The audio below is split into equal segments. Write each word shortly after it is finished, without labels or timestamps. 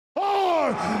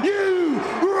Are you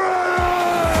ready?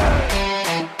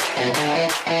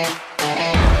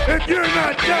 If you're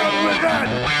not down with that,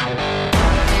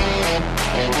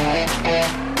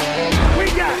 we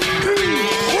got 2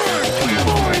 words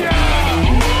for ya.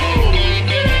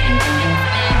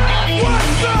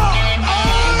 What's up?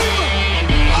 I'm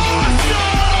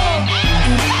awesome.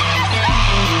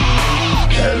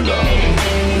 Hello,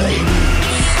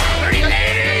 ladies. Hey,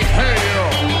 ladies. Hey, yo.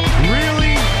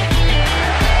 Really?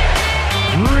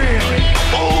 Really?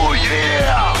 Oh,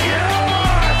 yeah. Yeah.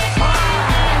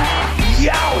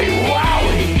 Yowie,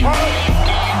 wowie.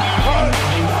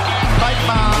 Bye,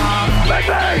 Mom.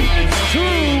 Baby. To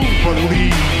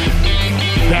believe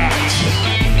that.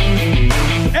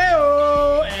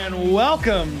 Heyo, and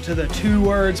welcome to the Two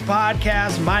Words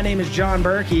Podcast. My name is John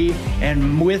Berkey,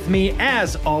 and with me,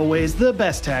 as always, the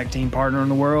best tag team partner in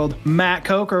the world, Matt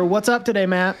Coker. What's up today,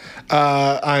 Matt?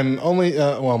 I'm only,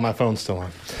 well, my phone's still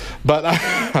on, but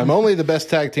I'm only the best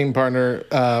tag team partner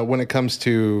when it comes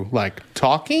to, like,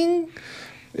 talking.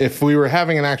 If we were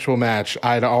having an actual match,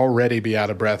 I'd already be out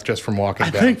of breath just from walking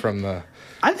down from the...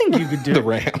 I think you could do the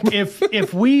ramp.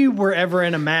 If we were ever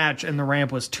in a match and the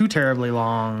ramp was too terribly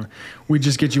long, we'd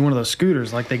just get you one of those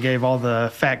scooters like they gave all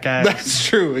the fat guys. That's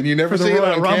true, and you never see it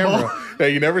Royal on Rumble. camera. Yeah,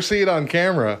 you never see it on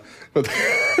camera, but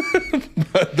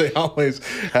they always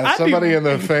have somebody in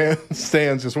the fan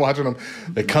stands just watching them.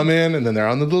 They come in, and then they're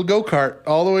on the little go-kart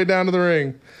all the way down to the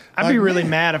ring. I'd be really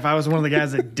mad if I was one of the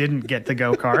guys that didn't get the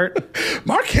go-kart.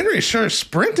 Mark Henry sure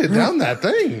sprinted down that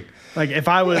thing. Like if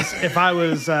I was Dolph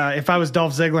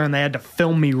Ziggler and they had to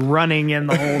film me running in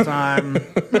the whole time,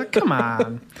 like, come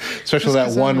on. Especially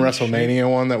that one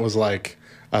WrestleMania one that was like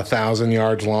 1,000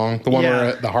 yards long. The one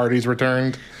where the Hardys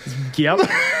returned. Yep.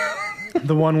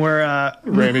 The one where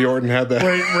Randy Orton had that.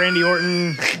 where Randy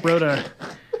Orton rode a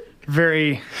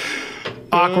very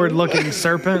awkward looking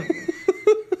serpent.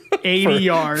 80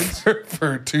 yards.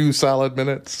 For 2 solid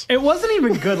minutes. It wasn't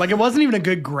even good. Like, it wasn't even a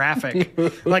good graphic.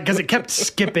 Like, because it kept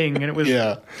skipping and it was...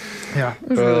 Yeah. Yeah. It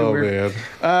was really weird.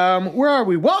 Man. Where are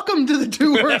we? Welcome to the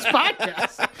Two Words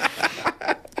Podcast.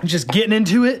 Just getting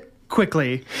into it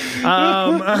quickly.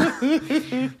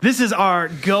 This is our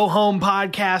go home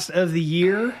podcast of the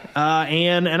year,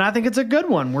 and I think it's a good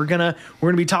one. We're gonna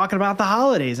be talking about the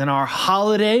holidays and our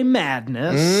holiday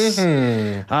madness.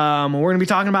 We're gonna be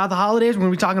talking about the holidays. We're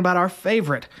gonna be talking about our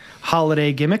favorite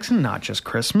holiday gimmicks, and not just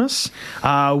Christmas.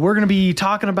 We're gonna be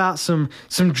talking about some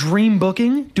dream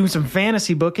booking, doing some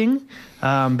fantasy booking,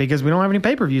 because we don't have any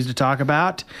pay-per-views to talk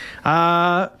about.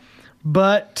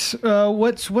 But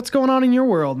what's going on in your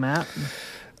world, Matt?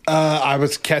 I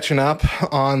was catching up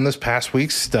on this past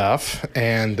week's stuff,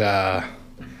 and I'm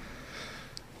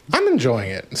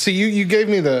enjoying it. See, you gave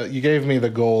me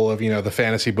the goal of the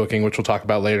fantasy booking, which we'll talk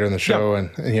about later in the show,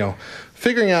 Yep. and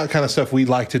figuring out kind of stuff we'd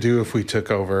like to do if we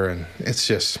took over, and it's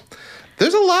just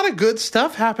there's a lot of good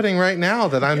stuff happening right now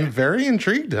that I'm very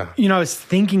intrigued on. I was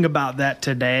thinking about that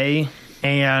today,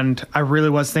 and I really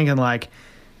was thinking like,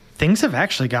 things have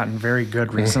actually gotten very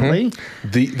good recently.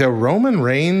 Mm-hmm. The Roman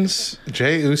Reigns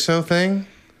Jey Uso thing,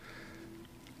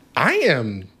 I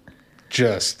am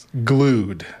just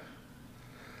glued.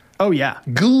 Oh yeah,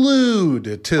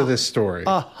 Glued to this story.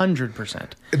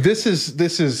 100%. This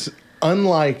is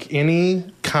unlike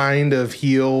any kind of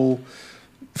heel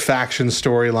faction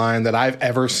storyline that I've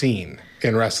ever seen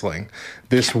in wrestling.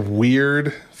 This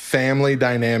weird family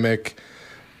dynamic.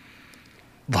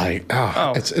 Like,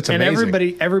 it's amazing.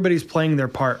 And everybody's playing their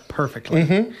part perfectly.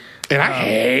 Mm-hmm. And I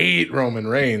hate Roman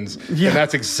Reigns. Yeah. And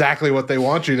that's exactly what they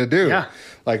want you to do. Yeah.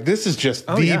 Like, this is just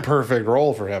perfect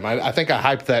role for him. I think I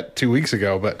hyped that 2 weeks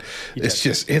ago, but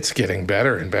it's getting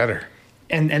better and better.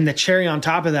 And the cherry on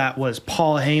top of that was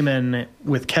Paul Heyman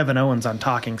with Kevin Owens on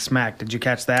Talking Smack. Did you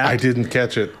catch that? I didn't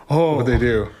catch it. Oh. What'd they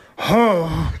do?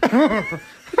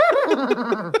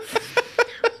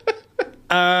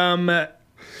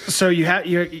 So you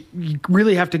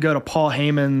really have to go to Paul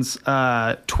Heyman's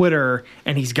Twitter,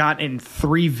 and he's got in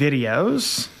 3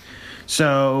 videos.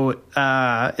 So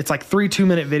it's like 3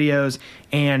 2-minute videos,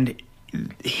 and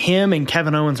him and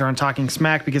Kevin Owens are on Talking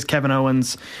Smack because Kevin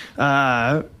Owens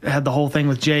had the whole thing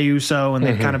with Jey Uso, and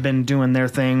they've kind of been doing their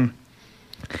thing.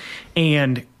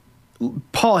 And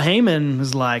Paul Heyman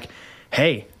was like,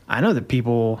 hey, I know that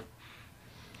people...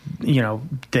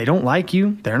 they don't like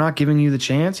you. They're not giving you the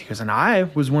chance. He goes, and I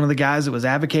was one of the guys that was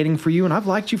advocating for you, and I've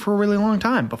liked you for a really long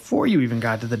time, before you even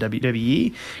got to the WWE.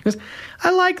 He goes, I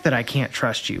like that I can't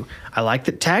trust you. I like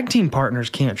that tag team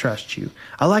partners can't trust you.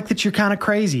 I like that you're kind of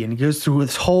crazy. And he goes through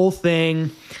this whole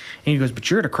thing, And he goes, but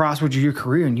you're at a crossroads of your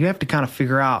career and you have to kind of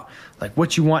figure out like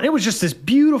what you want. It was just this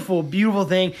beautiful, beautiful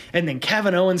thing. And then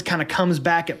Kevin Owens kind of comes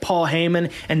back at Paul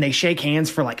Heyman and they shake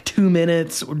hands for like 2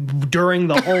 minutes during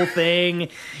the whole thing.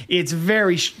 It's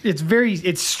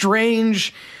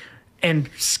strange and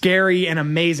scary and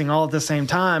amazing all at the same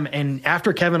time. And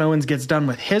after Kevin Owens gets done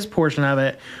with his portion of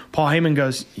it, Paul Heyman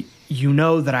goes, you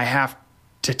know that I have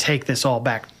to take this all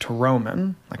back to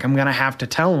Roman. Like, I'm going to have to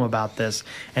tell him about this.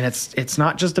 And it's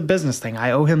not just a business thing.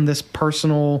 I owe him this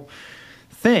personal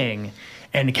thing.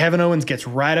 And Kevin Owens gets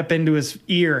right up into his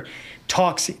ear,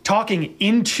 talking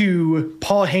into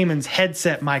Paul Heyman's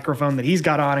headset microphone that he's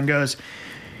got on, and goes,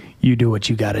 you do what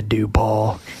you got to do,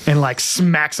 Paul. And like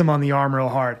smacks him on the arm real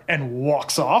hard and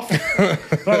walks off. I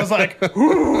was like,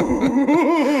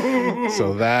 ooh.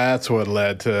 So that's what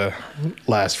led to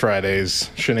last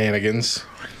Friday's shenanigans.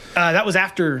 That was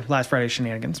after last Friday's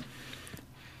shenanigans.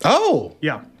 Oh.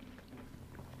 Yeah.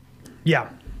 Yeah.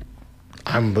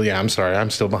 I'm sorry. I'm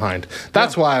still behind.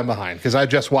 That's why I'm behind, because I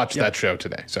just watched that show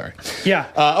today. Sorry. Yeah.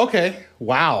 Okay.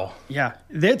 Wow. Yeah.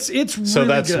 It's really So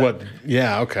that's good. what.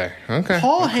 Yeah. Okay.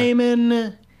 Paul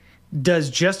Heyman does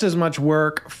just as much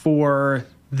work for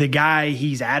the guy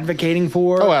he's advocating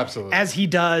for. Oh, absolutely. As he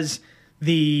does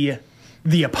the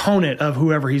opponent of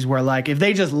whoever he's where. Like, if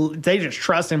they just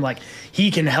trust him, like,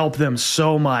 he can help them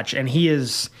so much. And he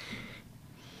is.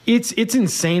 It's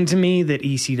insane to me that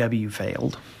ECW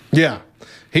failed. Yeah.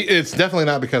 It's definitely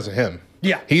not because of him.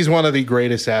 Yeah. He's one of the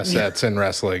greatest assets in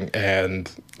wrestling,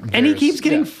 and he keeps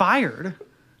getting fired.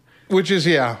 Which is,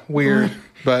 weird,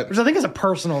 but Which I think is a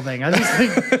personal thing. I just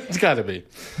think it's got to be.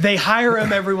 they hire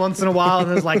him every once in a while, and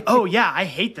it's like, oh, yeah, I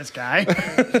hate this guy.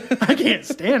 I can't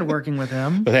stand working with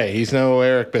him. But hey, he's no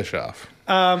Eric Bischoff.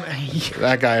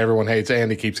 That guy everyone hates, and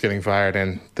he keeps getting fired,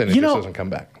 and then he just doesn't come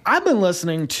back. I've been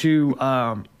listening to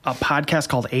a podcast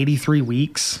called 83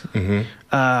 Weeks,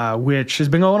 which has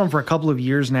been going on for a couple of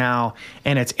years now,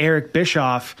 and it's Eric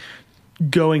Bischoff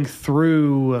going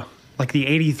through like the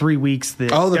 83 weeks that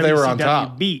that they were on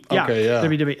top. beat. Okay, yeah.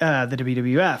 the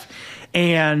WWF.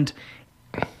 And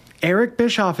Eric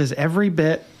Bischoff is every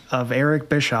bit of Eric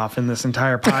Bischoff in this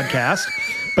entire podcast.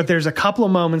 But there's a couple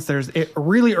of moments.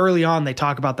 Really early on, they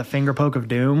talk about the finger poke of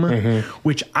doom,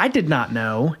 which I did not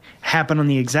know happened on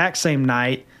the exact same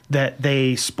night that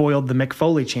they spoiled the Mick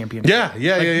Foley championship.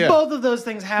 Yeah. Both of those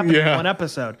things happened in one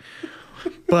episode.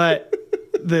 But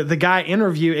the guy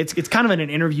it's kind of in an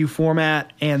interview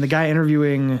format, and the guy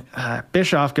interviewing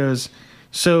Bischoff goes,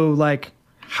 so, like,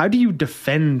 how do you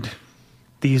defend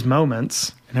these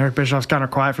moments? And Eric Bischoff's kind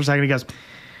of quiet for a second. He goes,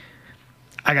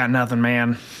 I got nothing,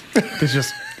 man. It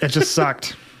just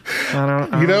sucked. I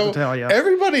don't know what to tell you.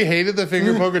 Everybody hated the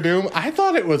finger poke of doom. I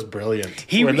thought it was brilliant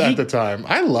at the time.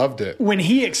 I loved it. When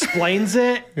he explains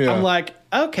it, I'm like,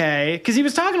 okay. Because he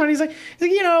was talking about it, he's like,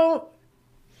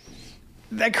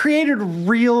 that created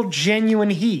real, genuine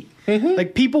heat.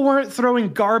 Like, people weren't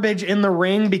throwing garbage in the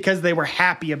ring because they were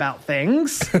happy about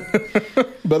things.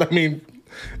 But, I mean,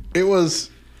 it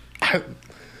was a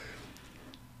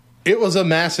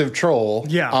massive troll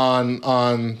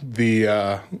on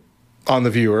the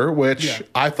viewer, which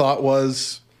I thought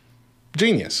was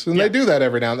genius. And they do that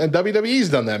every now and then. WWE's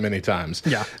done that many times.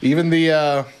 Yeah. Even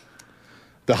the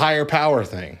higher power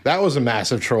thing. That was a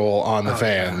massive troll on the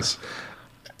fans. Yeah.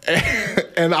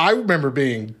 And I remember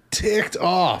being ticked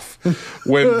off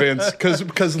when Vince,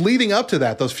 because leading up to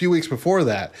that, those few weeks before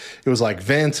that, it was like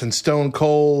Vince and Stone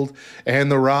Cold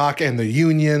and The Rock and the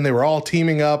Union. They were all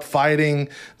teaming up, fighting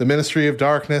the Ministry of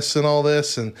Darkness and all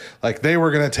this. And like they were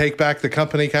going to take back the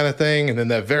company kind of thing. And then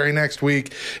that very next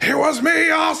week, it was me,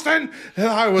 Austin. And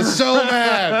I was so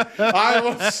mad.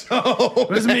 It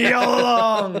was me all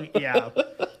along. Yeah.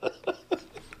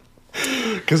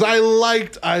 Because I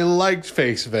liked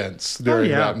face Vince during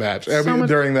that match.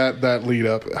 During that lead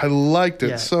up, I liked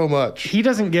it so much. He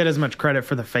doesn't get as much credit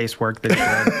for the face work that he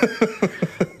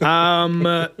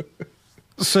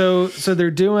did. So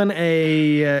they're doing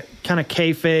a kind of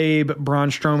kayfabe.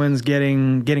 Braun Strowman's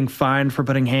getting fined for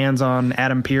putting hands on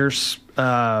Adam Pearce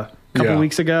a couple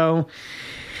weeks ago,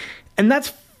 and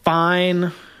that's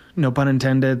fine. No pun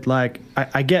intended. Like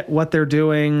I get what they're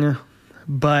doing,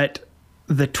 but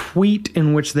the tweet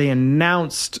in which they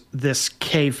announced this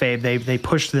kayfabe, they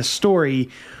pushed this story,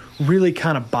 really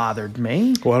kind of bothered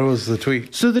me. What was the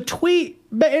tweet? So the tweet,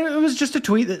 it was just a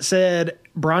tweet that said,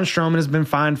 Braun Strowman has been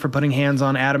fined for putting hands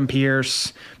on Adam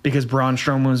Pearce because Braun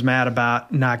Strowman was mad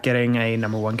about not getting a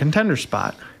number one contender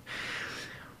spot.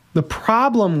 The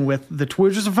problem with the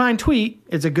tweet, which is a fine tweet,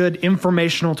 it's a good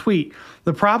informational tweet.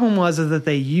 The problem was that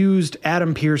they used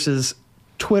Adam Pearce's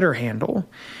Twitter handle.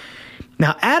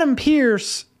 Now, Adam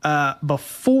Pearce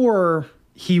before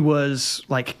he was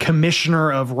like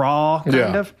commissioner of Raw,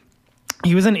 kind of,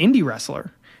 he was an indie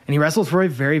wrestler. And he wrestled for a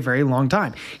very, very long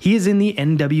time. He is in the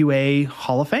NWA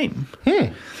Hall of Fame.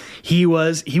 He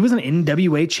was an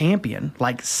NWA champion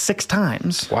like 6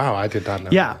 times. Wow, I did not know.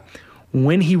 Yeah.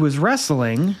 When he was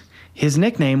wrestling, his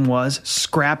nickname was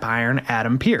Scrap Iron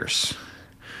Adam Pearce.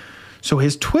 So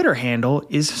his Twitter handle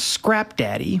is Scrap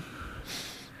Daddy.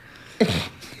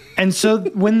 And so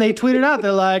when they tweeted out,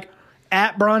 they're like,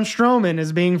 at Braun Strowman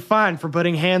is being fined for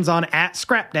putting hands on at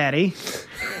Scrap Daddy.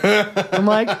 I'm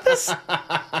like,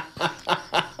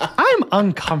 I'm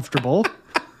uncomfortable.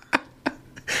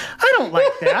 I don't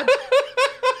like that.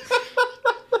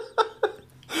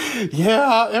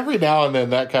 Yeah, every now and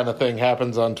then that kind of thing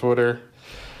happens on Twitter.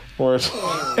 Or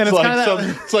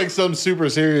it's like some super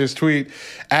serious tweet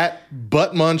at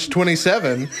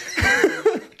buttmunch27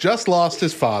 just lost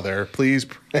his father. Please,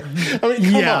 I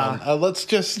mean, come on. Let's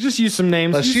just use some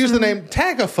names. Let's use the name.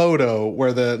 Tag a photo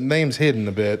where the name's hidden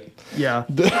a bit. Yeah.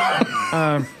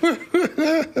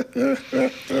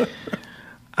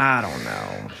 I don't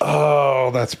know.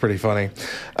 Oh, that's pretty funny.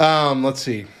 Let's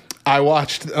see. I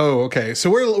watched. Oh, okay.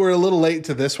 So we're a little late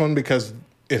to this one because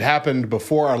it happened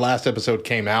before our last episode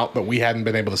came out, but we hadn't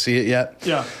been able to see it yet.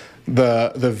 Yeah.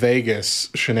 The Vegas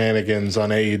shenanigans on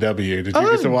AEW. Did you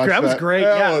get to watch that? That was great.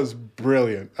 That was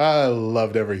brilliant. I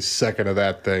loved every second of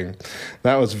that thing.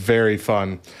 That was very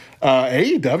fun.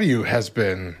 AEW has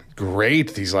been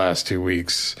great these last 2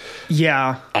 weeks.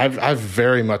 Yeah. I've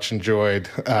very much enjoyed.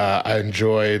 I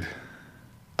enjoyed.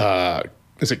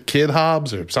 Is it Kid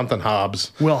Hobbs or something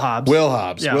Hobbs? Will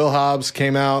Hobbs. Yeah. Will Hobbs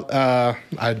came out. I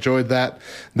enjoyed that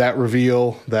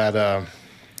reveal, that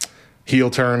heel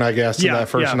turn, I guess, in that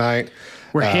first night.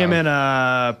 Where him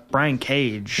and Brian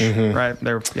Cage, right? And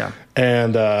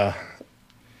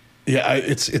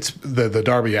it's the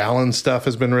Darby Allin stuff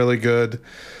has been really good.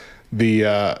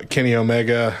 The Kenny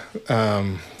Omega,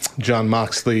 John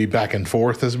Moxley back and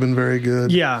forth has been very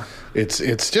good. Yeah.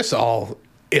 It's just all.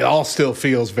 It all still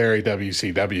feels very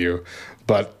WCW,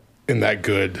 but in that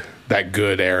good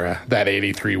era, that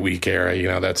 83 week era, you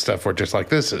know, that stuff where just like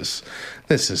this is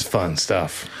fun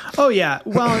stuff. Oh yeah.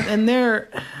 Well, and they're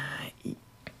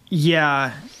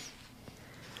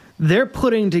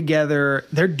putting together,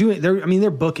 they're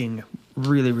booking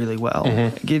really, really well.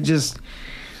 It just,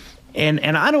 and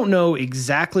I don't know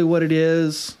exactly what it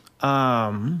is,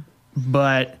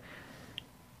 but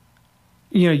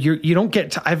you know, you don't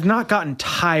get. I've not gotten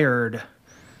tired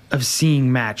of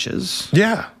seeing matches.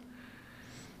 Yeah,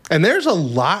 and there's a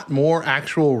lot more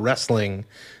actual wrestling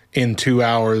in 2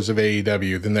 hours of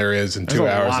AEW than there is in 2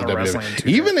 hours of WWE.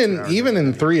 Even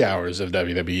in 3 hours of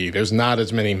WWE, there's not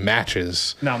as many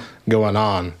matches going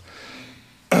on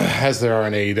as there are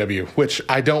in AEW, which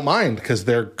I don't mind because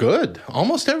they're good.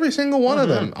 Almost every single one of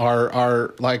them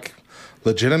are like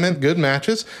legitimate good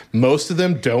matches. Most of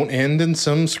them don't end in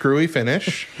some screwy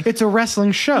finish. It's a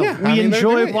wrestling show. Yeah, we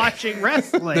enjoy watching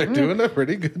wrestling. They're doing a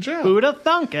pretty good job. Who'd have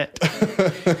thunk it?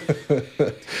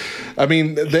 I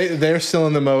mean, they're still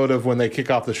in the mode of when they kick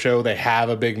off the show, they have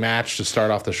a big match to start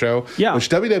off the show, which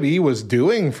WWE was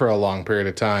doing for a long period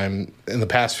of time in the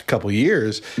past couple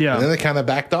years. Yeah. And then they kind of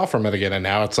backed off from it again, and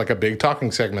now it's like a big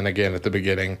talking segment again at the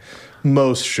beginning.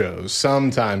 Most shows.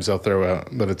 Sometimes they'll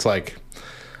but it's like...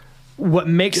 What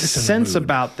makes sense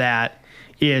about that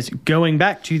is going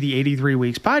back to the 83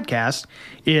 Weeks podcast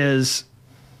is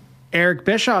Eric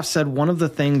Bischoff said one of the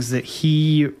things that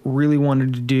he really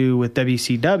wanted to do with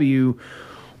WCW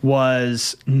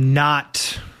was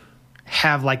not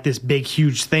have like this big,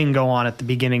 huge thing go on at the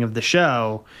beginning of the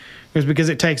show. It was because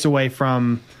it takes away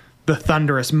from the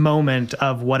thunderous moment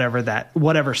of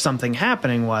whatever something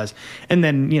happening was. And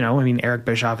then, you know, I mean, Eric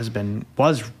Bischoff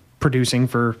was producing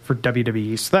for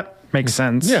WWE, so that makes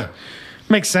sense. Yeah.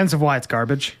 Makes sense of why it's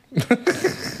garbage.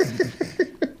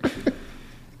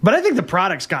 But I think the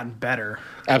product's gotten better.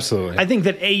 Absolutely. I think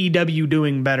that AEW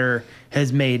doing better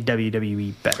has made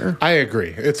WWE better. I agree.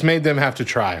 It's made them have to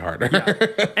try harder.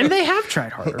 Yeah. And they have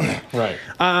tried harder. Right.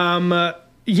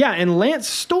 And Lance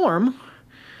Storm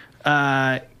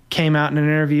came out in an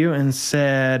interview and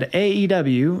said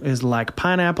AEW is like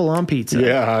pineapple on pizza.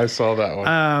 Yeah, I saw that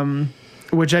one.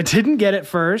 Which I didn't get at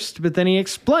first, but then he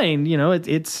explained, you know,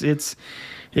 it's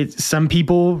some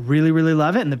people really, really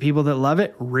love it, and the people that love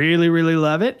it really, really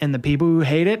love it, and the people who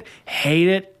hate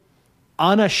it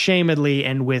unashamedly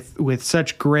and with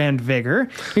such grand vigor.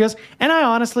 He goes, and I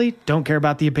honestly don't care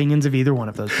about the opinions of either one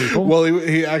of those people. Well,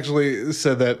 he actually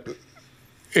said that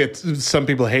some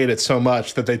people hate it so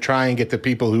much that they try and get the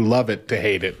people who love it to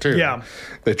hate it too. Yeah.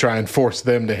 They try and force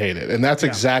them to hate it. And that's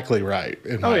exactly right,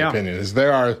 in my opinion. Is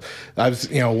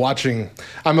watching,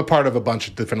 I'm a part of a bunch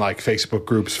of different like Facebook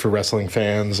groups for wrestling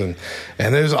fans, and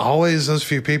there's always those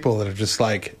few people that are just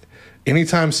like,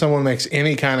 anytime someone makes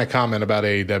any kind of comment about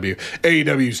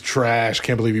AEW's trash,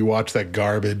 can't believe you watch that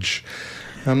garbage.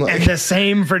 I'm like, And the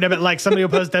same for like somebody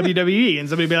will post WWE and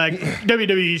somebody will be like,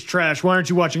 WWE's trash. Why aren't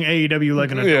you watching AEW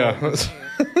like an adult?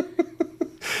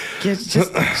 yeah.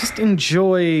 Just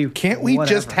enjoy. Can't we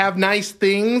whatever. just have nice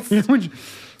things?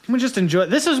 We just enjoy.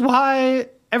 This is why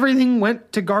everything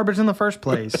went to garbage in the first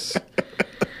place.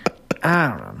 I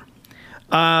don't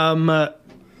know.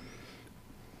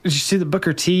 Did you see that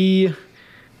Booker T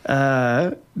did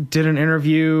an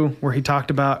interview where he talked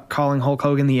about calling Hulk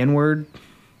Hogan the N-word?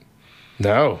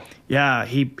 No. Yeah,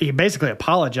 he basically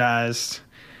apologized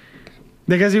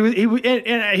because he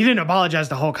didn't apologize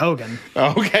to Hulk Hogan.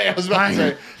 Okay, I was about to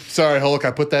say, sorry, Hulk,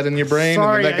 I put that in your brain,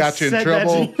 Sorry, and then that got you in said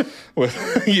trouble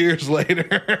with years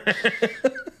later.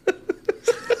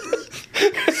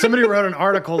 Somebody wrote an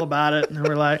article about it, and they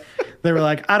were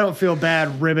like, I don't feel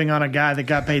bad ribbing on a guy that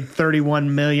got paid $31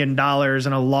 million in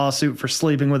a lawsuit for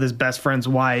sleeping with his best friend's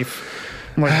wife.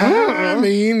 I'm like, I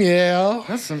mean, yeah.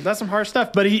 that's some harsh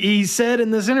stuff. But he said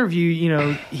in this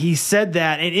interview, he said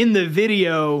that, and in the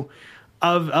video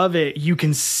of it, you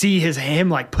can see him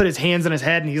like put his hands on his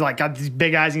head, and he's like got these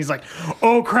big eyes, and he's like,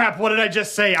 oh crap, what did I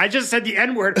just say? I just said the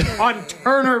N-word on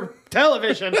Turner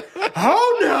Television.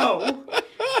 Oh no.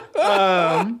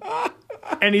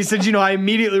 And he said, I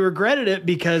immediately regretted it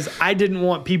because I didn't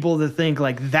want people to think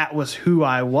like that was who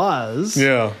I was.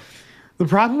 Yeah. The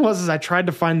problem was I tried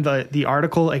to find the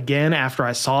article again after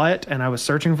I saw it, and I was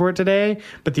searching for it today,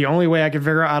 but the only way I could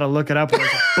figure out how to look it up was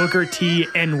Booker T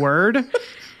N-word.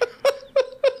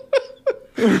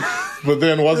 But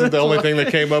then wasn't the only thing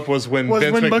that came up was when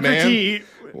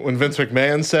Vince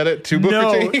McMahon said it to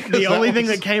Booker T? The only thing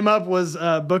that came up was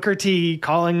Booker T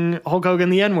calling Hulk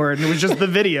Hogan the N-word, and it was just the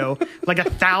video, like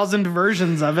 1,000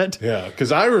 versions of it. Yeah,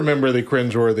 because I remember the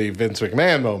cringeworthy Vince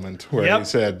McMahon moment where he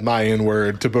said my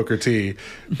N-word to Booker T,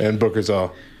 and Booker's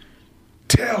all,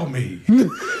 tell me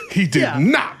he did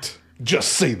not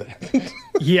just say that.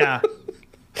 Yeah.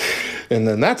 And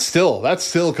then that's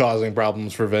still causing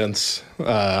problems for Vince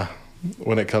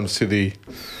when it comes to the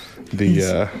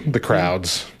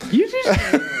crowds. You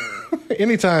just,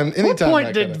 Anytime. what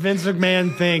point did Vince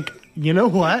McMahon think, you know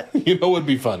what? You know what would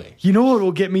be funny? You know what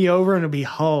will get me over and it'll be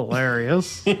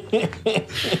hilarious?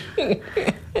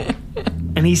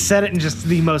 And he said it in just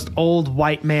the most old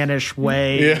white manish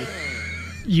way. Yeah.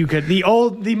 You could the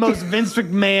most Vince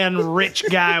McMahon rich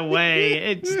guy way.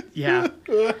 It's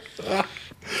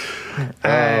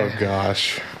Oh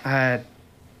gosh. I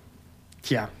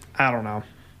don't know.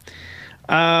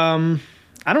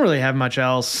 I don't really have much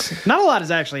else. Not a lot has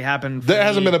actually happened. There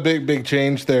hasn't been a big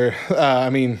change there.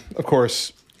 I mean, of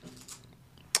course,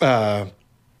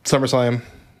 SummerSlam.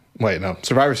 Wait, no,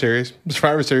 Survivor Series.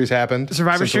 Survivor Series happened.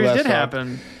 Survivor Series did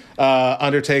happen.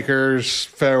 Undertaker's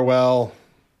farewell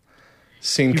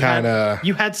seemed kind of.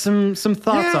 You had some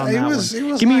thoughts on that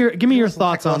one. Give me your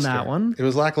thoughts on that one. It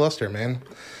was lackluster, man.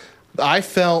 I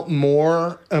felt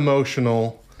more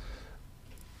emotional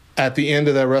at the end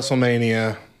of that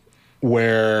WrestleMania,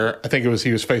 where I think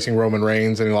he was facing Roman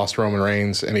Reigns, and he lost to Roman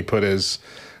Reigns, and he put his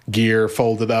gear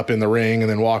folded up in the ring and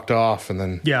then walked off, and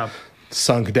then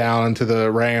sunk down into the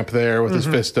ramp there with his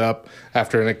fist up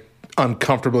after an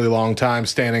uncomfortably long time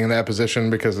standing in that position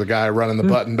because the guy running the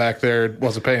button back there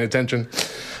wasn't paying attention.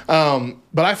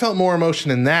 But I felt more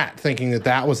emotion in that, thinking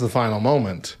that was the final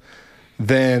moment,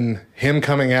 than him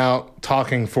coming out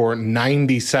talking for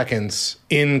 90 seconds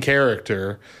in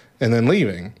character and then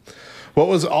leaving. What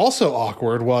was also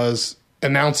awkward was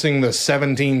announcing the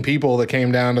 17 people that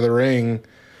came down to the ring,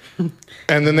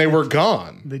 and then they were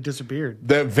gone. They disappeared.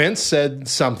 That Vince said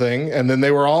something, and then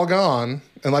they were all gone.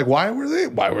 And like, why were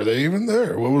they even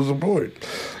there? What was the point?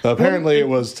 Apparently, it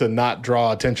was to not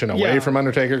draw attention away from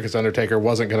Undertaker, because Undertaker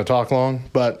wasn't going to talk long.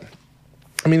 But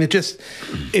I mean,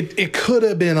 it could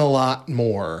have been a lot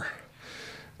more.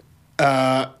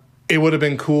 It would have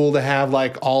been cool to have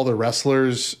like all the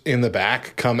wrestlers in the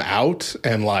back come out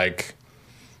and like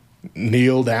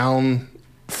kneel down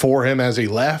for him as he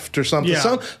left or something.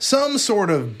 Yeah. Some sort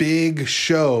of big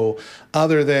show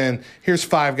other than here's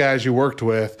 5 guys you worked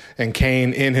with and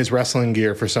Kane in his wrestling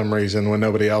gear for some reason when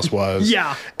nobody else was.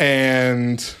 Yeah.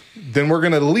 And then we're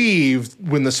going to leave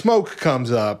when the smoke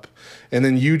comes up, and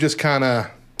then you just kind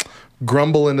of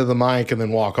grumble into the mic, and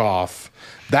then walk off.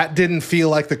 That didn't feel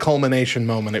like the culmination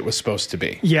moment it was supposed to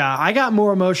be. Yeah, I got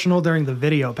more emotional during the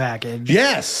video package.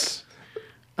 Yes.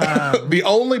 The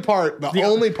only part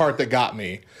that got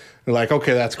me, like,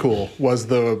 okay, that's cool, was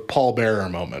the Paul Bearer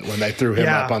moment when they threw him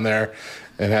up on there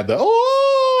and had the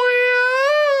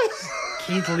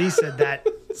Keith Lee said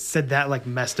that like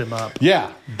messed him up.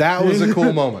 Yeah, that was a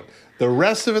cool moment. The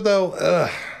rest of it, though,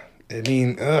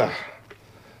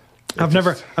 I've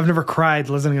never cried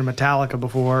listening to Metallica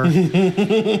before.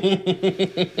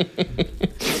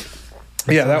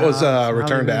 Yeah, that was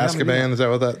Return to Azkaban. Is that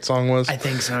what that song was? I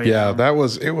think so. Yeah, Yeah,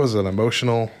 it was an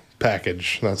emotional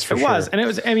package. That's for sure. It was, and it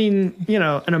was. I mean,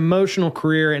 an emotional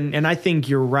career, and I think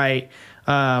you're right.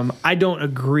 I don't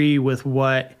agree with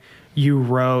what you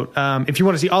wrote. If you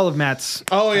want to see all of Matt's,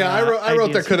 I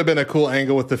wrote there could have been a cool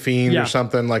angle with the Fiend or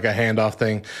something, like a handoff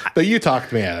thing. But you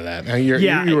talked me out of that. And you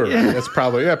were right.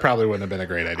 That probably wouldn't have been a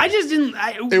great idea. I just didn't.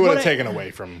 It would have taken away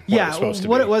from what it was supposed to be.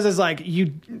 What it was is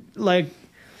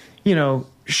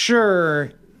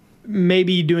sure,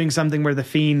 maybe doing something where the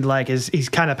Fiend he's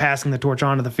kind of passing the torch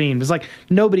on to the Fiend. It's like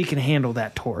nobody can handle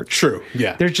that torch. True.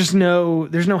 Yeah. There's no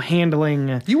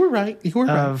handling. You were right.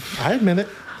 I admit it.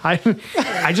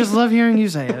 I just love hearing you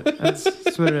say it. That's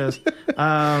what it is.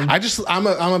 I'm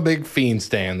a big Fiend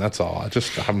stan. That's all.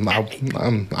 I'm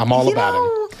all about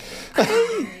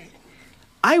him.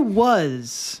 I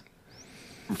was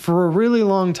for a really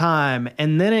long time,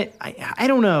 and then I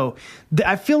don't know.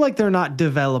 I feel like they're not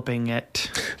developing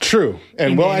it. True,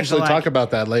 and we'll actually talk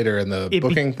about that later in the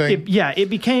booking thing.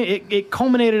 It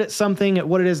culminated at something at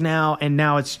what it is now, and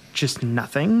now it's just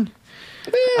nothing.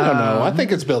 I don't know. I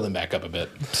think it's building back up a bit.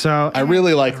 So I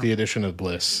really like the addition of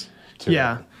Bliss.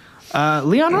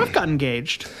 Leon Ruff got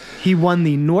engaged. He won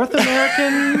the North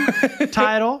American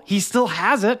title. He still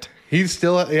has it. He's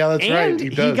still, that's right. He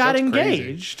got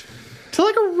engaged to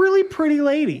like a really pretty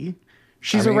lady.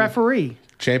 She's a referee.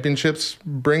 Championships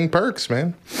bring perks,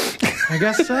 man. I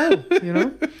guess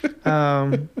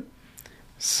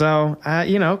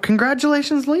so.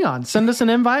 Congratulations, Leon. Send us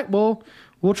an invite. We'll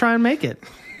try and make it.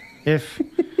 If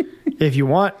you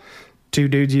want two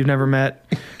dudes you've never met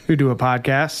who do a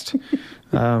podcast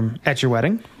at your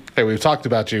wedding. Hey, we've talked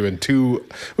about you in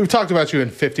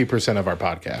 50% of our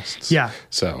podcasts. Yeah.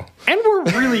 So. And we're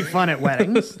really fun at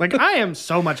weddings. Like, I am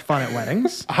so much fun at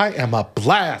weddings. I am a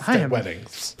blast at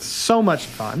weddings. So much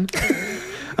fun.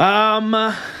 So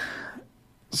I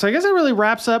guess it really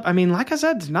wraps up. I mean, like I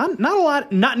said, not a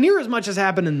lot, not near as much has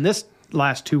happened in this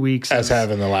last 2 weeks as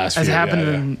happened in the last few. As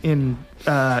happened in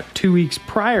 2 weeks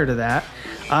prior to that.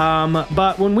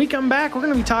 But when we come back, we're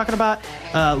going to be talking about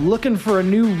looking for a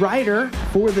new writer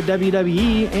for the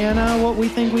WWE and what we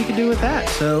think we could do with that.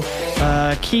 So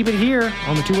keep it here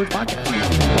on the Two Words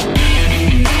Podcast.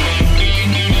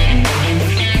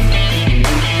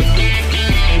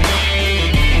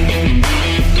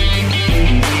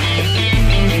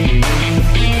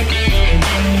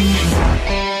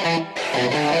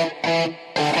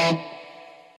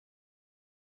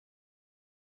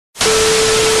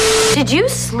 Did you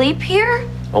sleep here?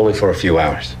 Only for a few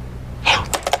hours.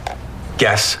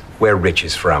 Guess where Rich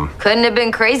is from? Couldn't have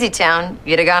been Crazy Town.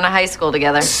 You'd have gone to high school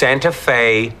together. Santa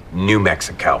Fe, New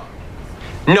Mexico.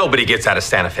 Nobody gets out of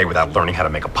Santa Fe without learning how to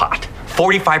make a pot.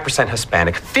 45%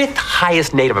 Hispanic, 5th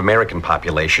highest Native American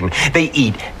population. They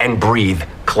eat and breathe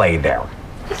clay there.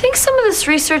 I think some of this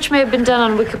research may have been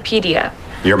done on Wikipedia.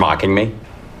 You're mocking me?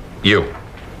 You.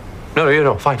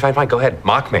 No. Fine. Go ahead.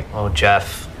 Mock me. Oh,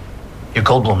 Jeff. You're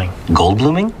Goldbluming.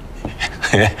 Goldbluming?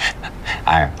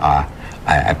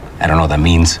 I don't know what that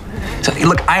means. So,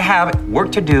 look, I have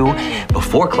work to do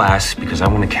before class because I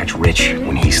want to catch Rich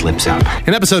when he slips up.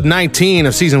 In episode 19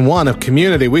 of season 1 of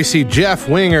Community, we see Jeff,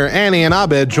 Winger, Annie, and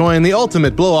Abed join the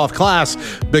ultimate blow-off class,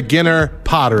 Beginner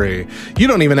Pottery. You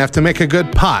don't even have to make a good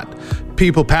pot.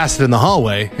 People pass it in the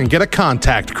hallway and get a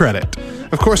contact credit.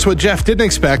 Of course, what Jeff didn't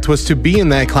expect was to be in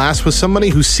that class with somebody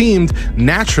who seemed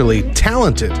naturally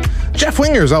talented. Jeff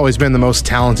Winger's always been the most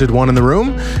talented one in the room,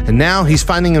 and now he's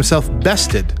finding himself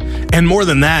bested. And more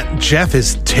than that, Jeff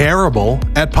is terrible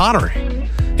at pottery.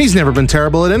 He's never been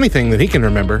terrible at anything that he can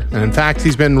remember, and in fact,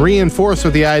 he's been reinforced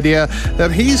with the idea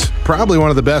that he's probably one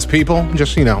of the best people,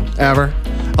 just, ever.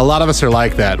 A lot of us are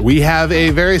like that. We have a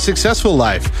very successful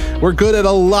life. We're good at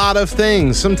a lot of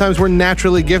things. Sometimes we're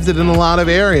naturally gifted in a lot of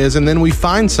areas, and then we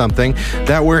find something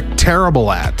that we're terrible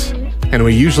at. And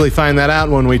we usually find that out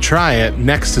when we try it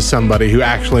next to somebody who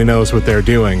actually knows what they're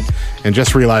doing and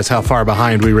just realize how far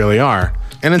behind we really are.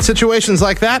 And in situations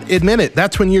like that, admit it.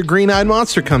 That's when your green-eyed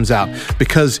monster comes out,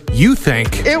 because you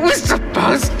think It was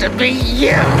supposed to be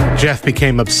you. Jeff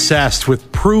became obsessed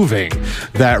with proving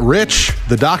that Rich,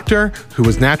 the doctor, who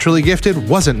was naturally gifted,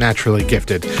 wasn't naturally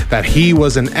gifted, that he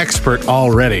was an expert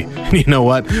already. And you know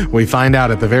what? We find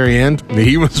out at the very end that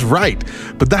he was right.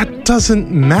 But that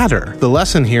doesn't matter. The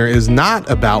lesson here is not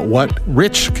about what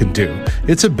Rich could do.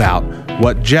 It's about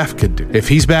what Jeff could do. If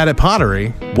he's bad at pottery,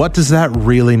 what does that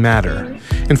really matter?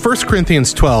 In 1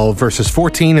 Corinthians 12, verses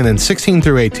 14 and then 16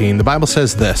 through 18, the Bible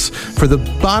says this: "For the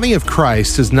body of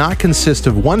Christ does not consist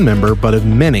of one member, but of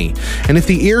many. And if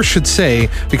the ear should say,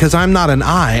 'Because I'm not an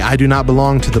eye, I do not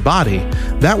belong to the body,'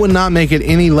 that would not make it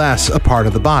any less a part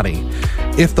of the body.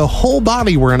 If the whole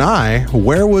body were an eye,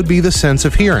 where would be the sense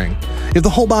of hearing? If the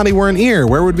whole body were an ear,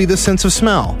 where would be the sense of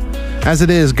smell? As it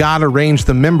is, God arranged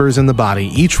the members in the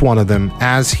body, each one of them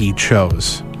as He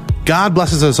chose." God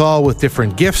blesses us all with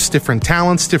different gifts, different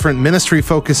talents, different ministry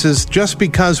focuses. Just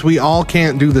because we all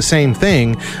can't do the same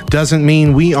thing doesn't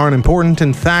mean we aren't important.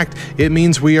 In fact, it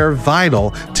means we are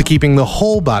vital to keeping the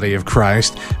whole body of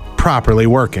Christ properly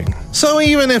working. So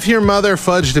even if your mother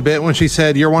fudged a bit when she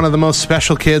said you're one of the most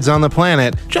special kids on the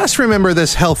planet, just remember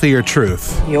this healthier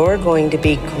truth. You're going to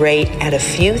be great at a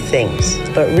few things,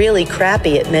 but really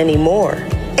crappy at many more.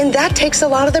 And that takes a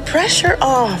lot of the pressure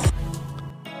off.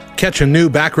 Catch a new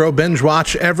Back Row Binge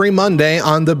Watch every Monday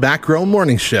on the Back Row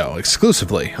Morning Show,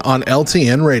 exclusively on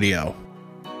LTN Radio.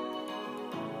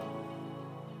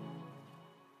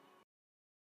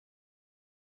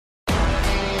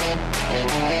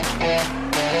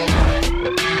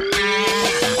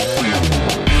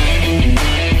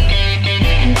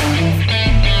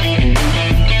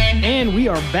 And we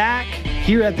are back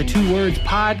here at the Two Words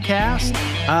Podcast.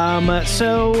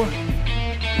 So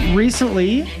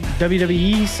recently,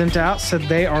 WWE said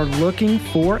they are looking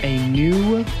for a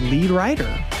new lead writer.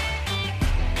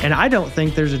 And I don't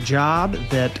think there's a job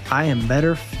that I am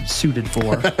better suited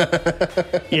for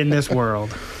in this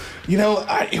world. You know,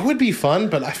 it would be fun,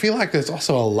 but I feel like there's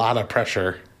also a lot of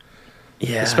pressure.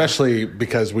 Yeah. Especially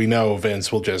because we know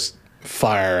Vince will just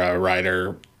fire a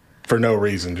writer for no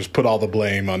reason. Just put all the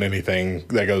blame on anything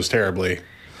that goes terribly.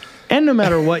 And no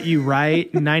matter what you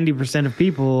write, 90% of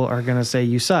people are going to say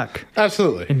you suck.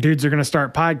 Absolutely. And dudes are going to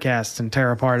start podcasts and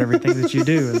tear apart everything that you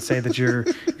do and say that your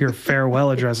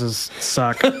farewell addresses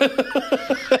suck.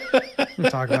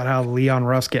 We'll talk about how Leon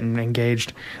Ruff's getting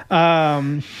engaged.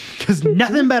 Because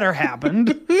nothing better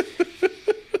happened.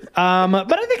 But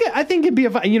I think it'd be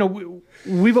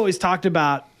we've always talked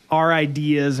about our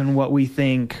ideas and what we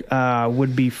think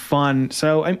would be fun.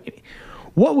 So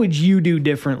what would you do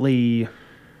differently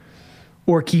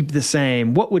or keep the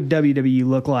same? What would WWE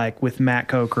look like with Matt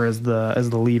Coker as the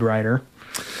lead writer?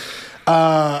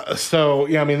 This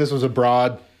was a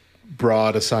broad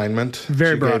assignment.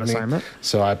 Very broad assignment.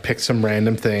 So I picked some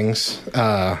random things.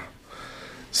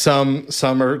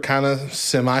 Some are kind of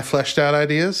semi fleshed out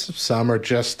ideas. Some are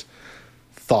just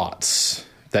thoughts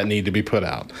that need to be put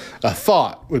out. A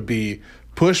thought would be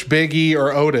push Big E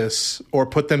or Otis or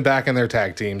put them back in their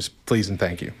tag teams, please and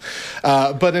thank you.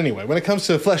 But anyway, when it comes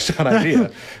to a fleshed out idea.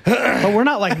 But we're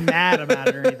not like mad about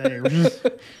it or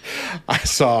anything. I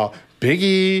saw Big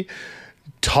E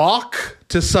talk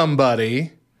to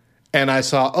somebody, and I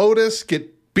saw Otis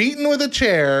get beaten with a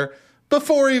chair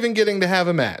before even getting to have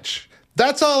a match.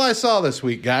 That's all I saw this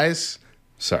week, guys.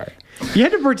 Sorry. You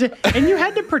had to pretend, and you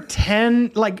had to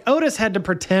pretend, like Otis had to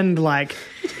pretend like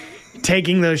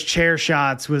taking those chair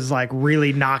shots was like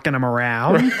really knocking him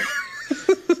around.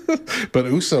 But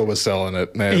Uso was selling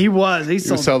it, man. He was. He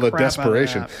was selling the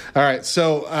desperation. All right,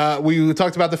 so we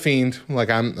talked about the Fiend. Like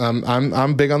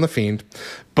I'm big on the Fiend,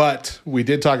 but we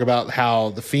did talk about how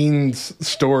the Fiend's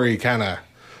story kind of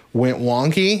went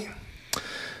wonky.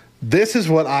 This is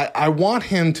what I want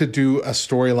him to do a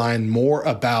storyline more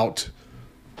about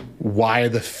why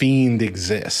the Fiend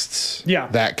exists. Yeah,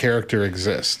 that character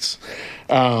exists.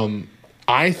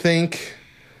 I think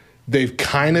they've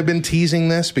kind of been teasing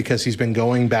this because he's been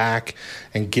going back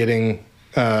and getting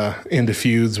into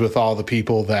feuds with all the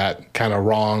people that kind of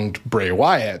wronged Bray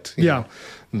Wyatt. You know,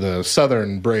 the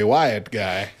Southern Bray Wyatt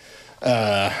guy.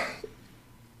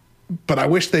 But I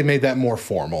wish they made that more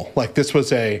formal. Like this was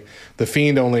the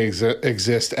Fiend only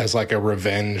exists as like a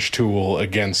revenge tool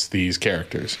against these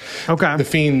characters. Okay. The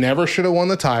Fiend never should have won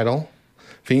the title.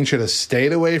 Fiend should have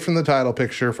stayed away from the title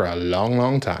picture for a long,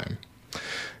 long time.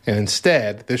 And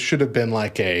instead, this should have been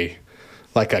like a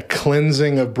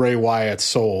cleansing of Bray Wyatt's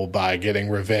soul by getting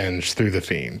revenge through the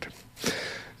Fiend.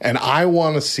 And I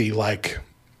want to see like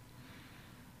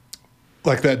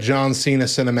that John Cena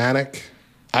cinematic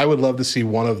I would love to see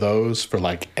one of those for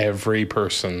like every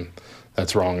person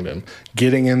that's wronged him,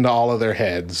 getting into all of their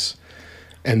heads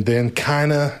and then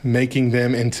kind of making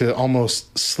them into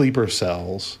almost sleeper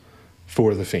cells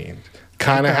for the Fiend.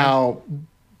 Kind of how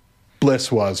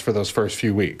Bliss was for those first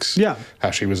few weeks. Yeah.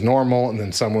 How she was normal, and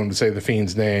then someone would say the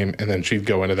Fiend's name, and then she'd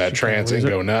go into that trance and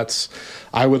go nuts.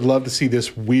 I would love to see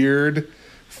this weird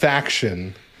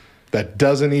faction that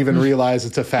doesn't even realize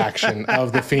it's a faction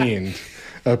of the Fiend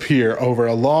appear over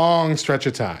a long stretch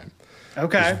of time.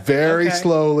 Okay. Just very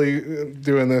slowly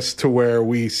doing this to where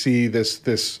we see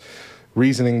this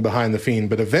reasoning behind the Fiend.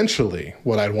 But eventually,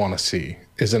 what I'd want to see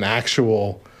is an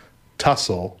actual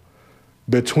tussle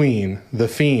between the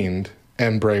Fiend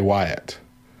and Bray Wyatt.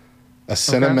 A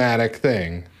cinematic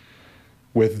thing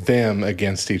with them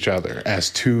against each other as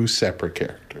two separate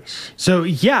characters. So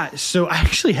I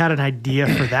actually had an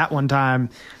idea for that one time.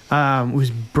 Was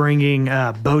bringing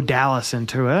Bo Dallas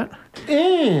into it.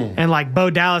 And like Bo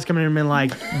Dallas coming in and being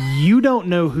like, you don't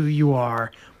know who you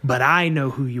are, but I know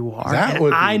who you are. That and would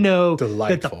be I know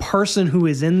delightful. that the person who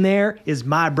is in there is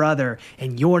my brother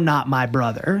and you're not my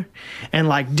brother. And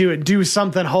like do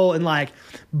something whole, and like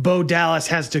Bo Dallas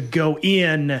has to go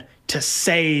in to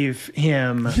save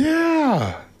him.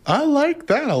 Yeah, I like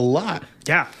that a lot.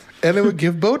 Yeah. And it would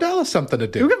give Bo Dallas something to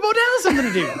do. We'll give Bo Dallas something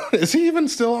to do. Is he even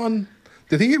still on?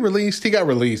 Did he get released? He got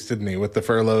released, didn't he, with the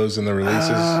furloughs and the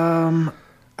releases?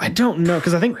 I don't know,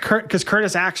 because I think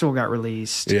Curtis Axel got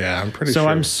released. Yeah, I'm pretty so sure.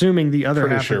 I'm assuming the other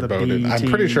half of the Bo B did. I'm team.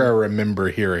 pretty sure I remember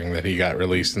hearing that he got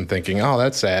released and thinking, oh,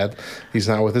 that's sad. He's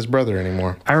not with his brother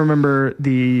anymore. I remember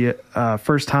the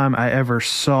first time I ever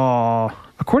saw,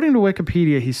 according to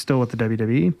Wikipedia, he's still with the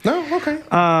WWE. No, okay.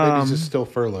 Maybe he's just still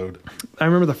furloughed. I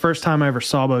remember the first time I ever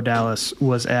saw Bo Dallas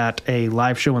was at a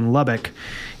live show in Lubbock,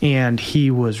 and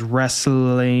he was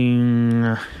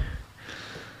wrestling.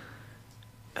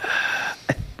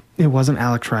 It wasn't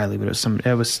Alex Riley, but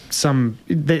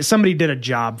somebody did a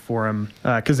job for him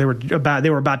because they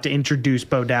were about to introduce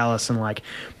Bo Dallas and like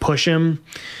push him.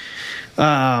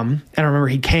 And I remember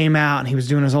he came out and he was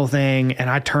doing his whole thing, and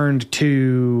I turned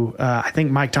to I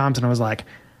think Mike Thompson. I was like,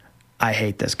 I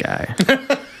hate this guy.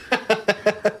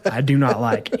 I do not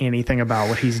like anything about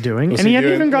what he's doing. And he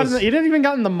hadn't even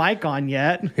gotten the mic on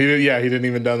yet. He didn't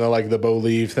even done the Bo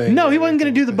Leave thing. No, he wasn't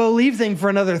going to do the Bo Leave thing for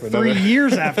another 3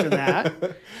 years after that.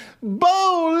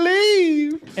 Bo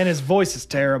Leave! And his voice is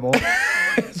terrible.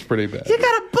 It's pretty bad. You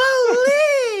got a Bo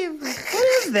Leave!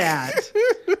 What is that?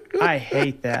 I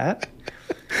hate that.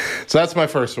 So that's my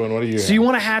first one. What do you So you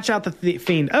want to hatch out the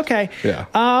Fiend. Okay. Yeah.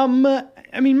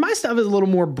 I mean, my stuff is a little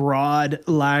more broad.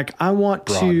 Like, I want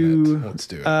Let's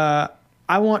do it. I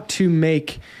want to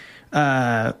make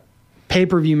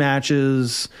pay-per-view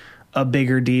matches a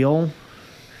bigger deal.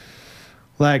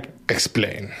 Like,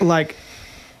 explain. Like,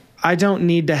 I don't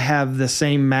need to have the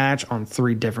same match on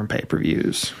 3 different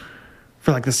pay-per-views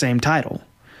for like the same title.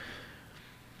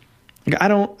 Like, I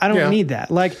don't need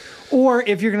that. Like, or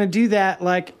if you're gonna do that,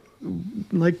 like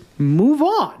move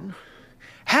on.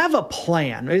 Have a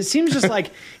plan. It seems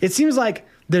like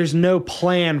there's no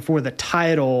plan for the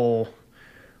title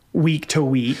week to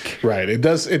week. Right. It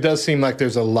does seem like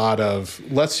there's a lot of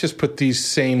let's just put these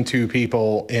same 2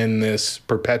 people in this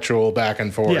perpetual back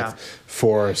and forth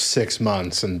for 6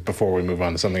 months and before we move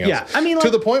on to something else. Yeah. I mean, to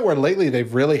the point where lately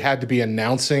they've really had to be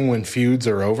announcing when feuds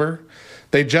are over.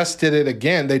 They just did it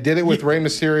again. They did it with Rey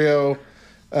Mysterio.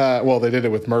 They did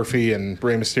it with Murphy and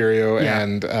Rey Mysterio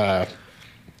and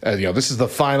this is the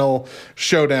final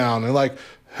showdown. And like,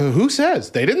 who says?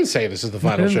 They didn't say this is the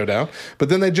final showdown. But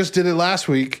then they just did it last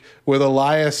week with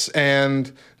Elias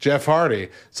and Jeff Hardy.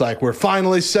 It's like, we're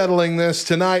finally settling this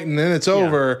tonight and then it's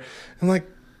over. And like,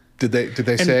 did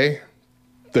they say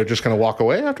they're just going to walk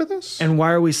away after this? And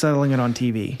why are we settling it on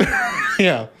TV?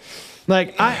 Yeah.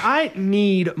 Like, I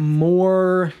need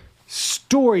more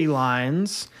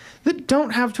storylines that don't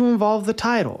have to involve the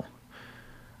title.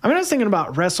 I mean, I was thinking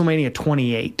about WrestleMania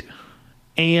 28.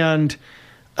 And,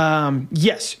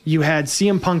 yes, you had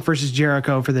CM Punk versus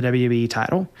Jericho for the WWE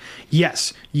title.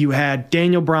 Yes, you had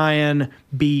Daniel Bryan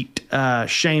beat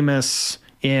Sheamus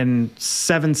in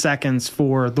 7 seconds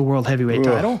for the World Heavyweight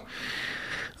title.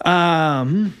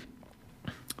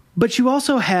 But you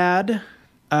also had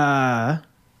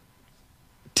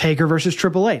Taker versus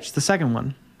Triple H, the second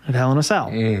one at Hell in a Cell.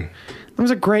 It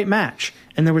was a great match,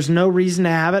 and there was no reason to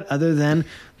have it other than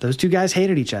those 2 guys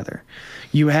hated each other.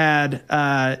 You had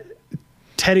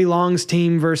Teddy Long's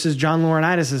team versus John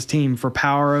Laurinaitis' team for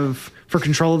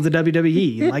control of the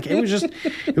WWE. Like, it was just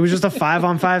a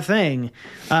 5-on-5 thing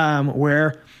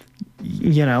where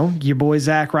your boy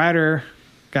Zack Ryder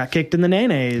got kicked in the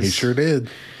nays. He sure did.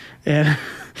 And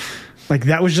Like,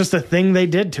 that was just a thing they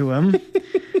did to him.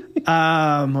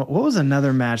 What was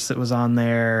another match that was on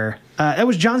there? It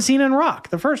was John Cena and Rock,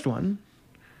 the first one.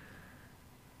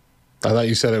 I thought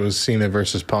you said it was Cena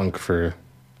versus Punk for...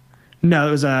 No,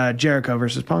 it was Jericho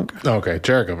versus Punk. Okay,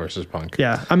 Jericho versus Punk.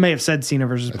 Yeah, I may have said Cena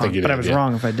versus Punk, but I was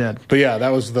wrong if I did. But yeah, that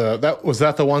was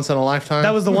the once in a lifetime?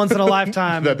 That was the once in a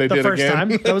lifetime that they the did first again? time.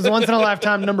 That was the once in a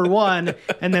lifetime number one,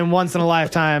 and then once in a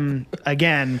lifetime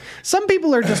again. Some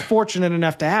people are just fortunate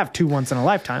enough to have two once in a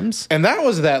lifetimes. And that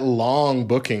was that long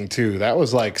booking too. That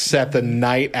was like set the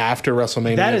night after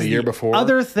WrestleMania That is the year the before.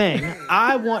 other thing.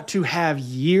 I want to have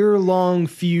year-long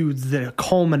feuds that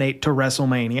culminate to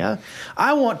WrestleMania.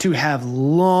 I want to have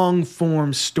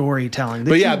long-form storytelling.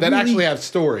 But yeah, that actually have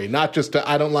story, not just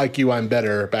I don't like you, I'm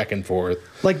better, back and forth.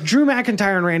 Like, Drew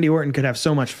McIntyre and Randy Orton could have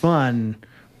so much fun,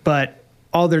 but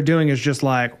all they're doing is just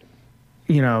like,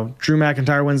 you know, Drew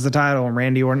McIntyre wins the title and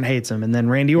Randy Orton hates him, and then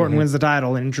Randy Orton wins the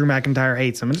title and Drew McIntyre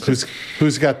hates him.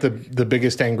 Who's got the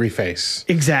biggest angry face?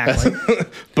 Exactly.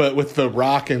 But with The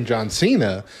Rock and John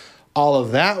Cena, all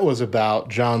of that was about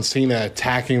John Cena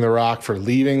attacking The Rock for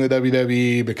leaving the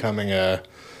WWE, becoming a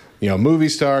movie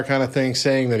star kind of thing,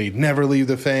 saying that he'd never leave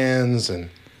the fans,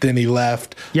 and then he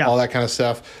left, all that kind of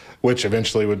stuff, which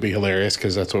eventually would be hilarious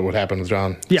because that's what would happen with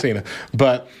John Cena.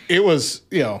 But it was,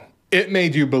 it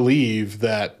made you believe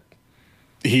that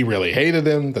he really hated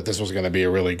him, that this was going to be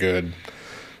a really good...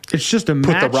 It's just a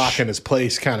match. Put The Rock in his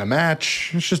place kind of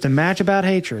match. It's just a match about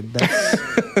hatred.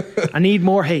 I need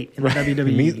more hate in the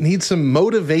WWE. Need some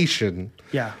motivation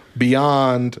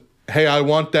beyond, hey, I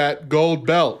want that gold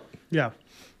belt. Yeah.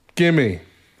 Gimme.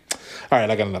 All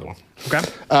right, I got another one. Okay.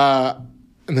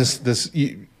 And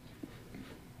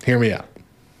hear me out.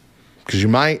 Because you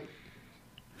might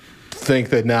think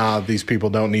that now these people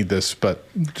don't need this, but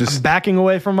just... I'm backing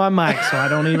away from my mic so I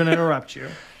don't even interrupt you.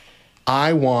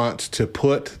 I want to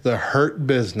put the Hurt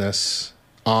Business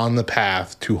on the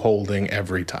path to holding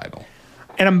every title.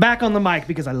 And I'm back on the mic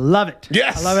because I love it.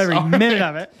 Yes. I love every minute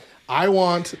of it. I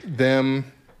want them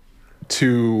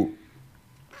to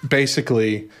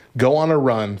basically go on a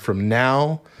run from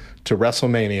now to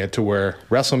WrestleMania, to where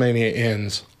WrestleMania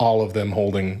ends, all of them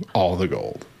holding all the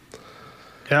gold.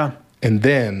 Yeah. And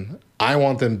then I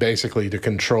want them basically to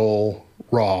control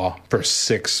Raw for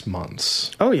 6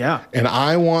 months. Oh, yeah. And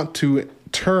I want to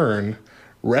turn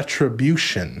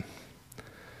Retribution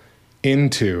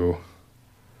into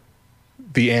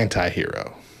the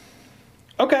anti-hero.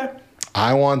 Okay.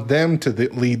 I want them to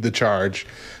lead the charge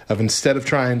of, instead of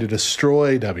trying to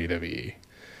destroy WWE,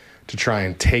 to try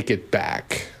and take it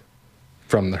back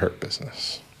from the Hurt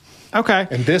Business. Okay.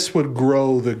 And this would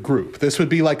grow the group. This would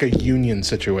be like a union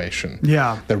situation.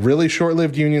 Yeah. The really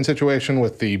short-lived union situation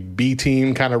with the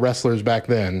B-team kind of wrestlers back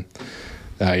then.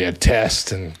 You had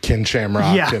Test and Ken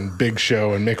Shamrock and Big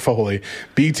Show and Mick Foley.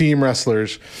 B-team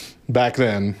wrestlers back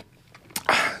then,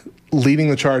 leading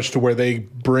the charge to where they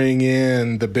bring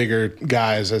in the bigger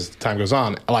guys as time goes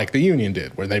on, like the Union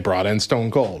did, where they brought in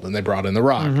Stone Cold and they brought in The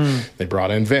Rock. They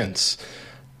brought in Vince.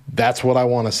 That's what I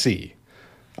want to see.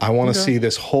 I want to see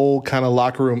this whole kind of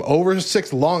locker room over long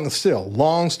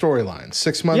storyline,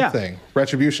 6-month thing.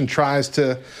 Retribution tries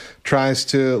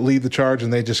to lead the charge,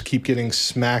 and they just keep getting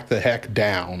smacked the heck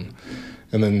down.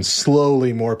 And then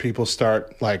slowly more people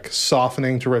start like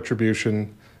softening to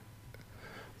Retribution,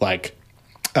 like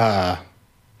not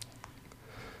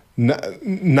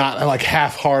like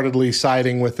half-heartedly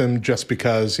siding with them just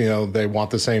because, they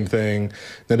want the same thing,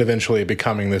 then eventually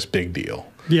becoming this big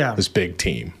deal. Yeah. This big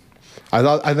team.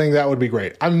 I think that would be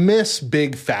great. I miss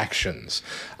big factions.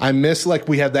 I miss, like,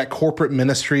 we had that corporate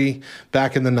ministry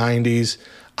back in the 90s.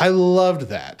 I loved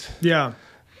that. Yeah.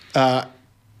 But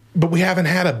we haven't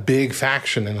had a big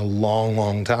faction in a long,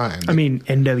 long time. I mean,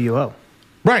 NWO.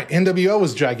 Right. NWO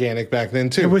was gigantic back then,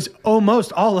 too. It was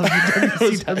almost all of the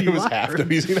WCW. It was half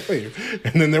WCW.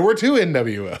 And then there were 2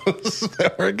 NWOs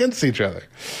that were against each other.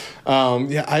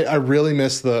 I really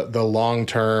miss the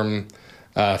long-term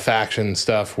faction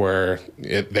stuff where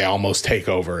they almost take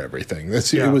over everything.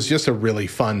 It was just a really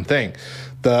fun thing.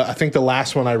 I think the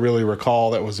last one I really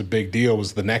recall that was a big deal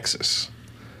was the Nexus.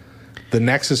 The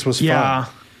Nexus was fun.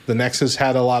 The Nexus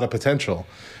had a lot of potential.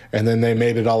 And then they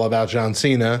made it all about John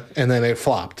Cena, and then it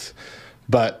flopped.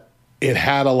 But it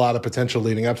had a lot of potential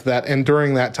leading up to that. And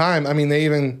during that time, I mean, they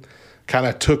even kind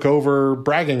of took over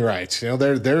bragging rights.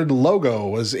 Their logo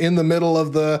was in the middle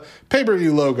of the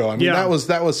pay-per-view logo. I mean, that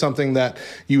was something that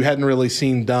you hadn't really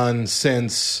seen done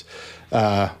since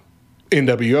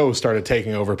NWO started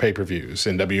taking over pay-per-views.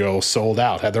 NWO sold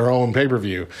out, had their own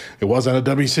pay-per-view. It wasn't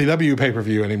a WCW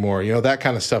pay-per-view anymore. That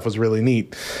kind of stuff was really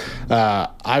neat.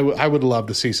 I would love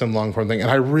to see some long-form thing.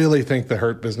 And I really think the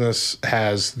Hurt Business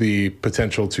has the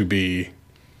potential to be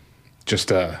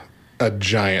just a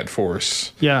giant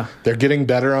force. Yeah. They're getting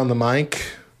better on the mic.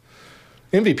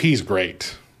 MVP's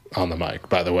great on the mic,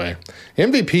 by the way.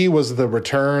 MVP was the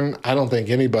return I don't think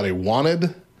anybody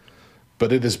wanted,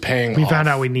 but it is paying off. We found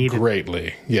out we needed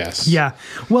greatly. Yes. Yeah.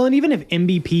 Well, and even if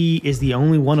MVP is the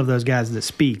only one of those guys that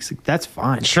speaks, that's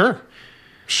fine. Sure.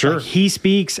 Like, he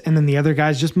speaks, and then the other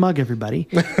guys just mug everybody,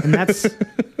 and that's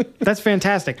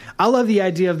fantastic. I love the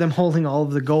idea of them holding all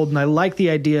of the gold, and I like the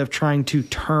idea of trying to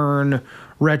turn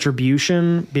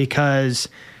Retribution because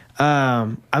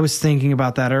I was thinking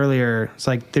about that earlier. It's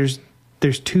like there's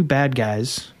two bad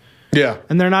guys, Yeah.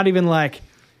 and they're not even like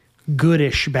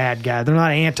goodish bad guy. They're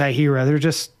not anti-hero. They're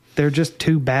just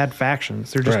two bad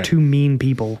factions. They're just Right. two mean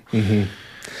people. Mm-hmm.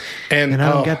 And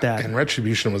I don't get that. And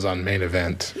Retribution was on main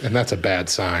event, and that's a bad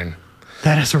sign.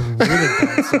 That is a really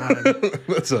bad sign.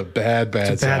 That's a bad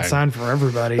It's a bad sign for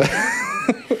everybody.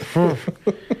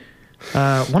 One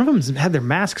of them had their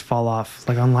masks fall off,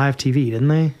 like on live TV, didn't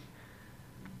they?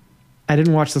 I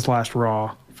didn't watch this last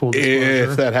Raw. Full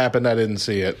disclosure. If that happened, I didn't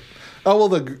see it. Oh well,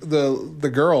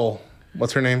 the girl,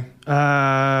 what's her name?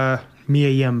 Mia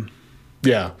Yim.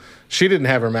 Yeah, she didn't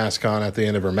have her mask on at the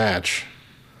end of her match.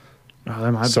 Oh,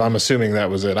 that might So I'm assuming that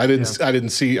was it. I didn't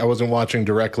see. I wasn't watching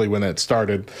directly when it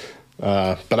started,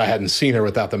 but I hadn't seen her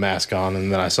without the mask on,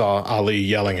 and then I saw Ali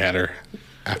yelling at her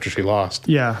after she lost.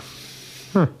 Yeah.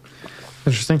 Huh.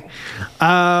 Interesting.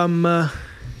 I'm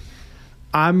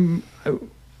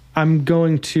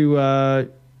going to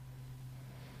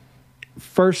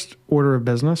first order of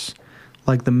business.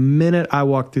 Like the minute I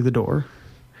walk through the door,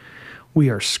 we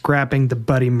are scrapping the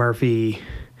Buddy Murphy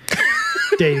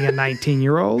dating a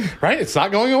 19-year-old. Right? It's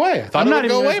not going away. I thought it would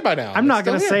go away by now. I'm not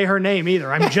going to say her name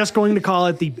either. I'm just going to call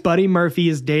it the Buddy Murphy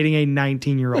is dating a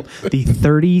 19-year-old. The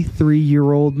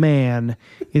 33-year-old man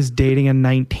is dating a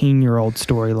 19-year-old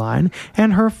storyline,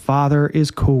 and her father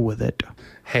is cool with it.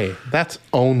 Hey, that's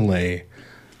only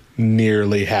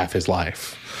nearly half his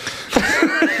life.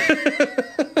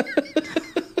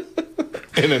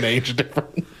 In an age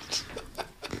difference.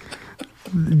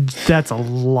 That's a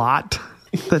lot.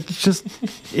 That's just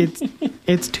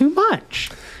it's too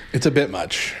much. It's a bit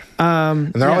much.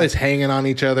 And they're always hanging on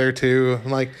each other too.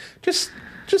 I'm like, just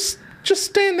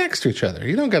stand next to each other.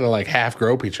 You don't gotta like half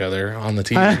grope each other on the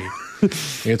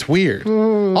TV. It's weird.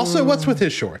 Also, what's with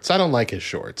his shorts? I don't like his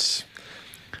shorts.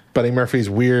 Buddy Murphy's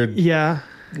weird. Yeah.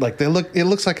 Like it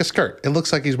looks like a skirt. It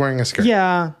looks like he's wearing a skirt.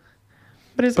 Yeah.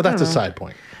 But that's a side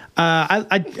point.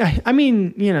 I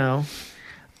mean,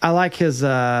 I like his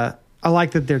I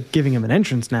like that they're giving him an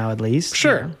entrance now, at least.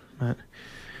 Sure. But,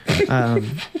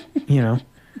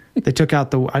 they took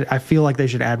out I feel like they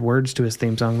should add words to his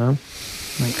theme song, though.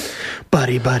 Like,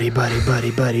 buddy, buddy, buddy, buddy,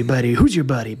 buddy, buddy. Who's your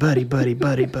buddy? Buddy, buddy,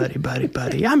 buddy, buddy, buddy,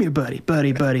 buddy. I'm your buddy.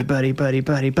 Buddy, buddy, buddy, buddy,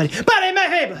 buddy, buddy. Buddy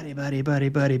Murphy! Buddy, buddy, buddy,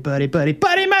 buddy, buddy, buddy.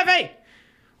 Buddy Murphy!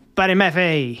 Buddy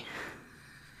Murphy!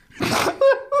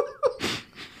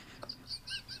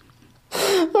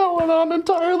 That went on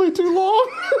entirely too long.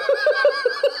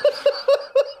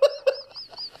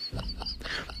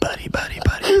 Buddy, buddy,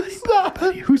 buddy, buddy, buddy,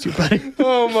 buddy. Who's your buddy?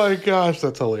 Oh my gosh,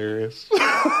 that's hilarious.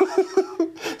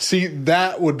 See,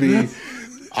 that would be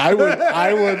I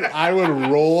would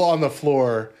roll on the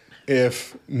floor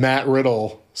if Matt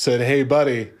Riddle said, "Hey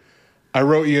buddy, I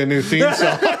wrote you a new theme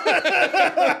song."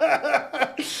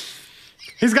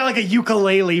 He's got like a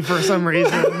ukulele for some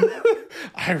reason.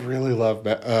 I really love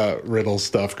Riddle's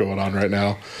stuff going on right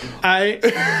now. I'm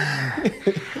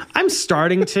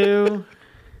starting to.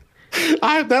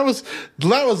 That was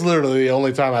literally the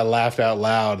only time I laughed out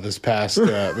loud this past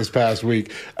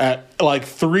week at like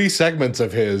 3 segments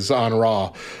of his on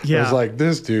Raw. Yeah. I was like,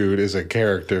 this dude is a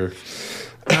character.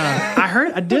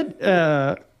 I did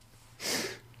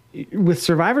with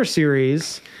Survivor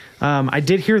Series. I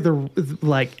did hear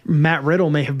Matt Riddle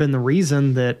may have been the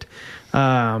reason that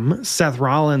Seth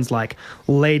Rollins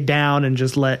laid down and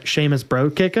just let Sheamus bro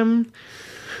kick him,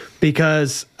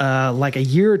 because a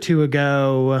year or two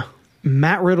ago,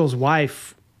 Matt Riddle's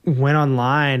wife went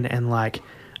online and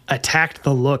attacked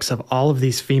the looks of all of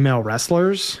these female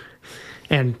wrestlers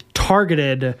and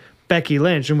targeted Becky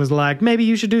Lynch and was like, maybe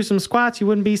you should do some squats, you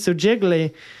wouldn't be so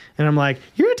jiggly. And I'm like,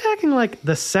 you're attacking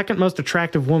the second most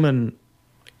attractive woman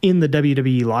in the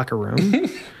WWE locker room.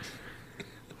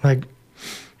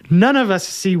 None of us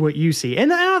see what you see.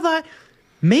 And I thought,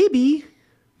 maybe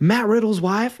Matt Riddle's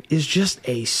wife is just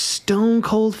a stone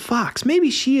cold fox.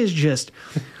 Maybe she is just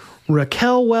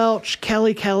Raquel Welch,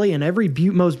 Kelly Kelly, and every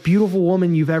most beautiful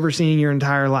woman you've ever seen in your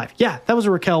entire life. Yeah, that was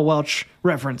a Raquel Welch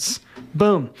reference.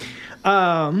 Boom.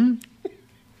 And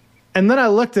then I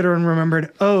looked at her and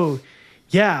remembered, oh,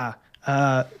 yeah,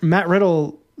 Matt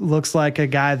Riddle looks like a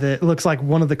guy that looks like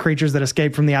one of the creatures that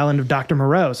escaped from the island of Dr.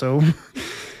 Moreau. So,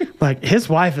 like, his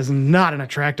wife is not an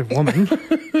attractive woman.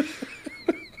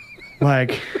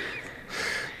 Like,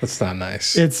 that's not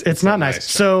nice. It's not nice.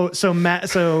 Seth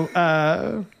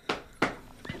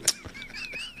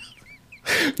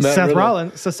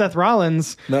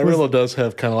Rollins. Matt Riddle does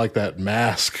have kind of like that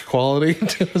mask quality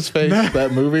to his face.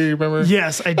 That movie, remember?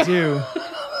 Yes, I do.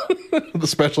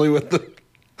 Especially with the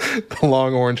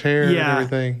long orange hair and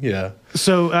everything. Yeah.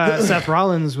 So Seth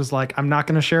Rollins was like, I'm not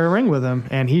going to share a ring with him.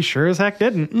 And he sure as heck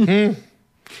didn't.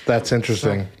 That's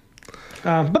interesting.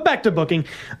 But back to booking.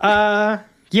 I'm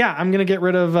going to get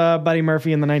rid of Buddy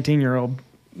Murphy and the 19-year-old.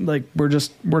 Like, we're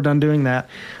done doing that.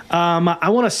 I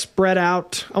want to spread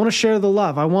out. I want to share the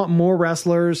love. I want more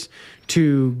wrestlers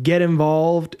to get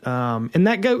involved. And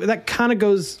that kind of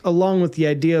goes along with the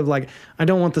idea of, like, I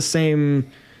don't want the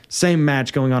same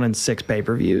match going on in 6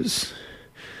 pay-per-views.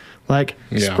 Like,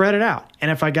 spread it out. And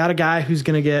if I got a guy who's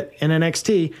going to get in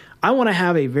NXT, I want to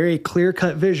have a very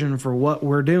clear-cut vision for what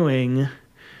we're doing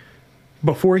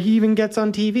before he even gets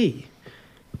on TV.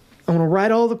 I want to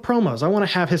write all the promos. I want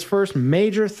to have his first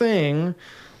major thing,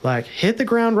 like, hit the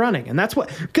ground running. And that's why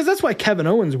Kevin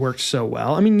Owens worked so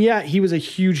well. I mean, yeah, he was a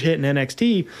huge hit in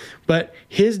NXT, but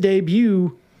his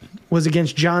debut was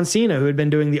against John Cena, who had been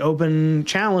doing the open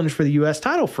challenge for the U.S.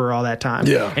 title for all that time.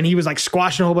 Yeah. And he was, like,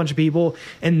 squashing a whole bunch of people.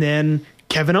 And then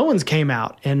Kevin Owens came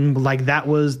out, and, like, that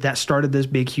started this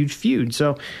big, huge feud.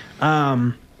 So,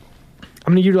 I'm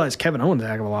going to utilize Kevin Owens a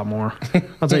heck of a lot more.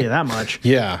 I'll tell you that much.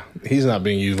 Yeah, he's not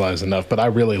being utilized enough, but I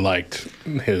really liked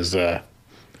his that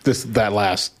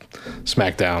last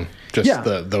SmackDown. Just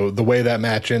the way that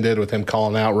match ended with him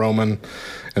calling out Roman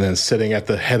and then sitting at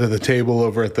the head of the table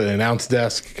over at the announce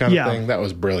desk kind of thing. That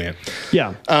was brilliant.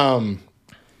 Yeah.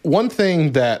 One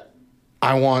thing that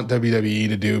I want WWE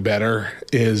to do better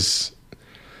is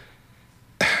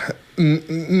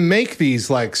make these,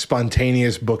 like,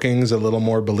 spontaneous bookings a little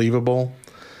more believable.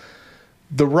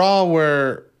 The Raw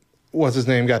where what's his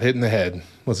name got hit in the head.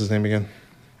 What's his name again?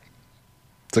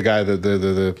 It's the guy,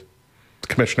 the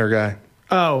commissioner guy.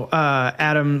 Oh,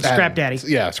 Adam Scrap Daddy.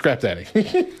 Yeah, Scrap Daddy.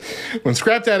 When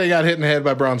Scrap Daddy got hit in the head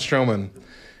by Braun Strowman,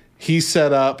 he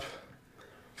set up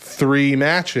 3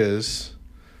 matches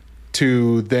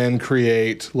to then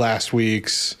create last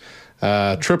week's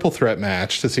triple threat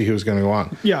match to see who was going to go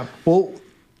on. Yeah. Well,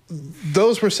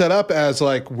 those were set up as,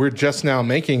 like, we're just now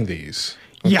making these.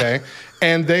 Okay. Yeah.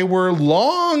 And they were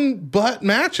long butt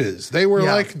matches. They were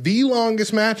like the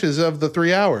longest matches of the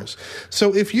 3 hours.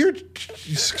 So if you're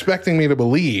expecting me to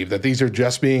believe that these are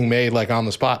just being made, like, on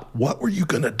the spot, what were you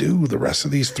going to do the rest of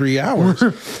these 3 hours?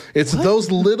 It's those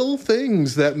little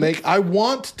things that make I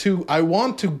want to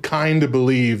kind of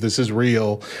believe this is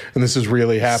real and this is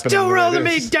really happening. Still roll to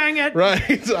me, dang it.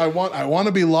 Right. I want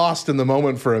to be lost in the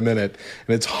moment for a minute.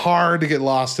 And it's hard to get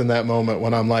lost in that moment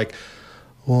when I'm like,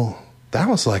 well, that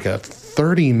was like a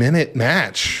 30-minute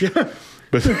match. Yeah.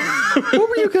 But what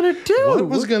were you going to do? What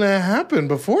was going to happen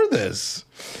before this?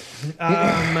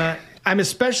 I'm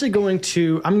especially going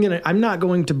to I'm not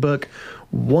going to book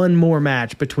one more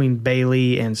match between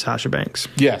Bayley and Sasha Banks.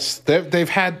 Yes, they've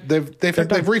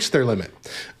reached their limit.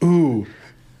 Ooh.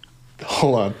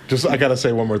 Hold on. I got to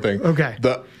say one more thing. Okay.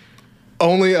 The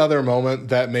only other moment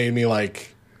that made me,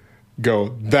 like,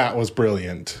 go, that was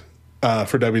brilliant,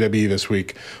 for WWE this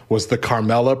week was the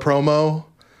Carmella promo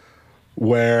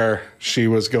where she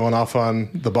was going off on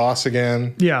the boss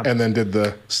again. Yeah. And then did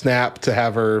the snap to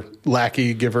have her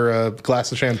lackey give her a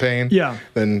glass of champagne. Yeah.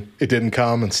 Then it didn't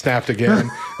come and snapped again.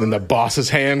 Then the boss's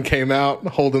hand came out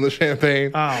holding the champagne.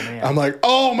 Oh, man. I'm like,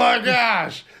 oh my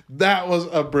gosh. That was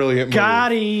a brilliant move.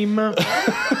 Got him.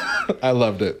 I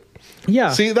loved it.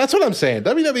 Yeah. See, that's what I'm saying.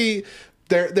 WWE,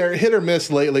 they're hit or miss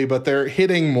lately, but they're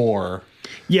hitting more.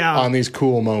 Yeah. On these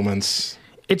cool moments.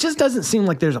 It just doesn't seem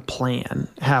like there's a plan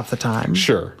half the time.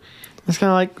 Sure. It's kind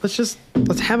of like,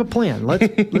 let's have a plan.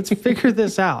 Let's figure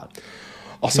this out.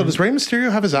 Also, does Rey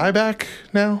Mysterio have his eye back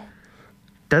now?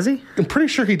 Does he? I'm pretty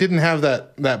sure he didn't have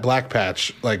that black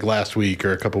patch, like, last week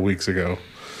or a couple weeks ago.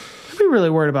 I'd be really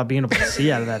worried about being able to see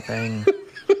out of that thing.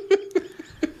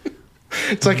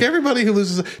 It's like everybody who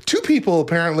loses 2 people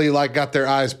apparently, like, got their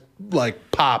eyes,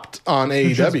 like, popped on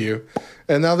AEW.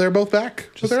 And now they're both back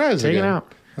with their eyes taken again.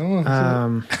 out. I don't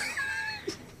know.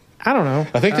 I don't know.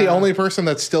 I think the only person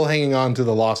that's still hanging on to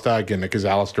the lost eye gimmick is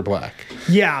Aleister Black.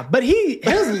 Yeah, but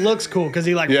his looks cool because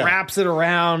he wraps it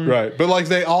around. Right. But like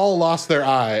they all lost their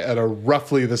eye at a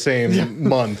roughly the same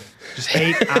month. Just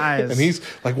hate eyes. And he's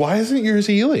like, why isn't yours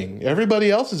healing?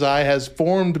 Everybody else's eye has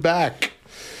formed back.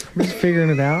 I'm just figuring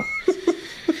it out.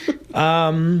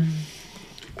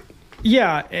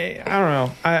 Yeah, I don't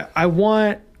know.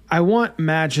 I want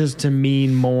matches to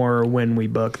mean more when we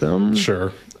book them.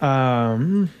 Sure.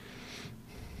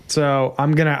 So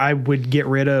I would get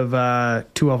rid of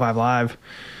 205 Live.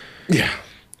 Yeah.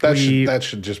 That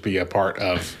should just be a part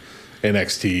of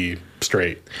NXT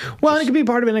straight. Well, it could be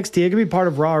part of NXT. It could be part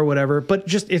of Raw or whatever. But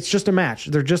it's just a match.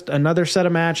 They're just another set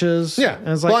of matches. Yeah. And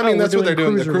it's like, well, I mean, that's what they're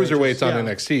doing. The cruiserweights cruiserweights on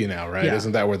NXT now, right? Yeah.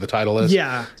 Isn't that where the title is?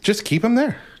 Yeah. Just keep them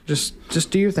there.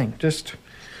 Just do your thing. Just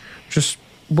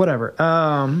whatever.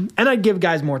 And I'd give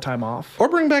guys more time off. Or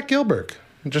bring back Gilbert.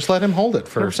 Just let him hold it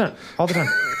for 100%. All the time.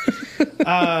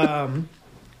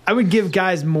 I would give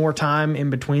guys more time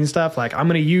in between stuff. Like, I'm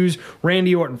going to use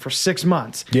Randy Orton for 6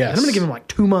 months. Yes. And I'm going to give him like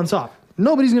 2 months off.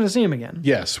 Nobody's going to see him again.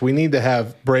 Yes, we need to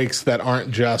have breaks that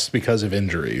aren't just because of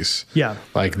injuries. Yeah.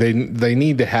 Like they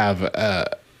need to have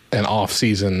an off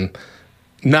season.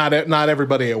 Not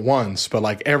everybody at once, but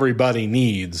like everybody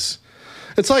needs.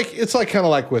 It's like kind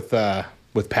of like with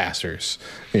pastors,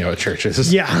 at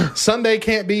churches. Yeah. Sunday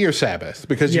can't be your Sabbath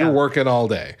because Yeah. you're working all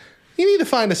day. You need to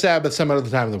find a Sabbath some other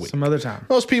time of the week. Some other time.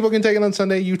 Most people can take it on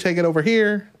Sunday. You take it over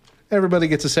here. Everybody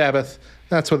gets a Sabbath.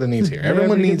 That's what it needs here.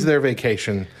 Everyone needs their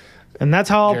vacation. And that's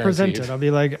how I'll Guaranteed. present it. I'll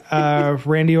be like,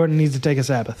 Randy Orton needs to take a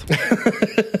Sabbath.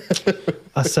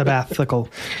 A sabbatical.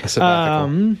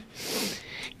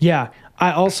 Yeah.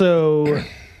 I also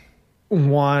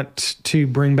want to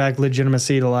bring back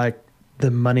legitimacy to like the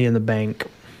Money in the Bank.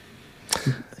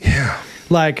 Yeah.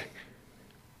 Like,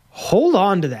 hold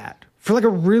on to that for like a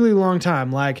really long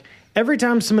time. Like, every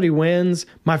time somebody wins,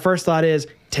 my first thought is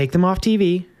take them off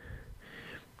TV.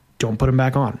 Don't put them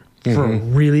back on for a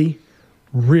really,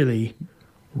 really,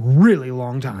 really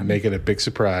long time. Make it a big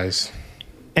surprise.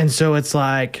 And so it's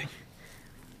like,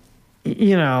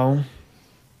 you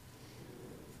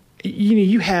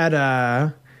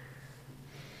had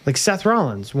like Seth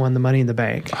Rollins won the Money in the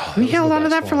Bank. He held on to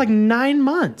that for like 9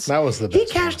 months. That was the best. He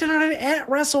cashed in on it at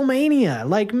WrestleMania.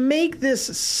 Like, make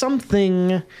this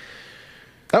something.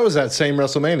 That was that same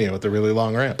WrestleMania with the really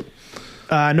long ramp.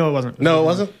 No, it wasn't. No, it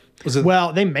wasn't. Was it?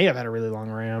 Well, they may have had a really long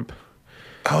ramp.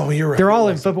 Oh, you're right. They're all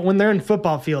in football. When they're in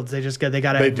football fields, they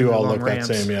got They do all look ramps.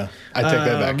 that same. Yeah, I take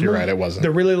that back. You're right. It wasn't.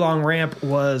 The really long ramp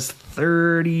was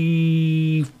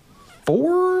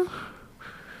 34.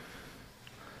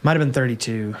 Might have been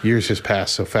 32. Years just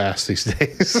pass so fast these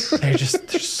days. They're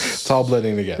just It's all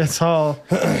blending together. it's all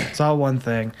one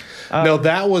thing. No,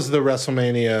 that was the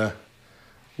WrestleMania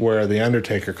where the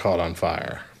Undertaker caught on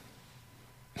fire.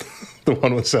 The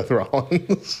one with Seth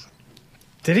Rollins.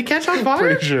 Did he catch on fire?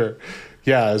 Pretty sure.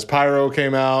 Yeah, his pyro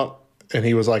came out and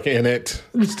he was like in it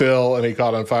still, and he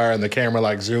caught on fire, and the camera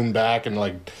like zoomed back and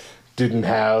like didn't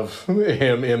have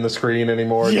him in the screen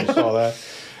anymore. You saw that.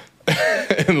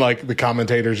 And like the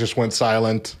commentators just went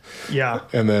silent. Yeah.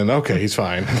 And then, okay, he's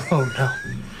fine. Oh no.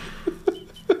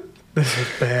 This is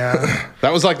bad.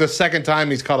 That was like the second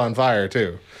time he's caught on fire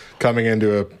too, coming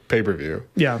into a pay-per-view.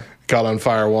 Yeah. Caught on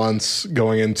fire once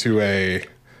going into a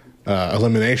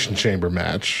elimination chamber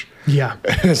match. Yeah.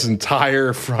 His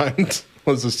entire front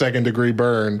was a second-degree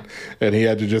burn, and he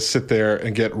had to just sit there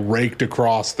and get raked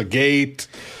across the gate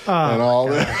and all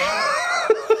that.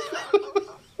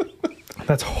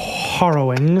 That's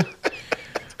harrowing.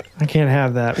 I can't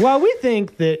have that. Well, we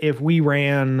think that if we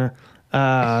ran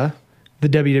the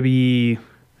WWE,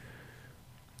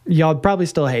 y'all probably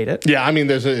still hate it. Yeah, I mean,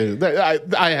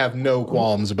 I have no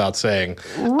qualms about saying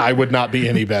I would not be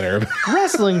any better.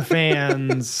 Wrestling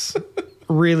fans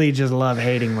really just love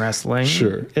hating wrestling.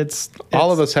 Sure. It's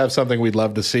All of us have something we'd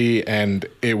love to see, and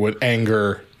it would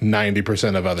anger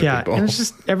 90% of other people. And it's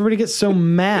just everybody gets so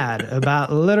mad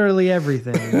about literally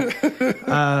everything.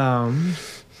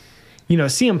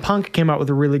 CM Punk came out with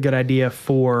a really good idea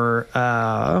for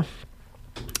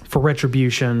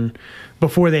Retribution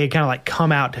before they kind of like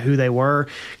come out to who they were,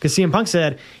 because CM Punk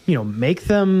said, make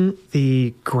them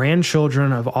the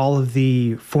grandchildren of all of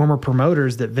the former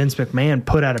promoters that Vince McMahon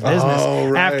put out of business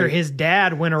after his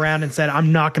dad went around and said,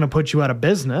 I'm not going to put you out of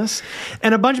business.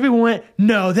 And a bunch of people went,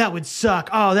 no, that would suck.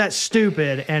 Oh, that's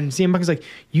stupid. And CM Punk is like,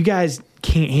 you guys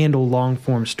can't handle long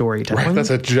form storytelling. Right,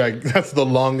 that's the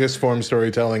longest form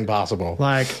storytelling possible.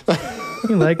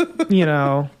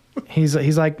 He's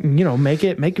like, make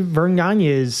it Vern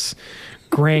Gagne's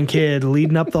grandkid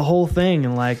leading up the whole thing,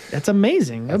 and like that's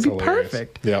amazing. That'd be hilarious.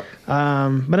 perfect. Yep.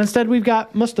 But instead we've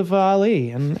got Mustafa Ali,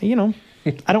 and you know,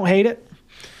 I don't hate it.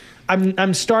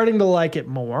 I'm starting to like it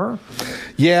more.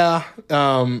 Yeah,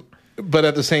 but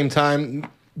at the same time,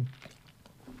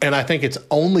 and I think it's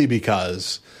only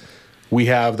because we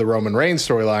have the Roman Reigns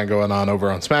storyline going on over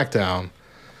on SmackDown,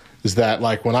 is that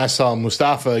like when I saw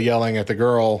Mustafa yelling at the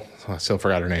girl, I still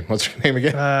forgot her name. What's her name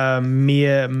again?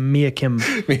 Mia Kim.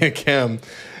 Mia Kim,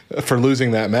 for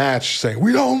losing that match, saying,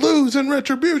 "We don't lose in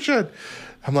Retribution."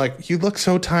 I'm like, you look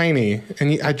so tiny,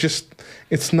 and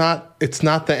it's not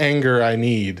the anger I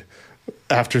need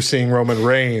after seeing Roman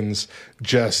Reigns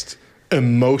just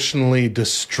emotionally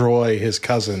destroy his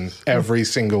cousin every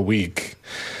single week.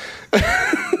 We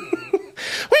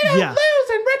don't lose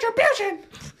in Retribution.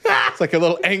 It's like a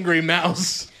little angry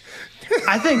mouse.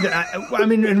 I think that I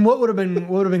mean, and what would have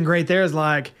been great there is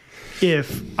like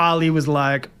if Ali was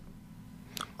like,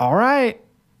 "All right,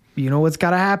 you know what's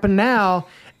got to happen now,"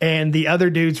 and the other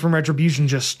dudes from Retribution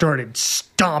just started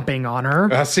stomping on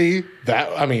her. See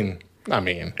that? I mean.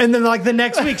 And then, like, the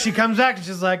next week, she comes back and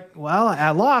she's like, well, I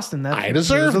lost, and I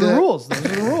deserved those are the it. rules. Those are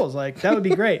the rules. Like, that would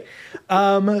be great.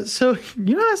 So,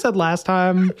 you know, I said last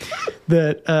time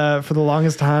that for the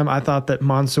longest time, I thought that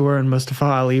Mansoor and Mustafa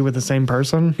Ali were the same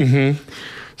person. Mm-hmm.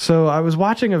 So I was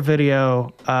watching a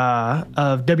video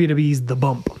of WWE's The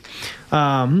Bump.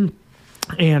 And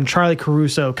Charlie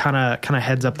Caruso kind of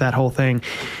heads up that whole thing.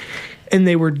 And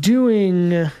they were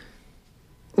doing,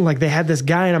 like, they had this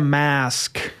guy in a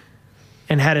mask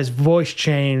and had his voice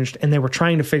changed, and they were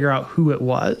trying to figure out who it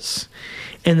was.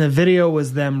 And the video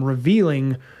was them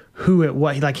revealing who it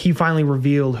was. Like, he finally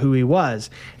revealed who he was.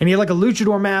 And he had, like, a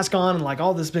luchador mask on and, like,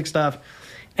 all this big stuff.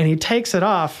 And he takes it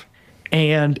off,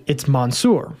 and it's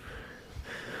Mansoor.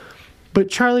 But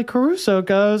Charlie Caruso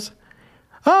goes,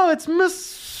 "Oh, it's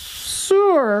Mansoor."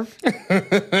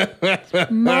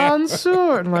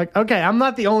 Mansoor. And like, okay, I'm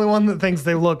not the only one that thinks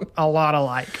they look a lot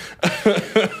alike.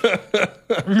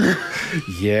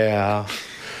 Yeah.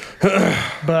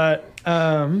 But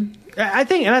I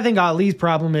think Ali's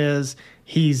problem is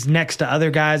he's next to other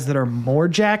guys that are more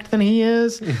jacked than he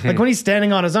is. Mm-hmm. Like when he's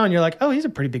standing on his own, you're like, oh, he's a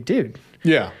pretty big dude.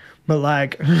 Yeah. But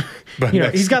like, you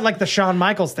know, he's got like the Shawn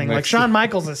Michaels thing. Like Shawn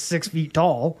Michaels is 6 feet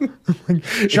tall.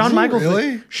 Shawn Michaels,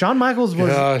 really? Shawn Michaels was.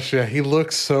 Gosh, yeah, he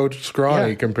looks so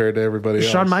scrawny compared to everybody else.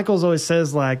 Shawn Michaels always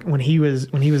says like when he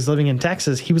was living in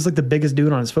Texas, he was like the biggest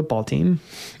dude on his football team.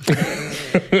 And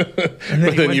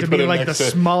then you put him like the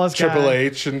smallest Triple guy.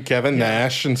 H and Kevin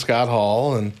Nash and Scott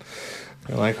Hall, and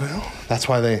they're like, well, that's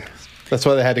why they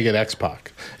had to get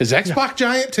X-Pac. Is X-Pac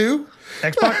giant too?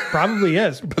 X-Pac probably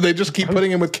is. But they just keep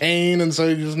putting him with Kane, and so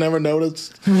you just never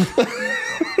noticed.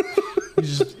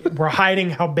 We're hiding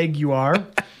how big you are.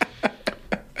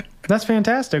 That's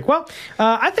fantastic. Well,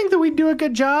 I think that we do a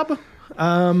good job.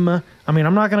 I mean,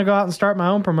 I'm not going to go out and start my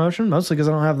own promotion, mostly because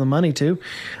I don't have the money to.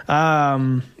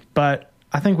 But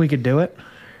I think we could do it.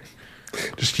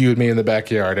 Just you and me in the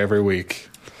backyard every week.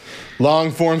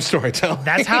 Long form storytelling.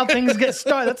 That's how things get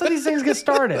started. That's how these things get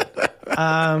started.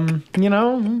 You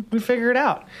know, we figure it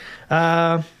out.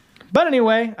 But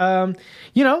anyway,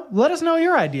 you know, let us know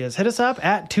your ideas. Hit us up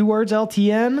at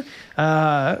 2WordsLTN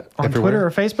on Everywhere. Twitter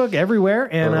or Facebook, everywhere.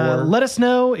 And let us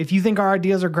know if you think our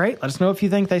ideas are great. Let us know if you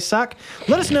think they suck.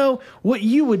 Let us know what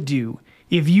you would do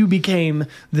if you became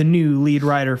the new lead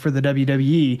writer for the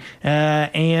WWE.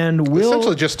 And we'll...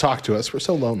 Essentially just talk to us. We're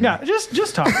so lonely. Yeah,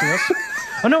 just talk to us.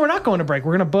 Oh, no, we're not going to break.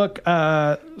 We're going to book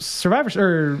Survivor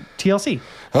or TLC.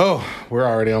 Oh, we're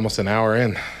already almost an hour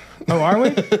in. Oh, are we?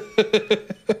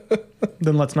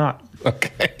 Then let's not.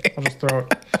 Okay. We'll just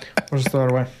throw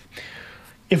it away.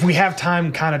 If we have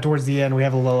time kind of towards the end, we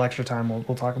have a little extra time, we'll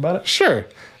talk about it. Sure.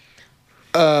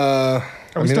 Are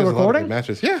we still recording?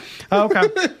 Matches. Yeah. Oh, okay.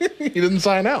 You didn't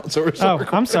sign out, so we're still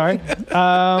recording. I'm sorry.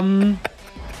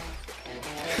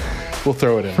 We'll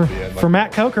throw it in at the end. For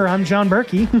Matt Coker, I'm John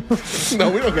Berkey. No,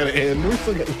 we don't got to end. We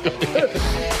still got to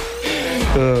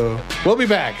We'll be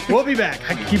back. We'll be back.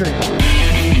 Keep it.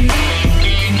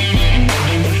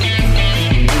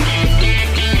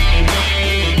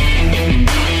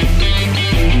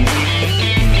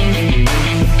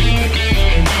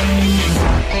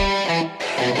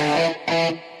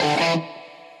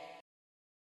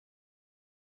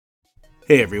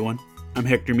 Hey everyone, I'm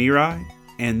Hector Mirai,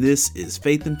 and this is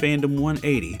Faith and Fandom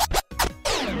 180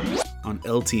 on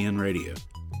LTN Radio.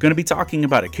 Going to be talking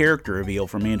about a character reveal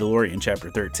from Mandalorian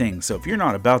Chapter 13, so if you're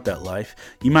not about that life,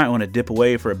 you might want to dip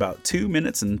away for about 2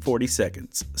 minutes and 40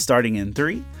 seconds. Starting in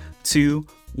 3, 2,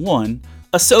 1,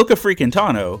 Ahsoka freaking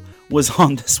Tano was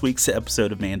on this week's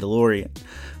episode of Mandalorian.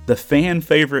 The fan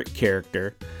favorite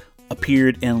character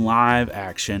appeared in live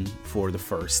action for the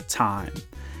first time.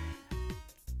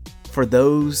 For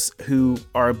those who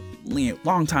are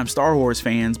longtime Star Wars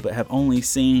fans but have only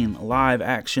seen live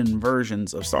action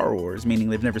versions of Star Wars, meaning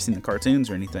they've never seen the cartoons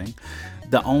or anything,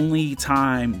 the only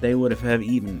time they would have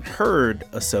even heard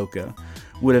Ahsoka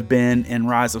would have been in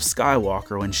Rise of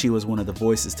Skywalker, when she was one of the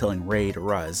voices telling Rey to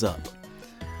rise up.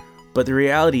 But the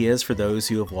reality is, for those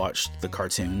who have watched the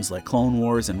cartoons like Clone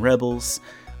Wars and Rebels,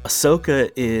 Ahsoka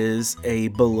is a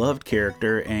beloved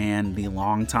character and the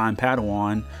longtime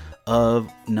Padawan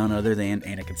of none other than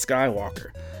Anakin Skywalker.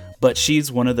 But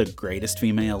she's one of the greatest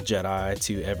female Jedi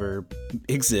to ever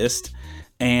exist,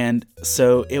 and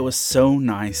so it was so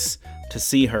nice to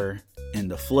see her in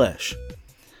the flesh.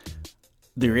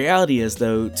 The reality is,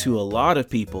 though, to a lot of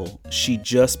people, she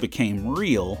just became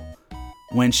real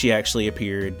when she actually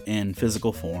appeared in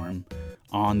physical form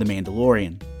on The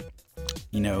Mandalorian.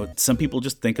 You know, some people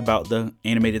just think about the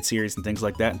animated series and things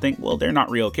like that and think, well, they're not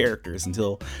real characters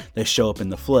until they show up in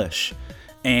the flesh.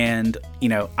 And, you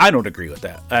know, I don't agree with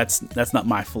that. That's not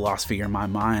my philosophy or my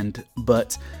mind.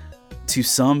 But to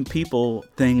some people,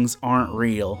 things aren't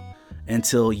real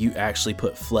until you actually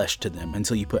put flesh to them,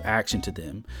 until you put action to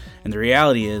them. And the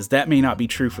reality is that may not be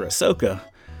true for Ahsoka,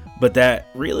 but that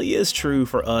really is true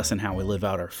for us and how we live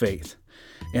out our faith.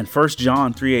 In 1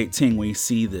 John 3:18, we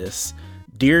see this.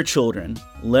 Dear children,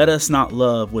 let us not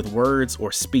love with words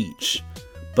or speech,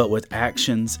 but with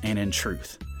actions and in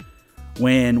truth.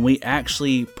 When we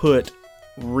actually put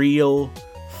real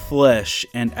flesh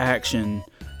and action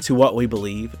to what we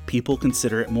believe, people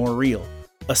consider it more real.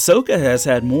 Ahsoka has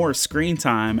had more screen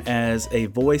time as a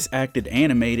voice-acted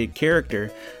animated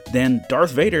character than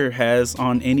Darth Vader has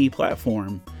on any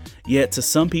platform. Yet to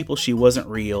some people she wasn't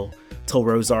real till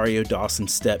Rosario Dawson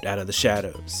stepped out of the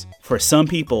shadows. For some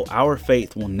people, our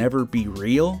faith will never be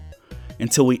real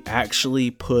until we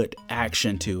actually put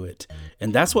action to it.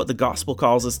 And that's what the gospel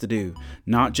calls us to do.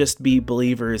 Not just be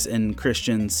believers and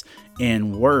Christians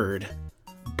in word,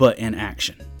 but in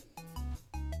action.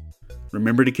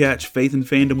 Remember to catch Faith and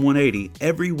Fandom 180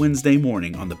 every Wednesday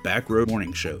morning on the Back Road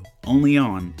Morning Show, only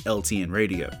on LTN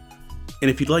Radio. And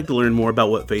if you'd like to learn more about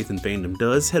what Faith and Fandom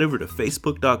does, head over to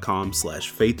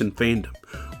facebook.com/faithandfandom,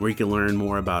 where you can learn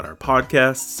more about our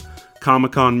podcasts,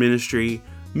 Comic-Con ministry,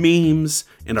 memes,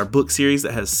 and our book series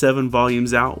that has 7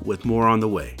 volumes out with more on the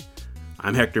way.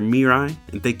 I'm Hector Mirai,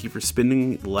 and thank you for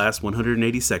spending the last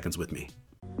 180 seconds with me.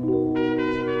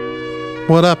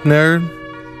 What up, nerd?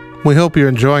 We hope you're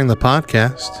enjoying the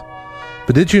podcast.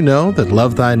 But did you know that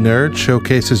Love Thy Nerd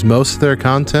showcases most of their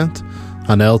content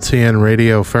on LTN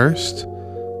Radio first?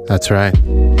 That's right.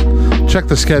 Check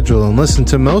the schedule and listen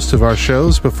to most of our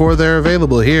shows before they're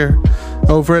available here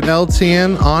over at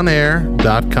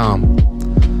ltnonair.com.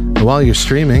 And while you're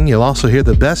streaming, you'll also hear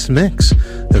the best mix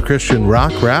of Christian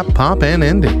rock, rap, pop, and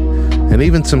indie, and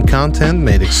even some content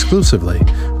made exclusively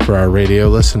for our radio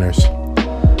listeners.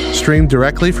 Stream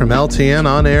directly from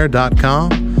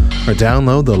ltnonair.com or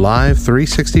download the Live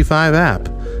 365 app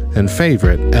and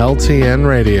favorite LTN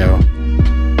Radio.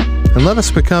 And let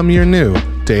us become your new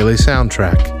daily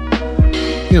soundtrack.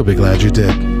 You'll be glad you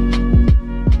did.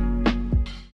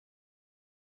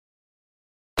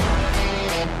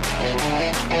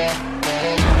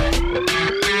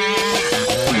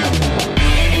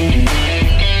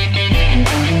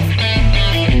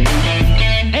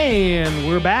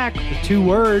 Back with 2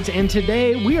 words, and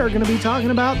today we are going to be talking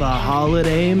about the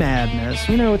holiday madness.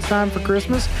 We know it's time for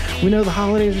Christmas. We know the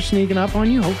holidays are sneaking up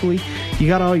on you. Hopefully you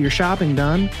got all your shopping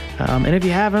done, and if you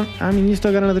haven't, I mean, you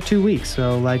still got another 2 weeks.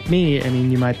 So like me, I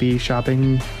mean, you might be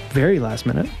shopping very last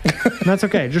minute, and that's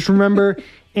okay. Just remember,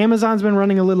 Amazon's been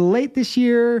running a little late this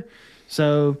year,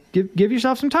 so give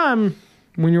yourself some time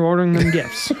when you're ordering them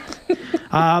gifts.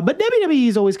 But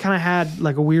WWE's always kind of had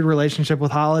like a weird relationship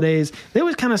with holidays. They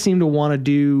always kind of seem to want to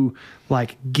do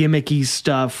like gimmicky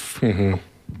stuff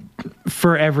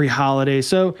for every holiday.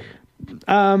 So,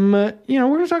 we're going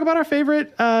to talk about our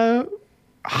favorite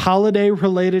holiday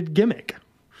related gimmick.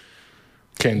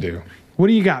 Can do. What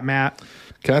do you got, Matt?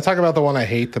 Can I talk about the one I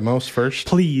hate the most first?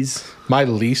 Please. My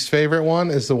least favorite one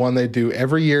is the one they do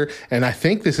every year. And I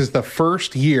think this is the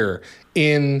first year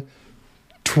in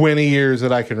 20 years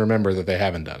that I can remember that they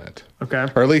haven't done it. Okay.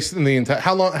 Or at least in the entire...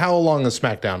 How long has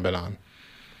SmackDown been on?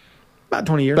 About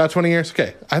 20 years. About 20 years?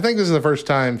 Okay. I think this is the first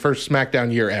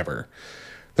SmackDown year ever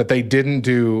that they didn't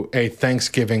do a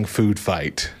Thanksgiving food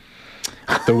fight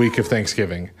the week of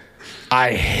Thanksgiving.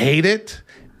 I hate it.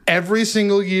 Every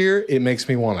single year, it makes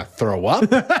me want to throw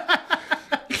up.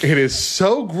 It is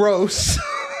so gross.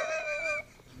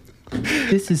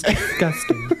 This is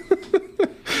disgusting.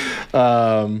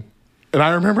 And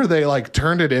I remember they like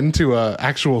turned it into a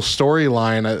actual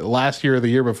storyline last year or the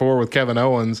year before with Kevin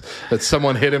Owens that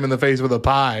someone hit him in the face with a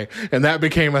pie, and that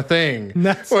became a thing.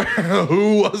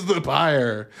 Who was the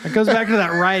pyre? It goes back to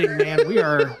that writing, man. We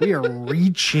are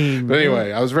reaching. But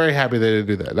anyway, I was very happy they didn't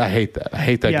do that. I hate that. I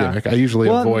hate that gimmick. I usually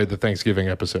avoid the Thanksgiving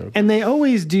episode. And they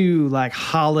always do like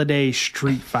holiday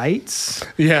street fights.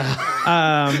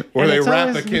 Yeah. Where they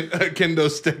wrap a kendo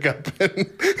stick up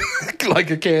in like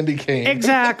a candy cane.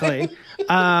 Exactly.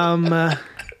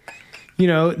 You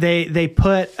know, they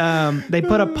put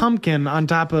a pumpkin on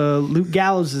top of Luke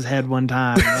Gallows' head one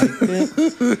time.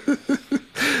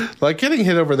 Like getting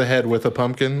hit over the head with a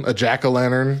pumpkin, a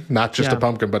jack-o'-lantern, not just a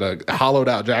pumpkin, but a hollowed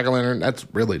out jack-o'-lantern, that's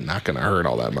really not going to hurt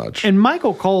all that much. And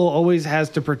Michael Cole always has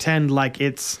to pretend like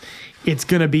it's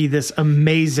going to be this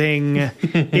amazing,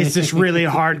 it's this really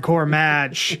hardcore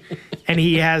match. And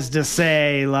he has to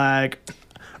say like,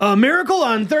 a miracle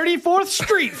on 34th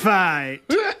Street fight.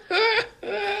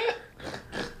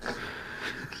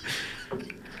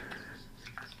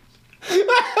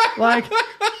 Like,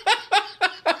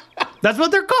 that's what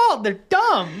they're called. They're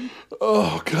dumb.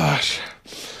 Oh, gosh.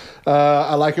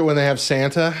 I like it when they have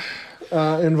Santa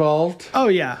involved. Oh,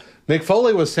 yeah. Mick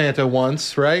Foley was Santa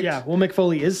once, right? Yeah, well, Mick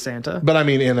Foley is Santa. But I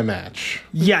mean, in a match.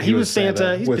 Yeah, he was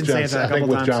Santa. He's been Santa a couple I think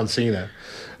with times. John Cena.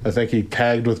 I think he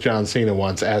tagged with John Cena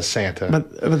once as Santa.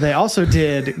 But they also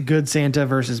did Good Santa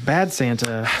versus Bad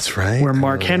Santa. That's right. Where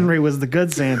Mark Henry was the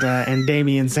good Santa and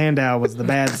Damian Sandow was the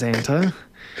bad Santa.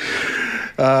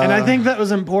 And I think that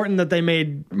was important that they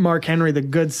made Mark Henry the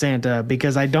good Santa,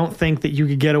 because I don't think that you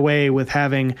could get away with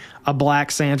having a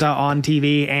black Santa on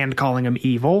TV and calling him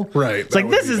evil. Right. It's like,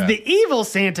 this is the evil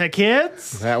Santa,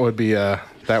 kids. That would be an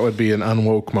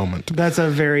unwoke moment. That's a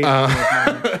very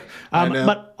unwoke moment.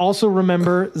 But also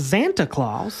remember Xanta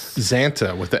Claus.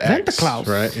 Xanta with the X. Xanta Claus.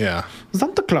 Right? Yeah.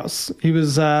 Xanta Claus.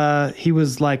 He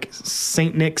was like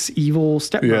Saint Nick's evil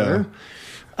stepbrother. Yeah.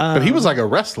 But he was like a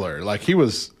wrestler. Like he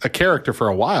was a character for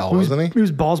a while, wasn't he? He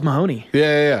was Balls Mahoney.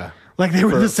 Yeah. Like they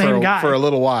were the same guy. For a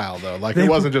little while, though. Like it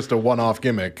wasn't just a one-off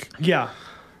gimmick. Yeah.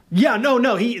 Yeah, no.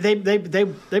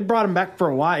 They brought him back for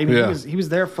a while. I mean, he was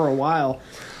there for a while.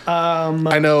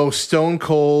 I know Stone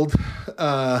Cold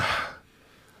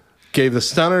gave the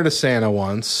stunner to Santa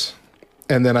once,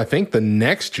 and then I think the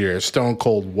next year Stone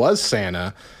Cold was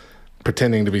Santa,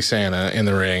 pretending to be Santa in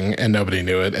the ring, and nobody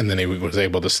knew it, and then he was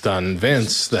able to stun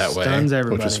Vince that way, everybody.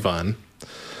 which was fun.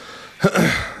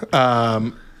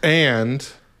 And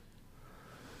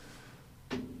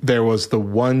there was the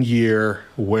 1 year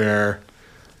where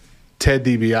Ted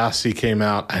DiBiase came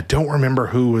out. I don't remember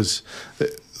who was.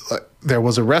 There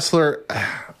was a wrestler.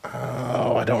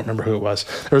 I don't remember who it was.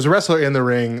 There was a wrestler in the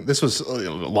ring. This was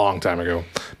a long time ago,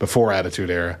 before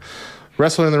Attitude Era.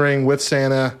 Wrestler in the ring with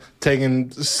Santa, taking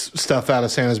stuff out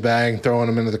of Santa's bag, throwing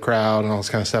them into the crowd and all this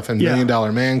kind of stuff. And $1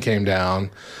 Million Man came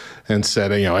down and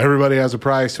said, everybody has a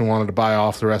price, and wanted to buy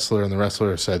off the wrestler. And the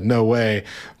wrestler said, no way.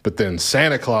 But then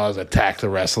Santa Claus attacked the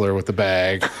wrestler with the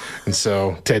bag. And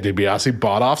so Ted DiBiase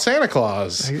bought off Santa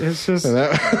Claus. It's just...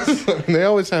 they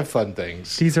always have fun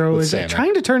things. These are always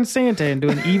trying to turn Santa into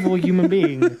an evil human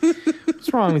being.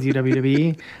 What's wrong with you,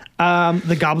 WWE?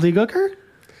 The Gobbledygooker?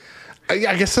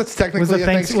 I guess that's technically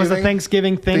was a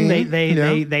Thanksgiving thing.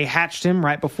 They hatched him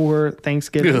right before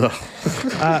Thanksgiving.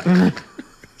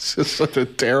 It's just such a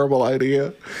terrible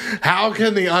idea. How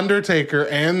can the Undertaker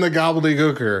and the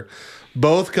Gobbledygooker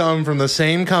both come from the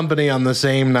same company on the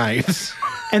same night?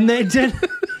 And they did,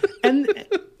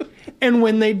 and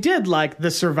when they did like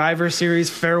the Survivor Series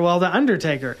Farewell to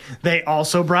Undertaker, they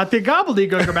also brought the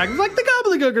Gobbledygooker back. It's like, the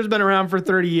Gobbledygooker's been around for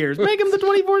 30 years. Make him the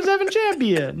 24/7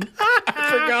 champion. I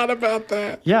forgot about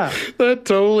that. Yeah, that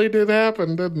totally did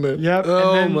happen, didn't it? Yep.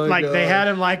 Oh, and then God. They had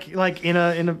him like in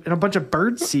a bunch of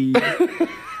birdseed.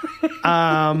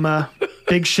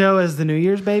 Big Show as the New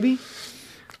Year's baby.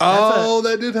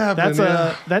 That did happen.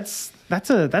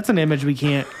 That's an image we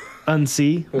can't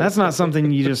unsee. That's not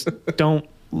something you just don't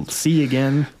see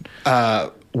again.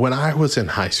 When I was in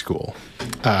high school,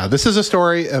 this is a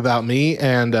story about me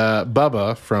and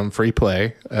Bubba from Free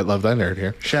Play at Love Thy Nerd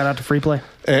here. Shout out to Free Play.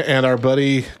 And our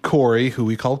buddy Corey, who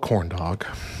we called Corn Dog.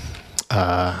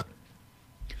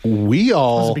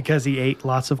 Was it because he ate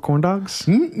lots of corn dogs?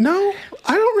 No,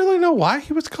 I don't really know why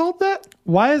he was called that.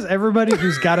 Why is everybody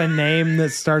who's got a name that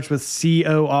starts with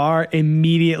COR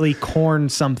immediately corn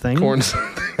something? Corn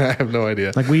something. I have no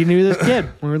idea. Like, we knew this kid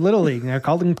when we were Little League. They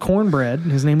called him Cornbread.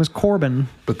 His name was Corbin.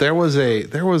 But there was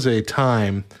a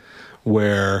time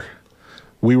where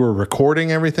we were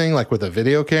recording everything like with a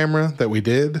video camera that we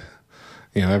did.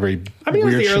 every I mean, it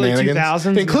was weird the early shenanigans,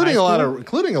 2000s, including in a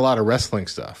high lot of wrestling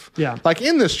stuff. Yeah. like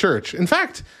in this church. In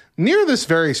fact, near this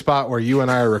very spot where you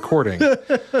and I are recording,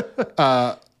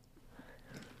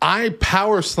 I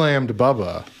power slammed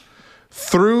Bubba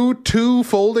through 2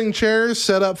 folding chairs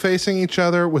set up facing each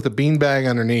other with a beanbag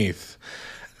underneath.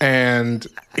 And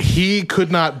he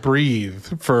could not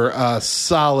breathe for a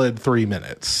solid 3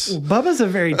 minutes. Bubba's a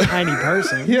very tiny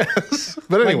person. Yes.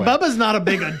 But anyway. Bubba's not a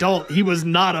big adult. He was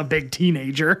not a big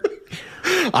teenager.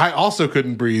 I also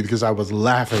couldn't breathe because I was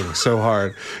laughing so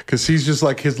hard. Because he's just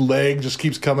like, his leg just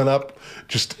keeps coming up,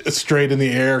 just straight in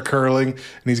the air, curling.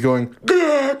 And he's going,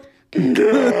 Gah!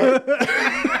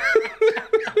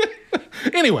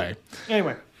 Anyway,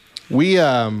 we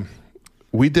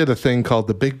did a thing called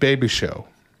the Big Baby Show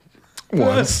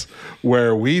once,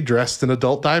 where we dressed in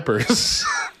adult diapers.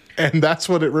 And that's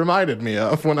what it reminded me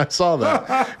of when I saw that.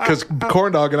 Because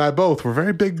Corndog and I both were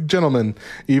very big gentlemen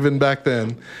even back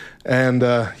then. And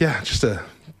just a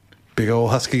big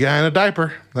old husky guy in a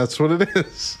diaper. That's what it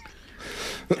is.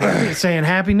 Saying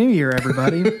Happy New Year,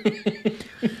 everybody.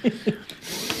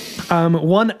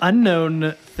 One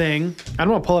unknown thing. I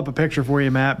don't want to pull up a picture for you,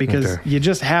 Matt, because you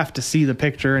just have to see the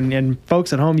picture. And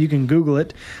folks at home, you can Google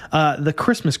it. The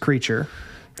Christmas creature.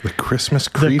 The Christmas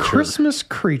creature. The Christmas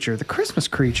creature. The Christmas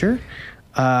creature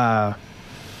was...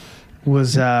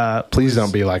 Please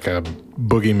don't be like a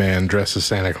boogeyman dressed as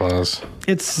Santa Claus.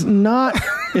 It's not...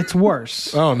 It's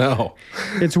worse. Oh, no.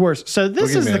 It's worse. So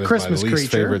this is the Christmas my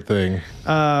least favorite thing.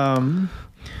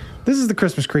 This is the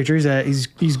Christmas creature.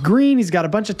 He's green. He's got a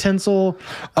bunch of tinsel.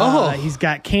 He's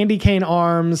got candy cane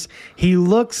arms. He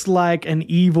looks like an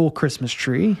evil Christmas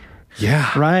tree.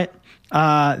 Yeah. Right?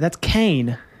 That's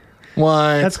Kane.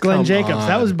 What? That's Glenn Come Jacobs. on.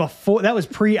 That was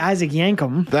pre Isaac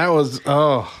Yankem. That was,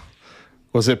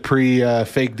 was it pre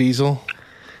Fake Diesel?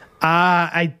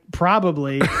 I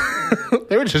probably.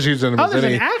 They were just using him as There's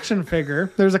any... an action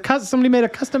figure. There's somebody made a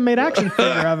custom made action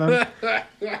figure of him.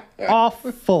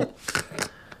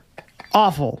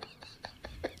 Awful.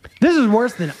 This is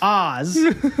worse than Oz.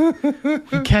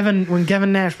 when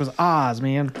Kevin Nash was Oz,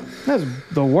 man. That was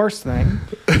the worst thing.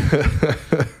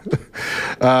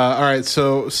 All right,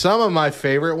 so some of my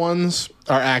favorite ones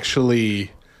are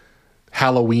actually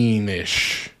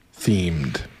Halloween-ish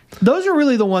themed. Those are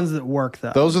really the ones that work,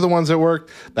 though. Those are the ones that worked.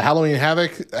 The Halloween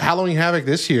Havoc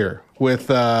this year with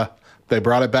they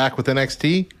brought it back with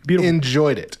NXT. Beautiful.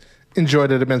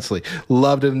 Enjoyed it immensely.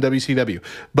 Loved it in WCW.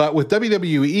 But with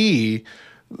WWE,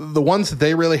 the ones that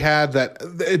they really had that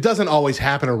it doesn't always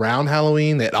happen around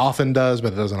Halloween. It often does,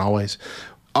 but it doesn't always.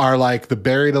 Are like the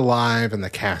Buried Alive and the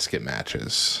casket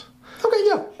matches. Okay,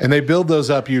 yeah. And they build those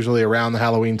up usually around the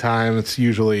Halloween time. It's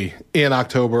usually in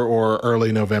October or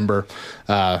early November.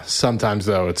 Sometimes,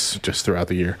 though, it's just throughout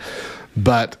the year.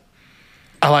 But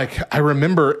I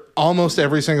remember almost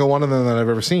every single one of them that I've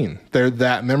ever seen. They're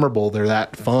that memorable. They're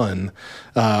that fun.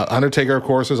 Undertaker, of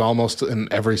course, is almost in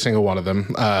every single one of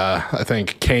them. I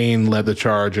think Kane led the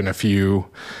charge in a few.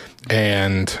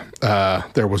 And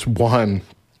there was one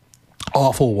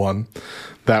awful one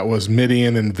that was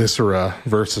Mideon and Viscera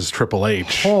versus Triple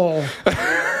H. Oh,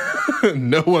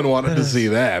 No one wanted to see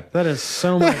that. that is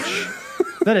so much.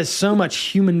 That is so much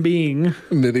human being.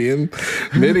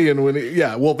 Mideon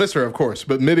when Viscera, of course,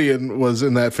 but Mideon was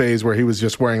in that phase where he was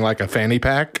just wearing like a fanny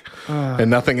pack and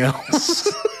nothing else.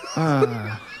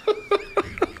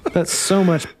 That's so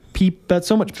much that's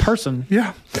so much person.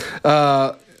 Yeah.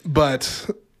 But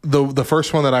the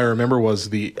first one that I remember was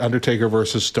the Undertaker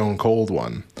versus Stone Cold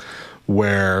one,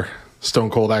 where Stone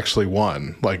Cold actually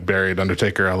won, like buried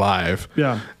Undertaker alive.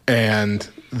 Yeah. And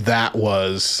that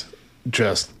was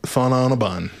just fun on a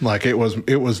bun. Like it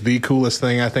was the coolest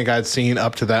thing I think I'd seen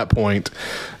up to that point.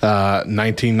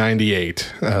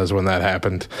 1998 is when that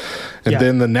happened. And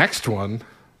then the next one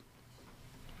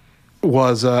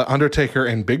was Undertaker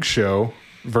and Big Show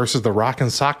versus the Rock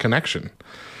and Sock Connection,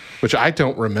 which I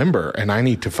don't remember and I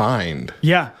need to find.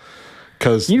 Yeah.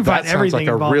 Because that sounds like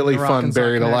a really fun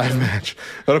Buried Alive Connection. match.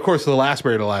 But of course, the last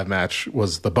Buried Alive match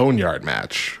was the Boneyard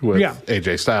match with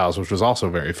AJ Styles, which was also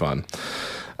very fun.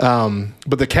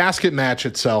 But the casket match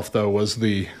itself, though, was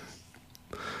the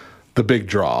big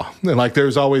draw. And like,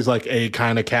 there's always like a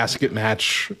kind of casket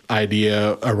match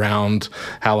idea around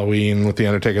Halloween with the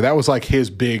Undertaker. That was like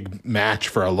his big match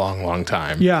for a long, long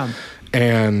time. Yeah.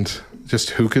 And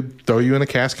just who could throw you in a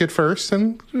casket first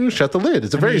and shut the lid.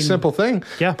 It's a very simple thing.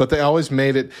 Yeah. But they always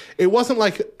made it. It wasn't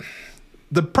like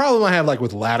the problem I have like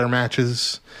with ladder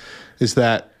matches is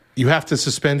that you have to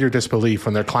suspend your disbelief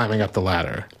when they're climbing up the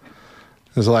ladder.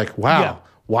 It's like, wow. Yeah.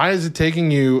 Why is it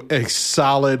taking you a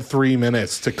solid 3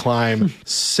 minutes to climb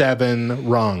 7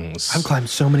 rungs? I've climbed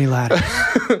so many ladders,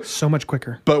 so much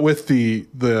quicker. But with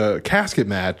the casket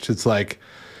match, it's like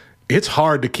it's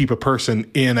hard to keep a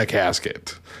person in a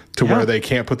casket to where they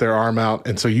can't put their arm out,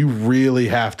 and so you really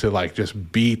have to like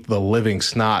just beat the living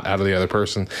snot out of the other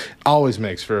person. Always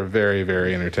makes for a very,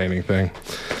 very entertaining thing.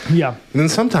 Yeah. And then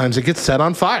sometimes it gets set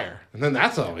on fire, and then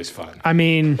that's always fun. I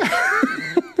mean,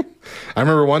 I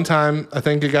remember one time, I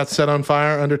think it got set on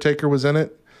fire. Undertaker was in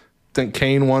it. I think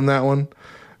Kane won that one,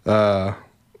 or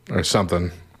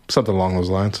something along those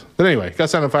lines. But anyway, it got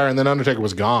set on fire, and then Undertaker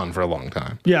was gone for a long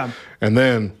time. yeah. And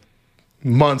then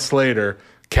months later,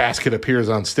 casket appears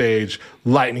on stage.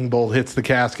 Lightning bolt hits the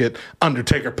casket.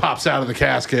 Undertaker pops out of the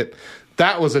casket.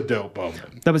 That was a dope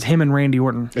moment. That was him and Randy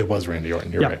Orton. It was Randy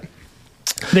Orton. You're right.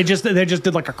 They just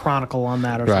did like a chronicle on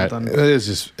that or something.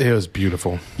 It was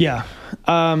beautiful. Yeah.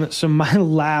 So my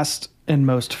last and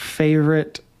most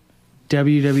favorite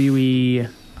WWE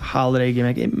holiday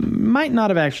gimmick, it might not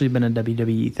have actually been a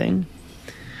WWE thing,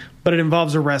 but it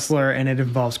involves a wrestler and it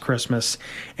involves Christmas.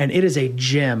 And it is a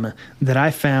gem that I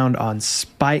found on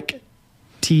Spike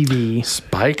TV.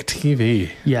 Spike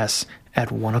TV. Yes,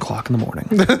 at 1 o'clock in the morning.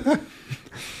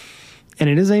 And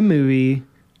it is a movie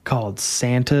called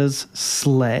Santa's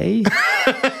Sleigh.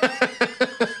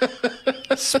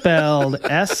 Spelled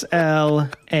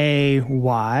S-L-A-Y.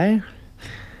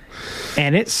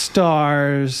 And it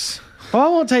stars... Well, I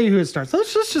won't tell you who it stars.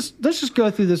 Let's just go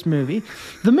through this movie.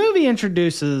 The movie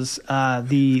introduces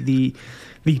the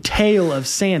tale of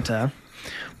Santa,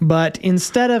 but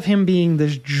instead of him being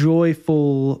this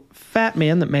joyful fat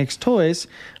man that makes toys,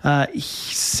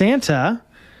 Santa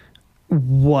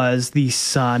was the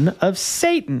son of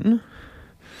Satan,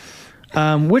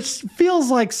 which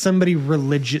feels like somebody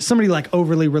like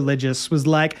overly religious was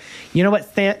like, you know what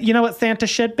Santa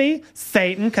should be?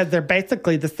 Satan, because they're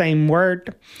basically the same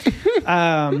word.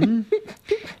 And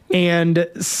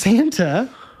Santa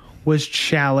was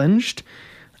challenged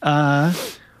by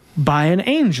an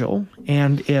angel,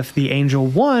 and if the angel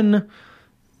won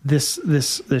this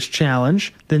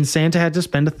challenge, then Santa had to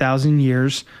spend 1,000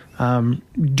 years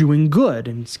doing good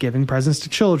and giving presents to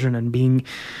children and being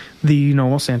the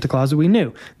normal Santa Claus that we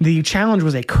knew. The challenge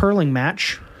was a curling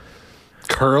match.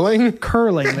 Curling.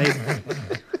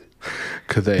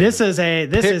 This is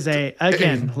a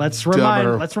again. Let's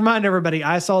remind everybody.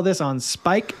 I saw this on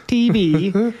Spike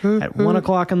TV at 1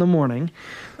 o'clock in the morning,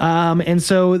 and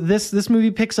so this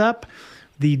movie picks up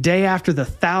the day after the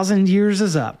 1,000 years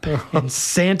is up, and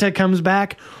Santa comes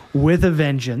back with a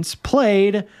vengeance,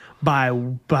 played by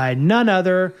none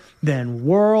other than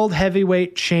world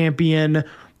heavyweight champion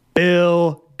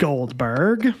Bill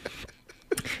Goldberg.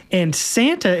 And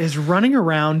Santa is running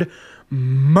around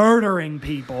murdering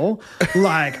people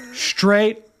like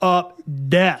straight up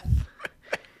death.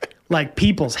 Like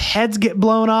people's heads get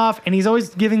blown off, and he's always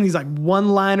giving these like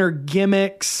one-liner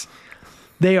gimmicks.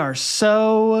 They are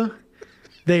so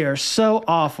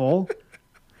awful.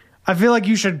 I feel like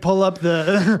you should pull up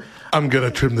the I'm gonna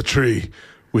trim the tree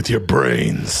with your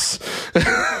brains.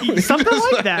 Something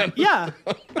like that. Yeah.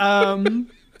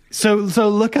 So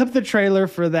look up the trailer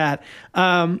for that.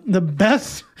 The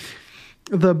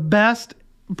best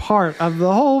part of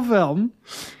the whole film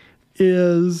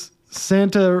is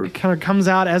Santa kind of comes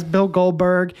out as Bill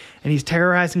Goldberg, and he's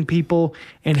terrorizing people.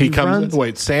 And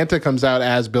Santa comes out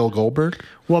as Bill Goldberg?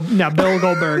 Well, now Bill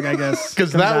Goldberg, I guess,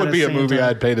 because that would be a movie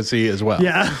I'd pay to see as well.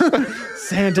 Yeah,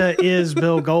 Santa is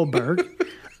Bill Goldberg.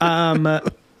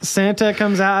 Santa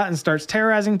comes out and starts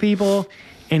terrorizing people,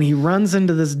 and he runs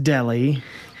into this deli,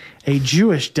 a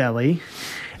Jewish deli,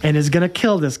 and is going to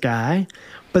kill this guy.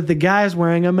 But the guy is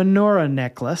wearing a menorah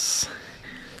necklace.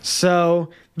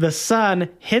 So the sun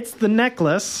hits the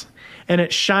necklace, and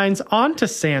it shines onto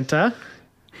Santa.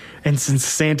 And since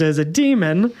Santa is a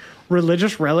demon,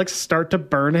 religious relics start to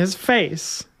burn his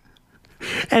face.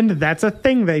 And that's a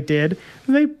thing they did.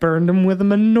 They burned him with a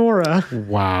menorah.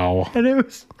 Wow. And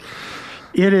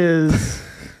it is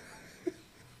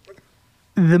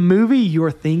the movie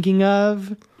you're thinking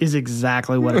of is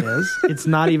exactly what it is. It's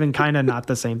not even kind of not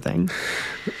the same thing.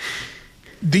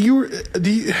 When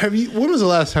was the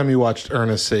last time you watched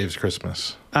Ernest Saves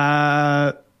Christmas?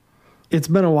 It's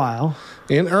been a while.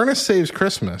 In Ernest Saves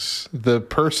Christmas, the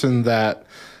person that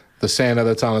the Santa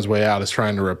that's on his way out is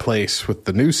trying to replace with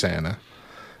the new Santa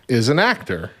is an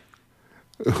actor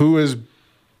who is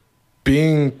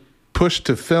being pushed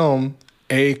to film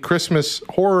a Christmas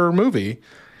horror movie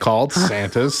called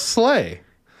Santa's Sleigh.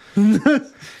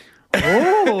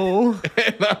 Oh.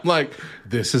 And I'm like,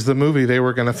 this is the movie they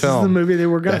were going to film. This is the movie they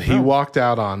were going to film. That he walked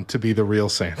out on to be the real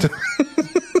Santa.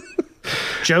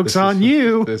 Joke's on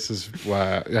you. This is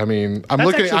why. I mean, I'm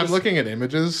That's looking at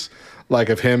images like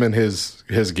of him and his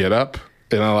getup,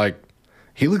 and I like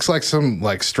he looks like some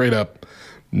like straight up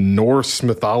Norse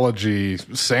mythology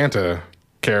Santa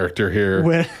character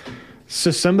here.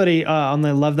 So somebody on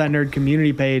the Love That Nerd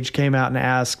community page came out and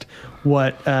asked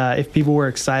what if people were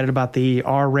excited about the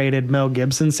R-rated Mel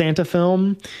Gibson Santa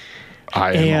film.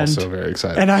 I am also very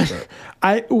excited. And about that.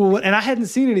 I hadn't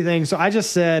seen anything, so I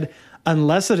just said,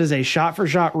 unless it is a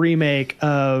shot-for-shot remake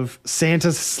of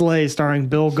Santa's Sleigh starring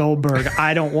Bill Goldberg,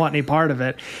 I don't want any part of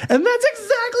it. And that's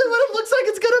exactly what it looks like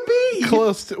it's going to be.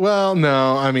 Close to, well,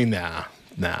 no, I mean, nah.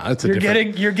 It's You're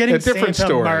getting a different Santa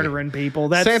story. murdering people.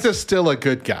 Santa's still a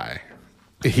good guy.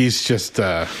 He's just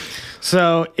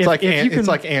so it's like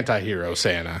anti-hero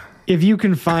Santa. If you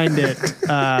can find it,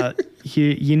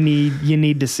 you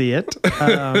need to see it.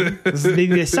 This is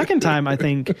the second time I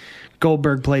think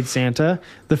Goldberg played Santa.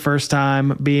 The first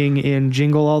time being in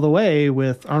Jingle All the Way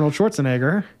with Arnold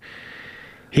Schwarzenegger.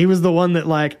 He was the one that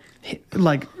like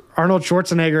Arnold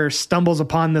Schwarzenegger stumbles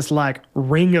upon this like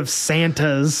ring of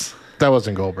Santas. That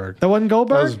wasn't Goldberg. That wasn't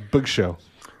Goldberg? That was Big Show.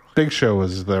 Big Show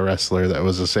was the wrestler that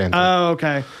was a Santa. Oh,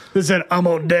 okay. They said, I'm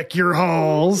going to deck your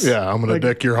halls. Yeah, I'm going to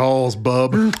deck your halls,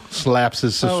 bub. Slaps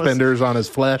his suspenders on his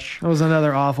flesh. That was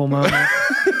another awful moment.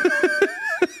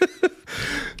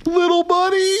 Little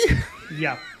buddy.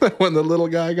 Yeah. When the little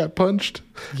guy got punched.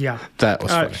 Yeah. That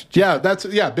was funny.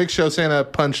 Big Show Santa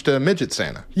punched a midget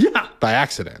Santa. Yeah. By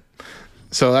accident.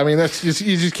 So, I mean, that's just,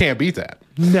 you just can't beat that.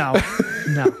 No.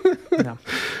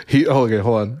 Okay,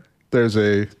 hold on. There's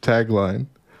a tagline.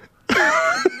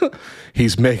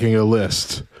 He's making a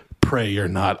list. Pray you're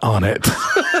not on it.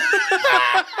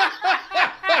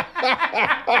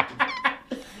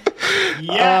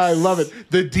 Yes. I love it.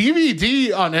 The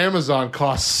DVD on Amazon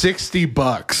costs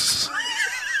 $60.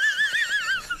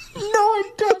 No,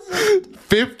 it doesn't.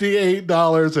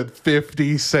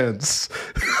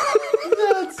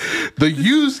 $58.50. The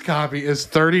used copy is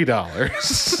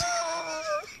 $30.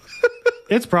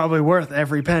 It's probably worth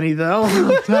every penny, though.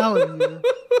 I'm telling you.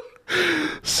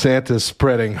 Santa's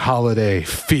spreading holiday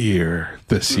fear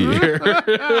this year.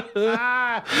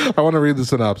 I want to read the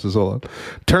synopsis. Hold on.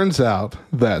 Turns out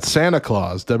that Santa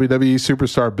Claus, WWE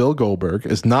superstar Bill Goldberg,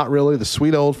 is not really the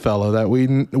sweet old fellow that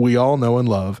we all know and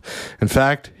love. In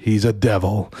fact, he's a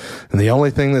devil. And the only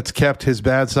thing that's kept his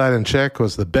bad side in check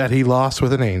was the bet he lost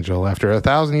with an angel. After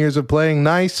 1,000 years of playing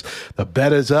nice, the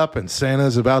bet is up and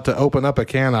Santa's about to open up a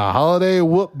can of holiday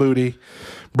whoop booty.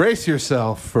 Brace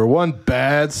yourself for one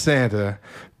bad Santa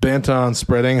bent on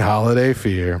spreading holiday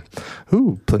fear.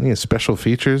 Ooh, plenty of special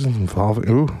features involving...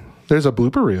 Ooh, there's a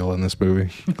blooper reel in this movie.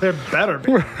 There better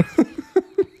be.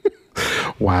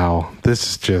 Wow,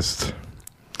 this is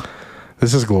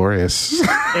glorious. It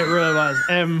really was.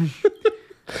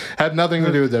 Had nothing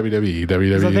to do with WWE.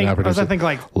 WWE not produced it. I think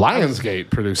like Lionsgate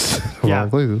produced. Yeah,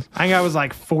 places. I think I was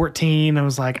like 14. I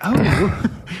was like, oh,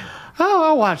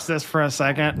 I'll watch this for a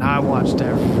second. And I watched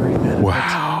every minute.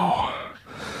 Wow.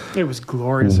 It was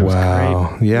glorious. It was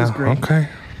great. Yeah. It was great. Okay.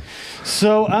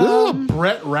 So this is a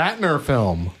Brett Ratner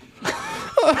film.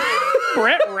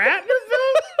 Brett Ratner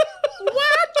film?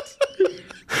 What?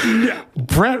 Yeah.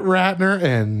 Brett Ratner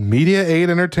and Media 8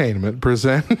 Entertainment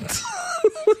present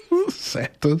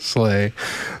Santa's Sleigh.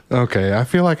 Okay, I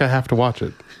feel like I have to watch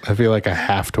it.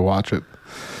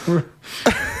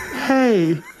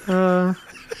 Hey,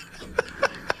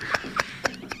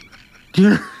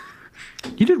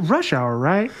 you did Rush Hour,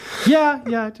 right? Yeah,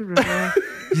 I did Rush Hour.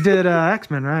 You did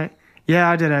X-Men, right? Yeah,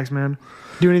 I did X-Men.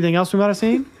 Do anything else we might have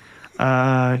seen?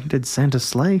 Did Santa's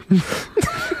Sleigh.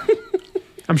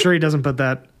 I'm sure he doesn't put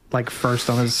that like first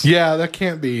on his... Yeah, that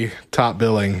can't be top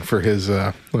billing for his...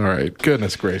 All right,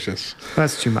 goodness gracious.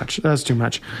 That's too much.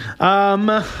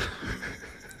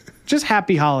 Just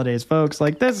happy holidays, folks.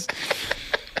 Like this...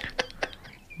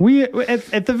 We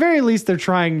at the very least they're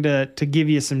trying to give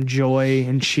you some joy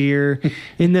and cheer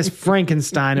in this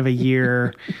Frankenstein of a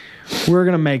year. We're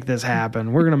gonna make this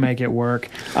happen. We're gonna make it work.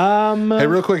 Hey,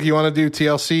 real quick, you want to do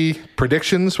TLC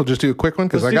predictions? We'll just do a quick one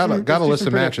because I got a list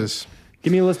of matches.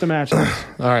 Give me a list of matches.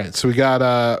 All right, so we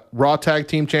got Raw Tag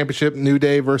Team Championship, New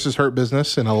Day versus Hurt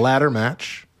Business in a ladder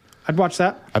match. I'd watch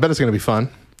that. I bet it's gonna be fun.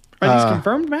 Are these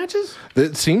confirmed matches?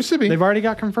 It seems to be. They've already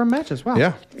got confirmed matches. Wow.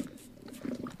 Yeah.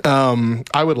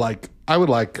 I would like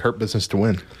Hurt Business to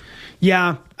win.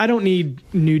 Yeah, I don't need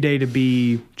New Day to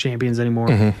be champions anymore.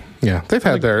 Mm-hmm. Yeah, they've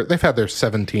had their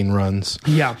 17 runs.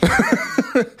 Yeah.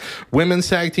 Women's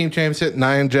Tag Team Championship,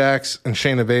 Nia Jax and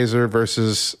Shayna Baszler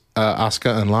versus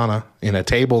Asuka and Lana in a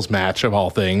tables match of all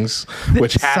things,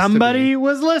 which somebody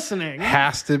was listening.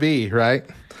 Has to be right.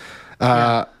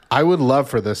 I would love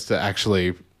for this to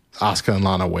actually Asuka and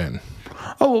Lana win.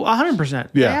 Oh, 100%.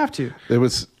 Yeah. They have to. It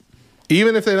was,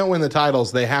 even if they don't win the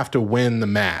titles, they have to win the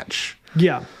match.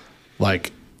 Yeah.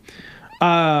 Like,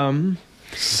 something.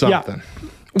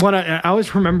 What I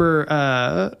always remember,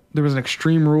 there was an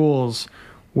Extreme Rules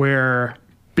where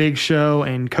Big Show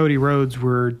and Cody Rhodes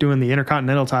were doing the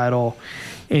Intercontinental title,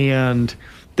 and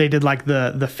they did like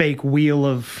the fake Wheel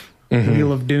of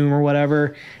Doom or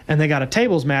whatever, and they got a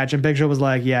tables match, and Big Show was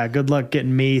like, "Yeah, good luck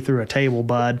getting me through a table,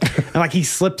 bud." And like he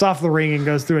slips off the ring and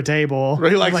goes through a table.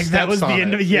 He, like that was the steps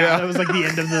end on of it. that was like the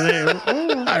end of the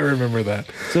day. I remember that.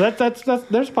 So that's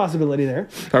there's a possibility there.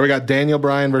 All right, we got Daniel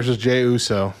Bryan versus Jey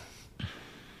Uso.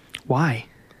 Why?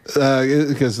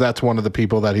 Because that's one of the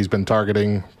people that he's been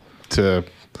targeting to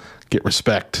get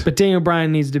respect. But Daniel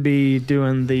Bryan needs to be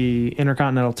doing the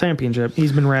Intercontinental Championship.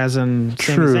 He's been razzing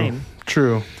Sami Zayn.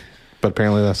 True. But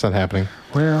apparently that's not happening.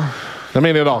 Well, I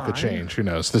mean, it all could change. Who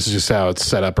knows? This is just how it's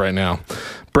set up right now.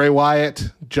 Bray Wyatt,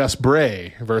 just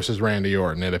Bray versus Randy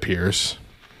Orton, it appears.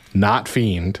 Not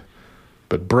Fiend,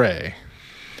 but Bray.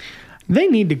 they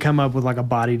need to come up with like a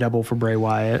body double for Bray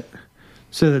Wyatt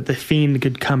so that the Fiend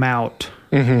could come out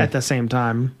at the same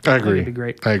time. I agree. That'd be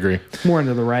great. I agree. More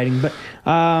into the writing, but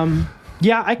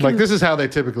yeah, I can. Like, this is how they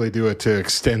typically do it to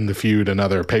extend the feud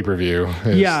another pay-per-view.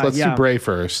 Yeah, let's do Bray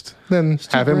first, then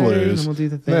have him Bray, lose, and we'll do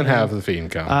the thing. then have the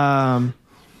Fiend come.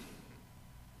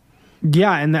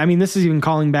 Yeah, and I mean, this is even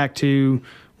calling back to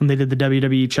when they did the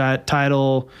WWE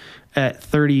title at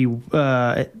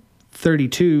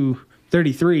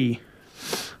 33,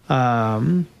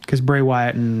 because Bray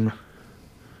Wyatt and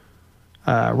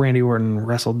Randy Orton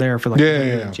wrestled there for like the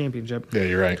WWE championship. Yeah,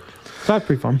 you're right. So that's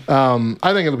pretty fun.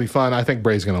 I think it'll be fun. I think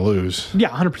Bray's going to lose. Yeah,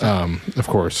 100%. Of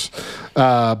course.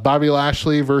 Bobby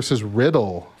Lashley versus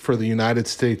Riddle for the United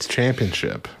States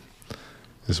Championship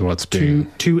is what's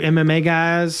being... Two MMA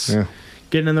guys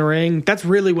getting in the ring. That's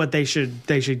really what they should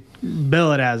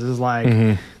bill it as, is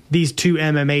like these two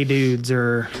MMA dudes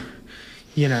are,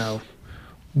 you know,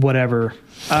 whatever.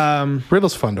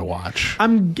 Riddle's fun to watch.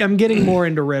 I'm getting more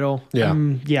into Riddle. Yeah.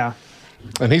 Yeah.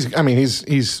 And he's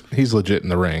legit in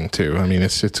the ring too. I mean,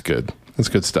 it's good. It's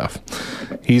good stuff.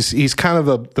 He's kind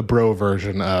of the bro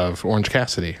version of Orange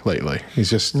Cassidy lately.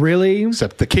 He's just really,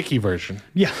 except the kicky version.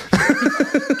 Yeah,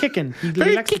 kicking. He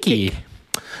Very likes to kicky.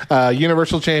 kick.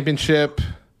 Universal Championship.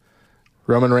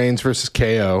 Roman Reigns versus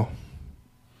KO.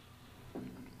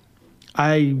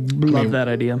 I love that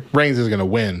idea. Reigns is going to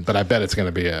win, but I bet it's going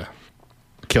to be a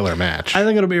killer match. I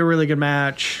think it'll be a really good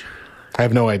match. I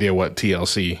have no idea what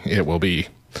TLC it will be.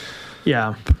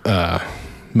 Yeah.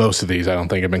 Most of these, I don't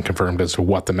think, have been confirmed as to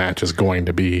what the match is going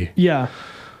to be. Yeah.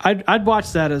 I'd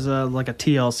watch that as a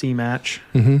TLC match.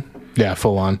 Yeah,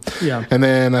 full on. Yeah. And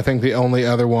then I think the only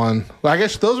other one, well, I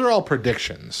guess those are all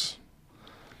predictions,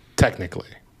 technically.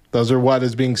 Those are what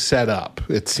is being set up,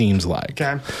 it seems like.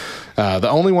 Okay. The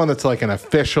only one that's like an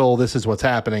official, this is what's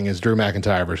happening, is Drew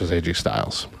McIntyre versus AJ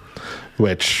Styles,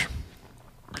 which...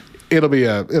 It'll be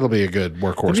a good workhorse match.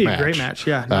 It'll be a great match,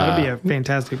 yeah. It'll be a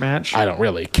fantastic match. I don't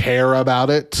really care about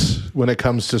it when it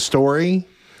comes to story.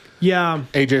 Yeah.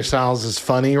 AJ Styles is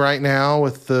funny right now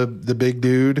with the big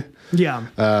dude. Yeah.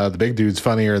 The big dude's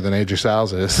funnier than AJ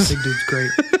Styles is. Big dude's great.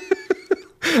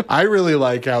 I really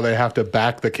like how they have to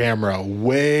back the camera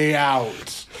way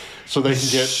out so they can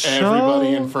get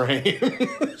everybody in frame.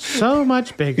 So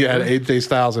much bigger. Yeah, AJ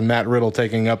Styles and Matt Riddle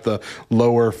taking up the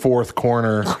lower fourth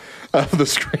corner of the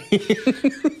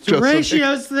screen.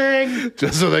 Ratios thing.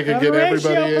 Just so they can get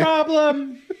everybody in.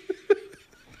 Problem.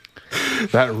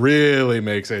 That really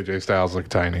makes AJ Styles look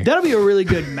tiny. That'll be a really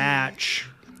good match.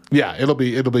 Yeah, it'll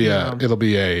be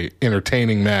a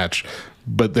entertaining match,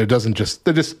 but there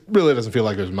just really doesn't feel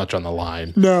like there's much on the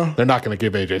line. No. They're not going to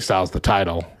give AJ Styles the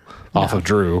title off of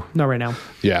Drew. Not right now.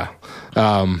 Yeah.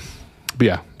 But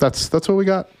yeah, that's what we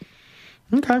got.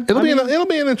 Okay. It'll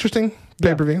be an interesting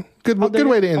pay-per-view. Good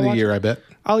way to end the year, I bet.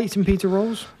 I'll eat some pizza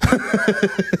rolls.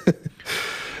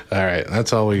 All right,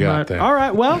 that's all we got there. All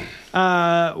right, well,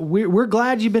 we're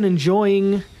glad you've been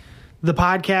enjoying the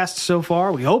podcast so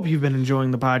far. We hope you've been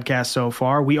enjoying the podcast so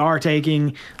far. We are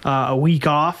taking a week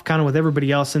off, kind of with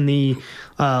everybody else in the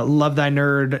Love Thy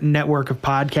Nerd network of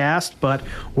podcasts, but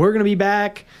we're going to be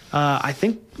back. I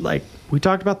think, like, we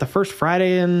talked about the first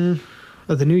Friday of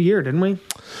the new year, didn't we?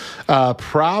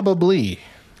 Probably,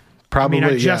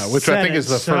 yeah. Which I think is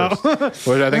the first.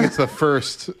 Which I think it's the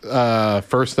first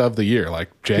of the year, like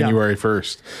January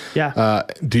 1st. Yeah.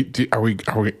 Are we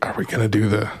gonna do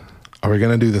the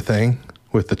thing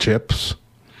with the chips?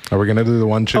 Are we gonna do the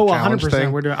one chip challenge 100%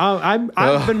 thing? We're doing.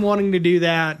 I've been wanting to do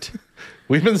that.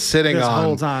 We've been sitting this on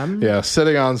whole time. Yeah,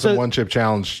 sitting on some one chip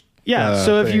challenge Yeah,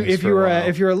 so things if for a while.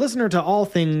 you're a listener to all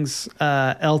things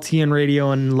LTN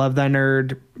Radio and Love Thy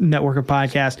Nerd network of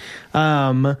podcasts,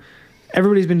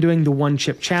 everybody's been doing the One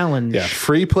Chip Challenge. Yeah,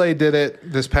 Free Play did it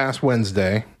this past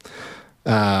Wednesday.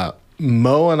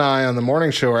 Mo and I on the morning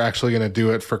show are actually going to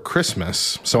do it for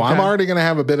Christmas. So I'm already going to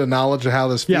have a bit of knowledge of how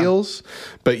this feels.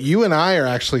 But you and I are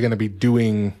actually going to be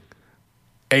doing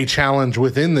a challenge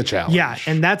within the challenge. Yeah,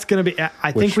 and that's going to be.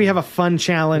 I think we have a fun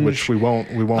challenge, which we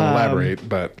won't elaborate,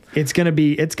 but it's going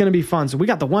to be fun. So we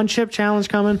got the One Chip Challenge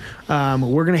coming.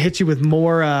 We're going to hit you with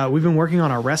more. We've been working on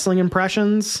our wrestling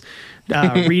impressions,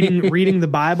 reading the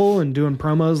Bible and doing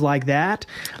promos like that.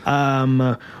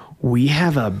 We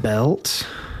have a belt.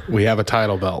 We have a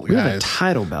title belt, guys. We have a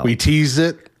title belt. We teased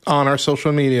it on our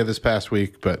social media this past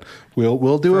week, but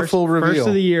we'll do a full reveal. First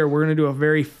of the year, we're going to do a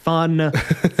very fun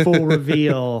full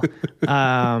reveal.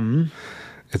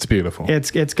 It's beautiful.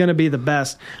 It's going to be the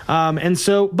best.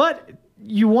 But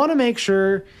you want to make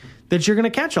sure that you're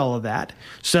going to catch all of that.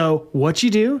 So what you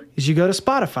do is you go to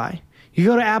Spotify, you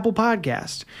go to Apple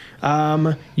Podcast,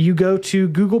 you go to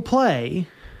Google Play.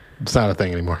 It's not a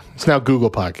thing anymore. It's now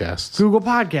Google Podcasts. Google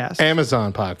Podcasts.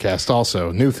 Amazon Podcast,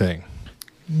 also, new thing.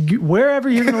 Wherever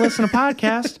you're going to listen to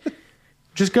podcasts,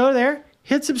 just go there,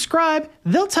 hit subscribe.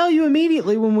 They'll tell you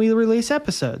immediately when we release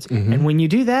episodes. Mm-hmm. And when you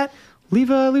do that, leave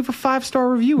a 5-star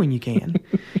review when you can.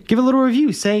 Give a little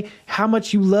review. Say how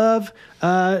much you love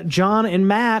John and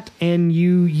Matt, and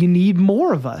you need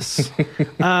more of us.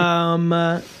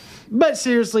 But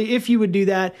seriously, if you would do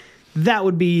that, that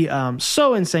would be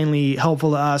so insanely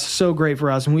helpful to us, so great for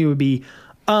us, and we would be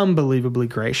unbelievably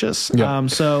gracious.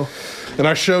 Yep. And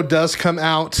our show does come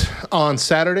out on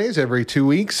Saturdays every 2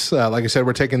 weeks. Like I said,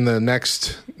 we're taking the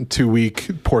next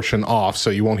 2-week portion off, so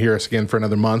you won't hear us again for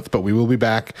another month, but we will be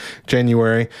back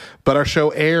January. But our show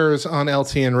airs on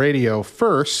LTN Radio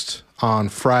first on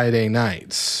Friday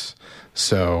nights.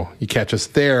 So you catch us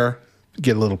there,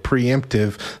 get a little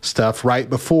preemptive stuff right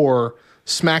before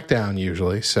SmackDown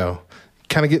usually. So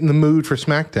kind of get in the mood for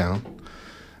SmackDown.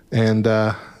 And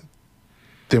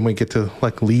then we get to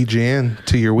lead you in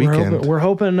to your weekend. We're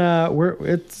hoping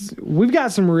we've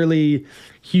got some really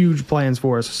huge plans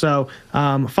for us. So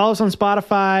follow us on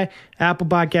Spotify, Apple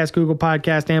Podcast, Google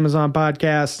Podcast, Amazon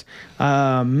Podcast,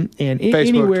 and Facebook,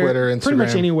 anywhere, Twitter, Instagram. pretty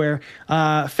much anywhere.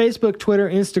 Facebook, Twitter,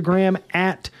 Instagram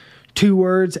at 2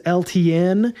 words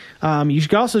LTN. You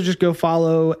should also just go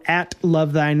follow at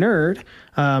Love Thy Nerd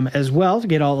as well to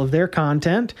get all of their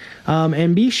content.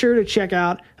 And be sure to check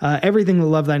out everything that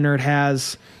Love Thy Nerd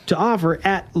has to offer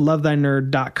at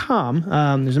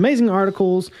lovethynerd.com. There's amazing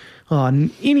articles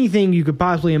on anything you could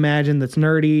possibly imagine that's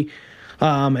nerdy,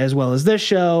 as well as this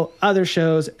show, other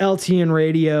shows, LTN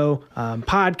Radio,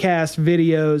 podcast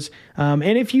videos.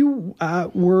 And if you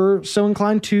were so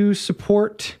inclined to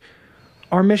support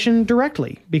our mission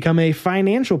directly, become a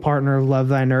financial partner of Love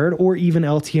Thy Nerd, or even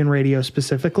LTN Radio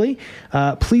specifically,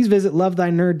 please visit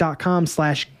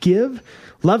lovethynerd.com/give.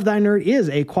 Love Thy Nerd is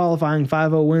a qualifying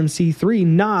 501c3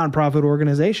 nonprofit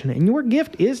organization, and your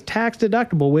gift is tax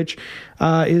deductible, which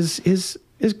is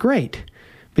great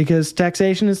because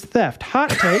taxation is theft. Hot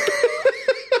take.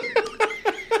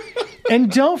 And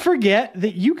don't forget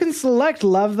that you can select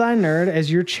Love Thy Nerd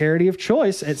as your charity of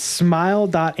choice at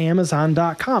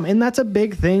smile.amazon.com. And that's a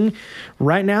big thing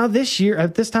right now this year,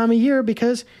 at this time of year,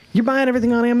 because you're buying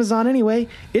everything on Amazon anyway.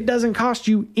 It doesn't cost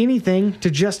you anything to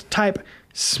just type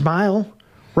smile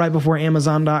right before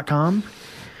Amazon.com.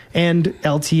 And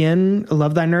LTN,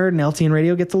 Love Thy Nerd, and LTN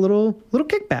Radio gets a little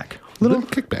kickback. Little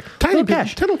kickback. Tiny bit.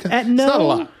 Cash. Tiny cash. At It's not a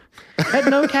lot. At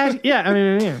no cash. Yeah, I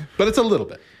mean, yeah. But it's a little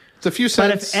bit. It's a few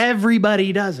cents. But if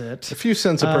everybody does it, a few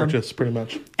cents a purchase, pretty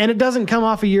much. And it doesn't come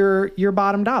off of your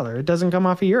bottom dollar. It doesn't come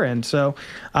off of your end. So,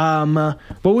 but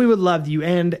we would love you,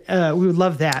 and we would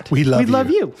love that. We'd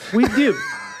love you. We do.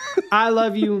 I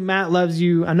love you. Matt loves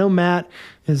you. I know Matt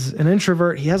is an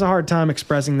introvert. He has a hard time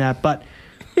expressing that, but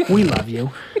we love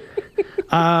you.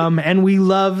 And we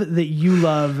love that you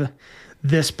love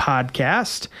this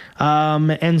podcast.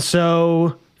 And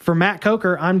so for Matt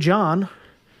Coker, I'm John.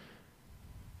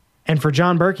 And for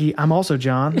John Berkey, I'm also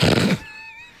John.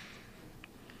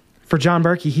 For John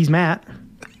Berkey, he's Matt.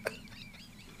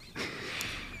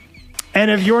 And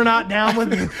if you're not down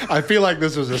with it, I feel like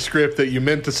this was a script that you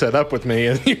meant to set up with me,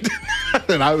 and you did,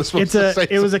 and I was supposed to say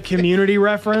it was a Community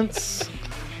reference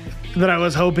that I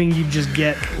was hoping you'd just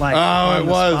get like. Oh, it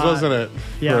was, spot. wasn't it?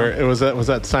 Yeah. Where it was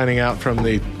that signing out from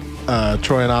the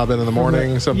Troy and Abin in the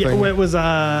morning, something. Yeah, it was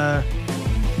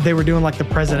they were doing like the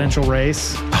presidential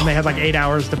race, and they had like 8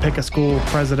 hours to pick a school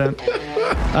president.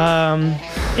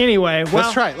 Anyway,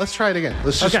 well, Let's try it again.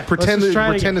 Let's just Okay, pretend let's just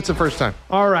try it again. it's the first time.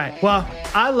 all right. Well,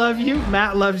 I love you.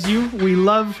 Matt loves you.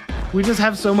 We just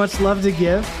have so much love to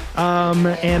give.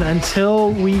 And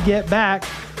until we get back,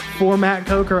 for Matt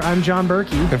Coker, I'm John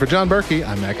Berkey. And for John Berkey,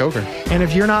 I'm Matt Coker. And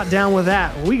if you're not down with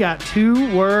that, we got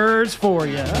 2 words for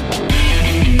you.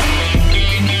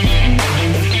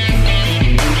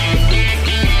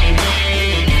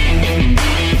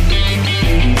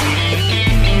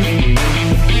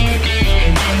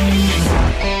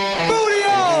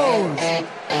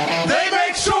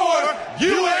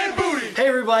 Hey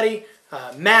everybody,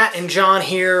 Matt and John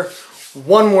here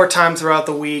one more time throughout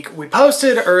the week. We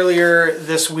posted earlier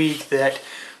this week that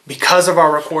because of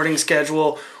our recording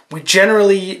schedule, we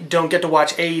generally don't get to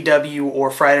watch AEW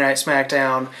or Friday Night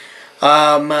SmackDown.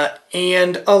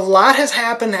 And a lot has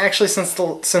happened actually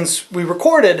since we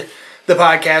recorded the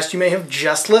podcast you may have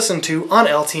just listened to on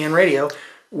LTN Radio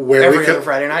every other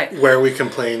Friday night. Where we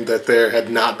complained that there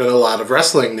had not been a lot of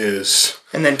wrestling news.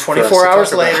 And then 24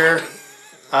 hours later...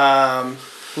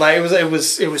 like it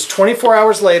was 24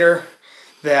 hours later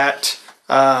that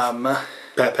Pat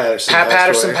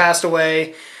Patterson passed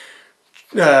away.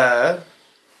 Who's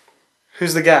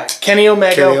the guy? Kenny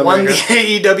Omega won the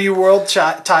AEW World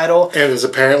title and is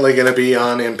apparently going to be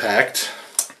on Impact.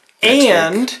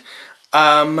 And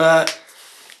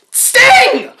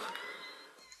Sting.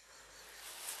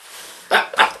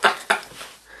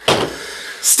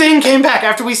 Sting came back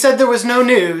after we said there was no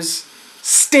news.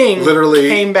 Sting literally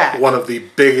came back. One of the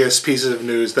biggest pieces of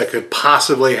news that could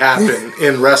possibly happen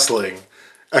in wrestling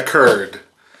occurred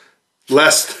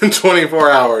less than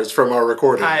 24 hours from our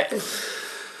recording.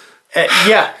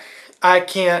 I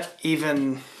can't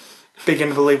even begin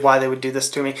to believe why they would do this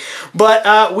to me.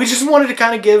 But we just wanted to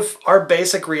kind of give our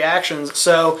basic reactions.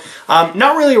 So,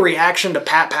 not really a reaction to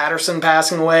Pat Patterson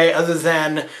passing away, other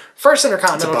than first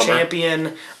Intercontinental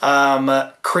Champion,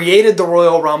 created the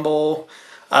Royal Rumble,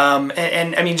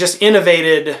 and I mean, just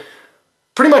innovated,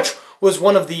 pretty much was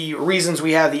one of the reasons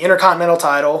we have the Intercontinental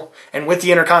title, and with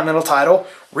the Intercontinental title,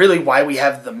 really why we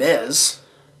have The Miz.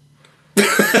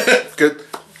 Good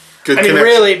I mean,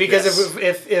 really, because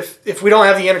if we don't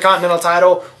have the Intercontinental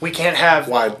title, we can't have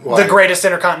why the greatest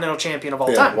Intercontinental Champion of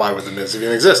all time. Why would The Miz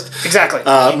even exist? Exactly.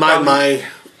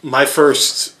 My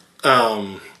first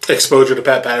exposure to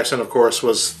Pat Patterson, of course,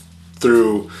 was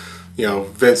through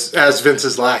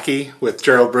Vince's lackey with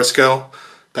Gerald Briscoe,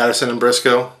 Patterson and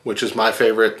Briscoe, which is my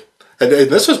favorite. And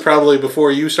this was probably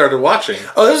before you started watching.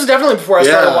 Oh, this was definitely before I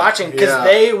started watching, because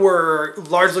they were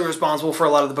largely responsible for a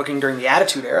lot of the booking during the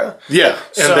Attitude Era. Yeah,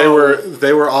 and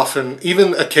they were often,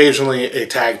 even occasionally, a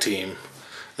tag team,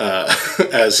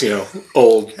 as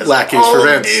old lackeys for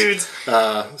Vince. Dudes.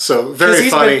 So very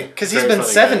funny. Because he's been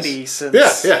 70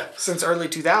 since early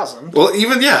 2000. Well,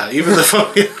 even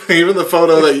the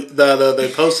photo that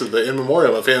they posted, the in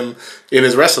memoriam of him in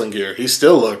his wrestling gear, he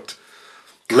still looked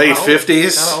late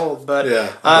 50s. Kind of old, but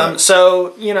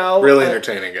really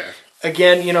entertaining guy.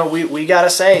 Again, we got to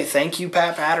say thank you,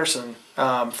 Pat Patterson,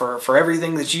 for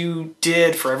everything that you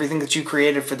did, for everything that you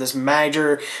created, for this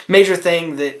major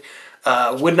thing that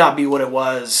would not be what it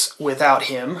was without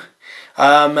him.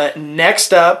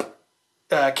 Next up,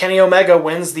 Kenny Omega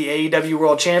wins the AEW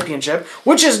World Championship,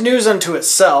 which is news unto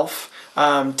itself.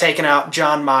 Taking out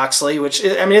Jon Moxley, which,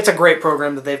 I mean, it's a great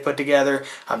program that they've put together.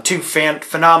 2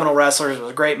 phenomenal wrestlers. It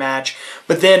was a great match.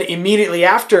 But then immediately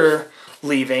after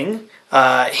leaving,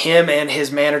 him and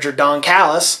his manager Don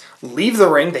Callis leave the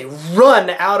ring. They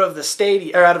run out of the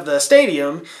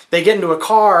stadium. They get into a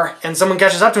car, and someone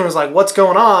catches up to him and is like, "What's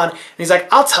going on?" And he's like,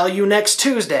 "I'll tell you next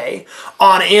Tuesday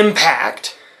on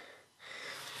Impact."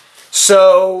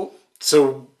 So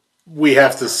we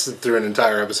have to sit through an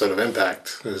entire episode of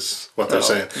Impact, is what they're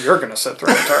saying. You're going to sit through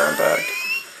an entire Impact.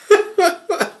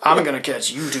 I'm going to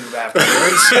catch YouTube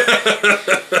afterwards.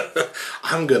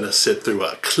 I'm going to sit through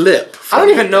a clip. I don't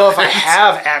even know if I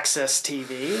have Access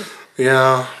TV.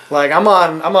 Yeah. Like, I'm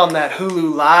on that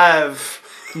Hulu Live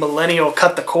millennial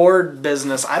cut the cord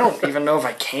business. I don't even know if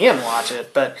I can watch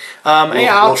it, but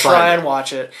I'll try and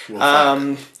watch it.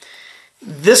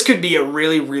 This could be a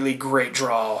really, really great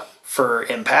draw for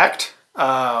Impact.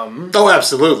 Oh,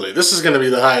 absolutely. This is going to be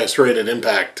the highest rated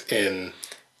Impact in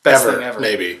ever,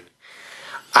 maybe.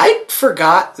 I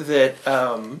forgot that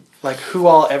who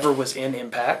all ever was in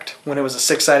Impact when it was a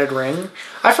 6-sided ring.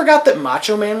 I forgot that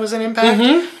Macho Man was in Impact.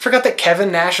 I forgot that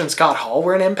Kevin Nash and Scott Hall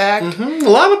were in Impact. A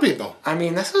lot of people. I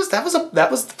mean, that was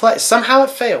the play. Somehow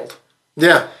it failed.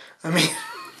 Yeah. I mean,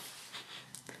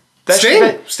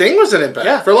 Sting was an Impact.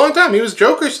 Yeah. For a long time. He was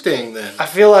Joker Sting then. I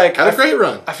feel like Had a great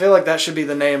run. I feel like that should be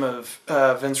the name of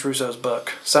Vince Russo's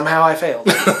book. Somehow I failed.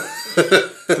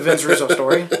 The Vince Russo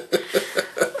story.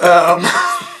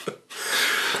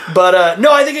 But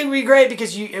no, I think it would be great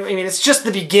because it's just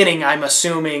the beginning, I'm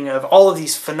assuming, of all of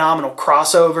these phenomenal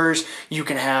crossovers. You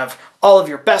can have all of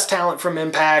your best talent from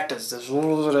Impact, as it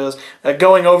is,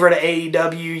 going over to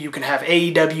AEW. You can have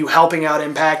AEW helping out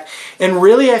Impact. And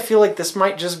really, I feel like this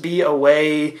might just be a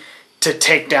way to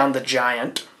take down the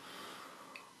giant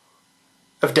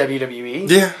of WWE.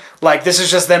 Yeah. Like, this is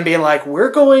just them being like,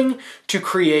 we're going to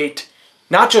create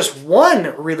not just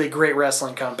one really great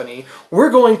wrestling company, we're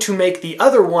going to make the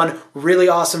other one really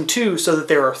awesome too, so that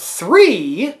there are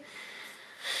 3.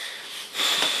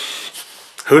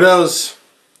 Who knows?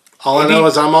 All I know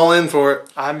is I'm all in for it.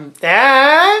 I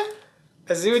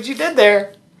see what you did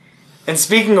there. And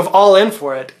speaking of all in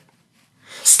for it,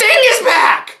 Sting is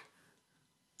back!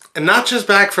 And not just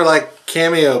back for like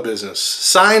cameo business.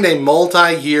 Signed a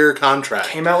multi-year contract.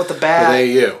 Came out with the bat.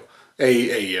 With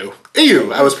AEW.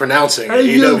 AEW. I was pronouncing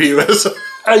AEW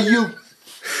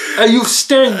as you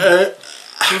Sting.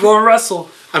 You're gonna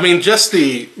wrestle. I mean, just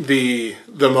the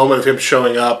moment of him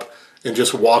showing up and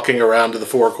just walking around to the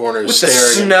four corners, with staring.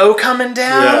 The snow coming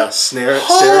down. Yeah, staring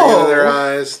into their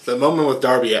eyes. The moment with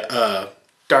Darby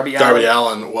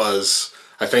Allin was,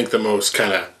 I think, the most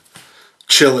kind of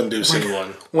chill-inducing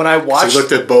one. When I watched, he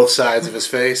looked at both sides of his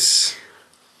face.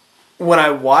 When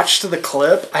I watched the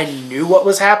clip, I knew what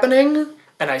was happening,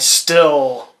 and I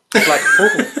still was like,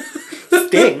 "Oh,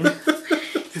 Sting."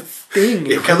 Sting.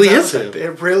 It really is him.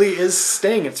 It really is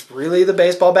Sting. It's really the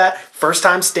baseball bat. First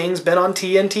time Sting's been on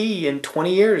TNT in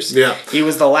 20 years. Yeah. He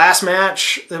was the last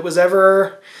match that was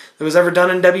ever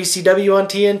done in WCW on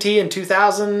TNT in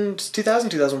 2000,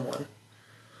 2001. I think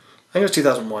it was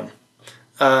 2001.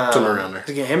 Somewhere around there.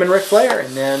 Him and Ric Flair,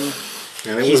 and then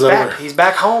he's back. Over. He's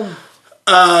back home.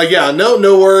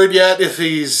 No word yet if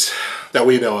he's that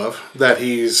we know of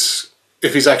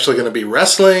if he's actually going to be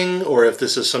wrestling or if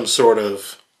this is some sort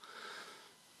of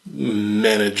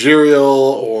managerial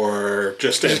or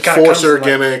just enforcer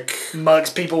gimmick.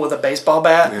 Mugs people with a baseball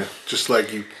bat. Yeah, just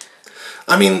like you.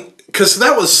 I mean, because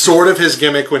that was sort of his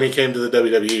gimmick when he came to the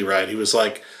WWE, right? He was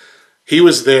like, he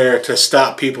was there to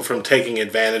stop people from taking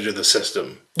advantage of the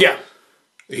system. Yeah.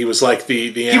 He was like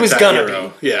the he was gonna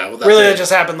be. Yeah. Well, really, it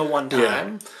just happened the one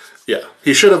time. Yeah.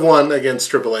 He should have won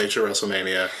against Triple H at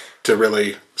WrestleMania to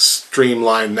really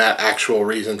streamline that actual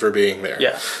reason for being there.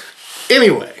 Yeah.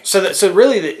 Anyway. So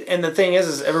really, the thing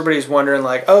is everybody's wondering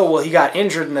like, oh, well, he got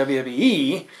injured in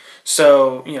WWE,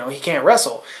 so, he can't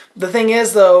wrestle. The thing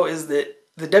is, though, is that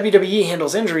the WWE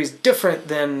handles injuries different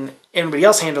than anybody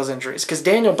else handles injuries. Because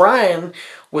Daniel Bryan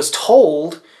was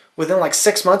told within like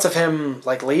 6 months of him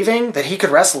like leaving that he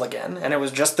could wrestle again, and it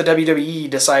was just the WWE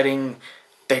deciding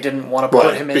they didn't want to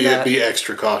put him in that. Be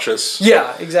extra cautious.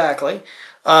 Yeah, exactly.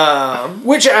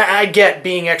 Which I get,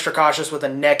 being extra cautious with a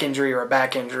neck injury or a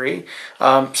back injury.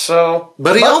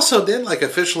 But he also did like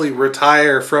officially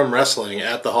retire from wrestling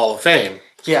at the Hall of Fame.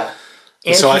 Yeah.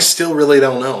 And so I still really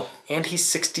don't know. And he's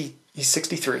 60. He's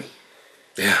 63.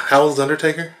 Yeah. How old is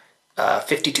Undertaker?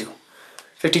 52.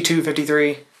 52,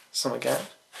 53, something like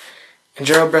that. And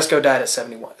Gerald Briscoe died at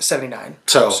 79.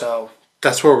 So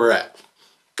that's where we're at.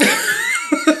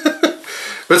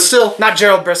 But still. Not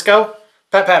Gerald Briscoe.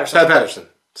 Pat Patterson.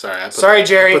 Sorry,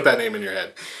 Jerry. I put that name in your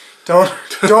head. Don't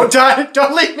die.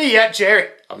 Don't leave me yet, Jerry.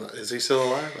 Is he still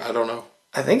alive? I don't know.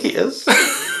 I think he is.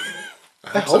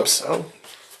 I hope so.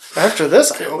 After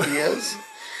this, I hope he is.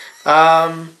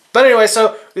 But anyway,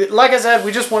 so like I said,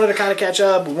 we just wanted to kind of catch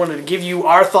up. We wanted to give you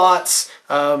our thoughts,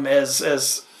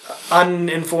 as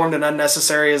uninformed and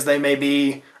unnecessary as they may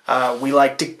be. We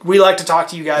like to talk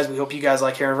to you guys. We hope you guys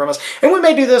like hearing from us, and we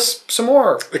may do this some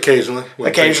more occasionally.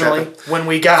 When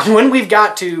we've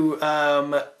got to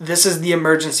this is the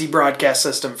emergency broadcast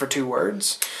system for 2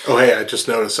 words. Oh hey, I just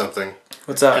noticed something.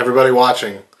 What's up? Everybody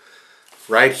watching,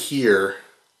 right here.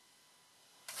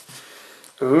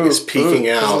 Is peeking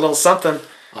out. There's a little something.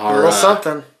 Our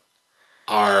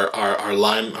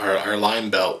lime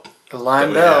belt. The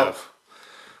lime belt.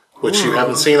 Which you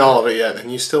haven't seen all of it yet,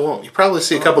 and you still won't. You probably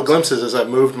see a couple glimpses as I've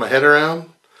moved my head around.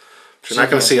 But you're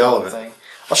not going to see all of it.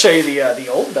 I'll show you the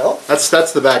old belt. That's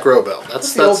the back row belt.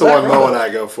 That's the one Mo and I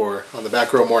go for on the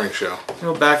Back Row Morning Show. The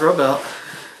old back row belt.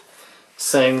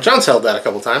 John's held that a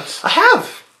couple times. I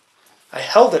have. I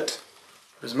held it.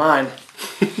 It was mine.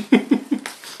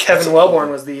 Kevin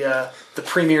Wellborn was the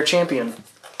premier champion,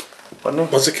 wasn't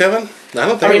he? Was it Kevin? I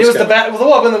don't think. It was the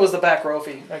one that was the back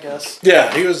row-fee, I guess.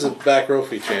 Yeah, he was the back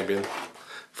row-fee champion.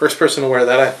 First person to wear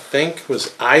that, I think,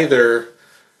 was either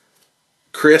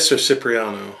Chris or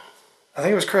Cipriano? I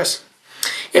think it was Chris.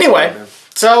 Anyway,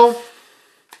 so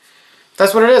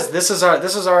that's what it is. This is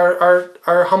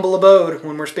our humble abode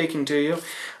when we're speaking to you.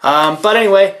 But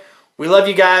anyway, we love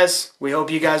you guys. We hope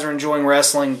you guys are enjoying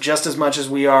wrestling just as much as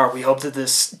we are. We hope that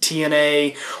this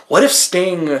TNA. What if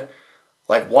Sting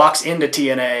walks into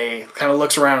TNA, kind of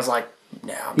looks around, and is like,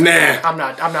 I'm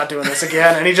not doing this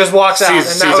again, and he just walks out.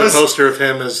 Sees a poster of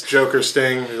him as Joker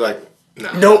Sting. He's like,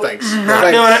 nope, thanks,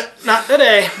 not doing it, not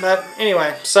today. But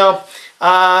anyway, so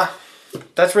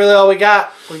that's really all we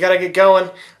got. We got to get going,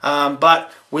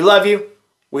 but we love you.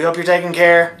 We hope you're taking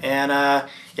care, and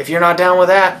if you're not down with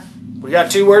that, we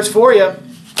got 2 words for you.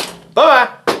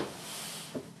 Bye-bye.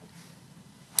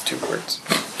 2 words.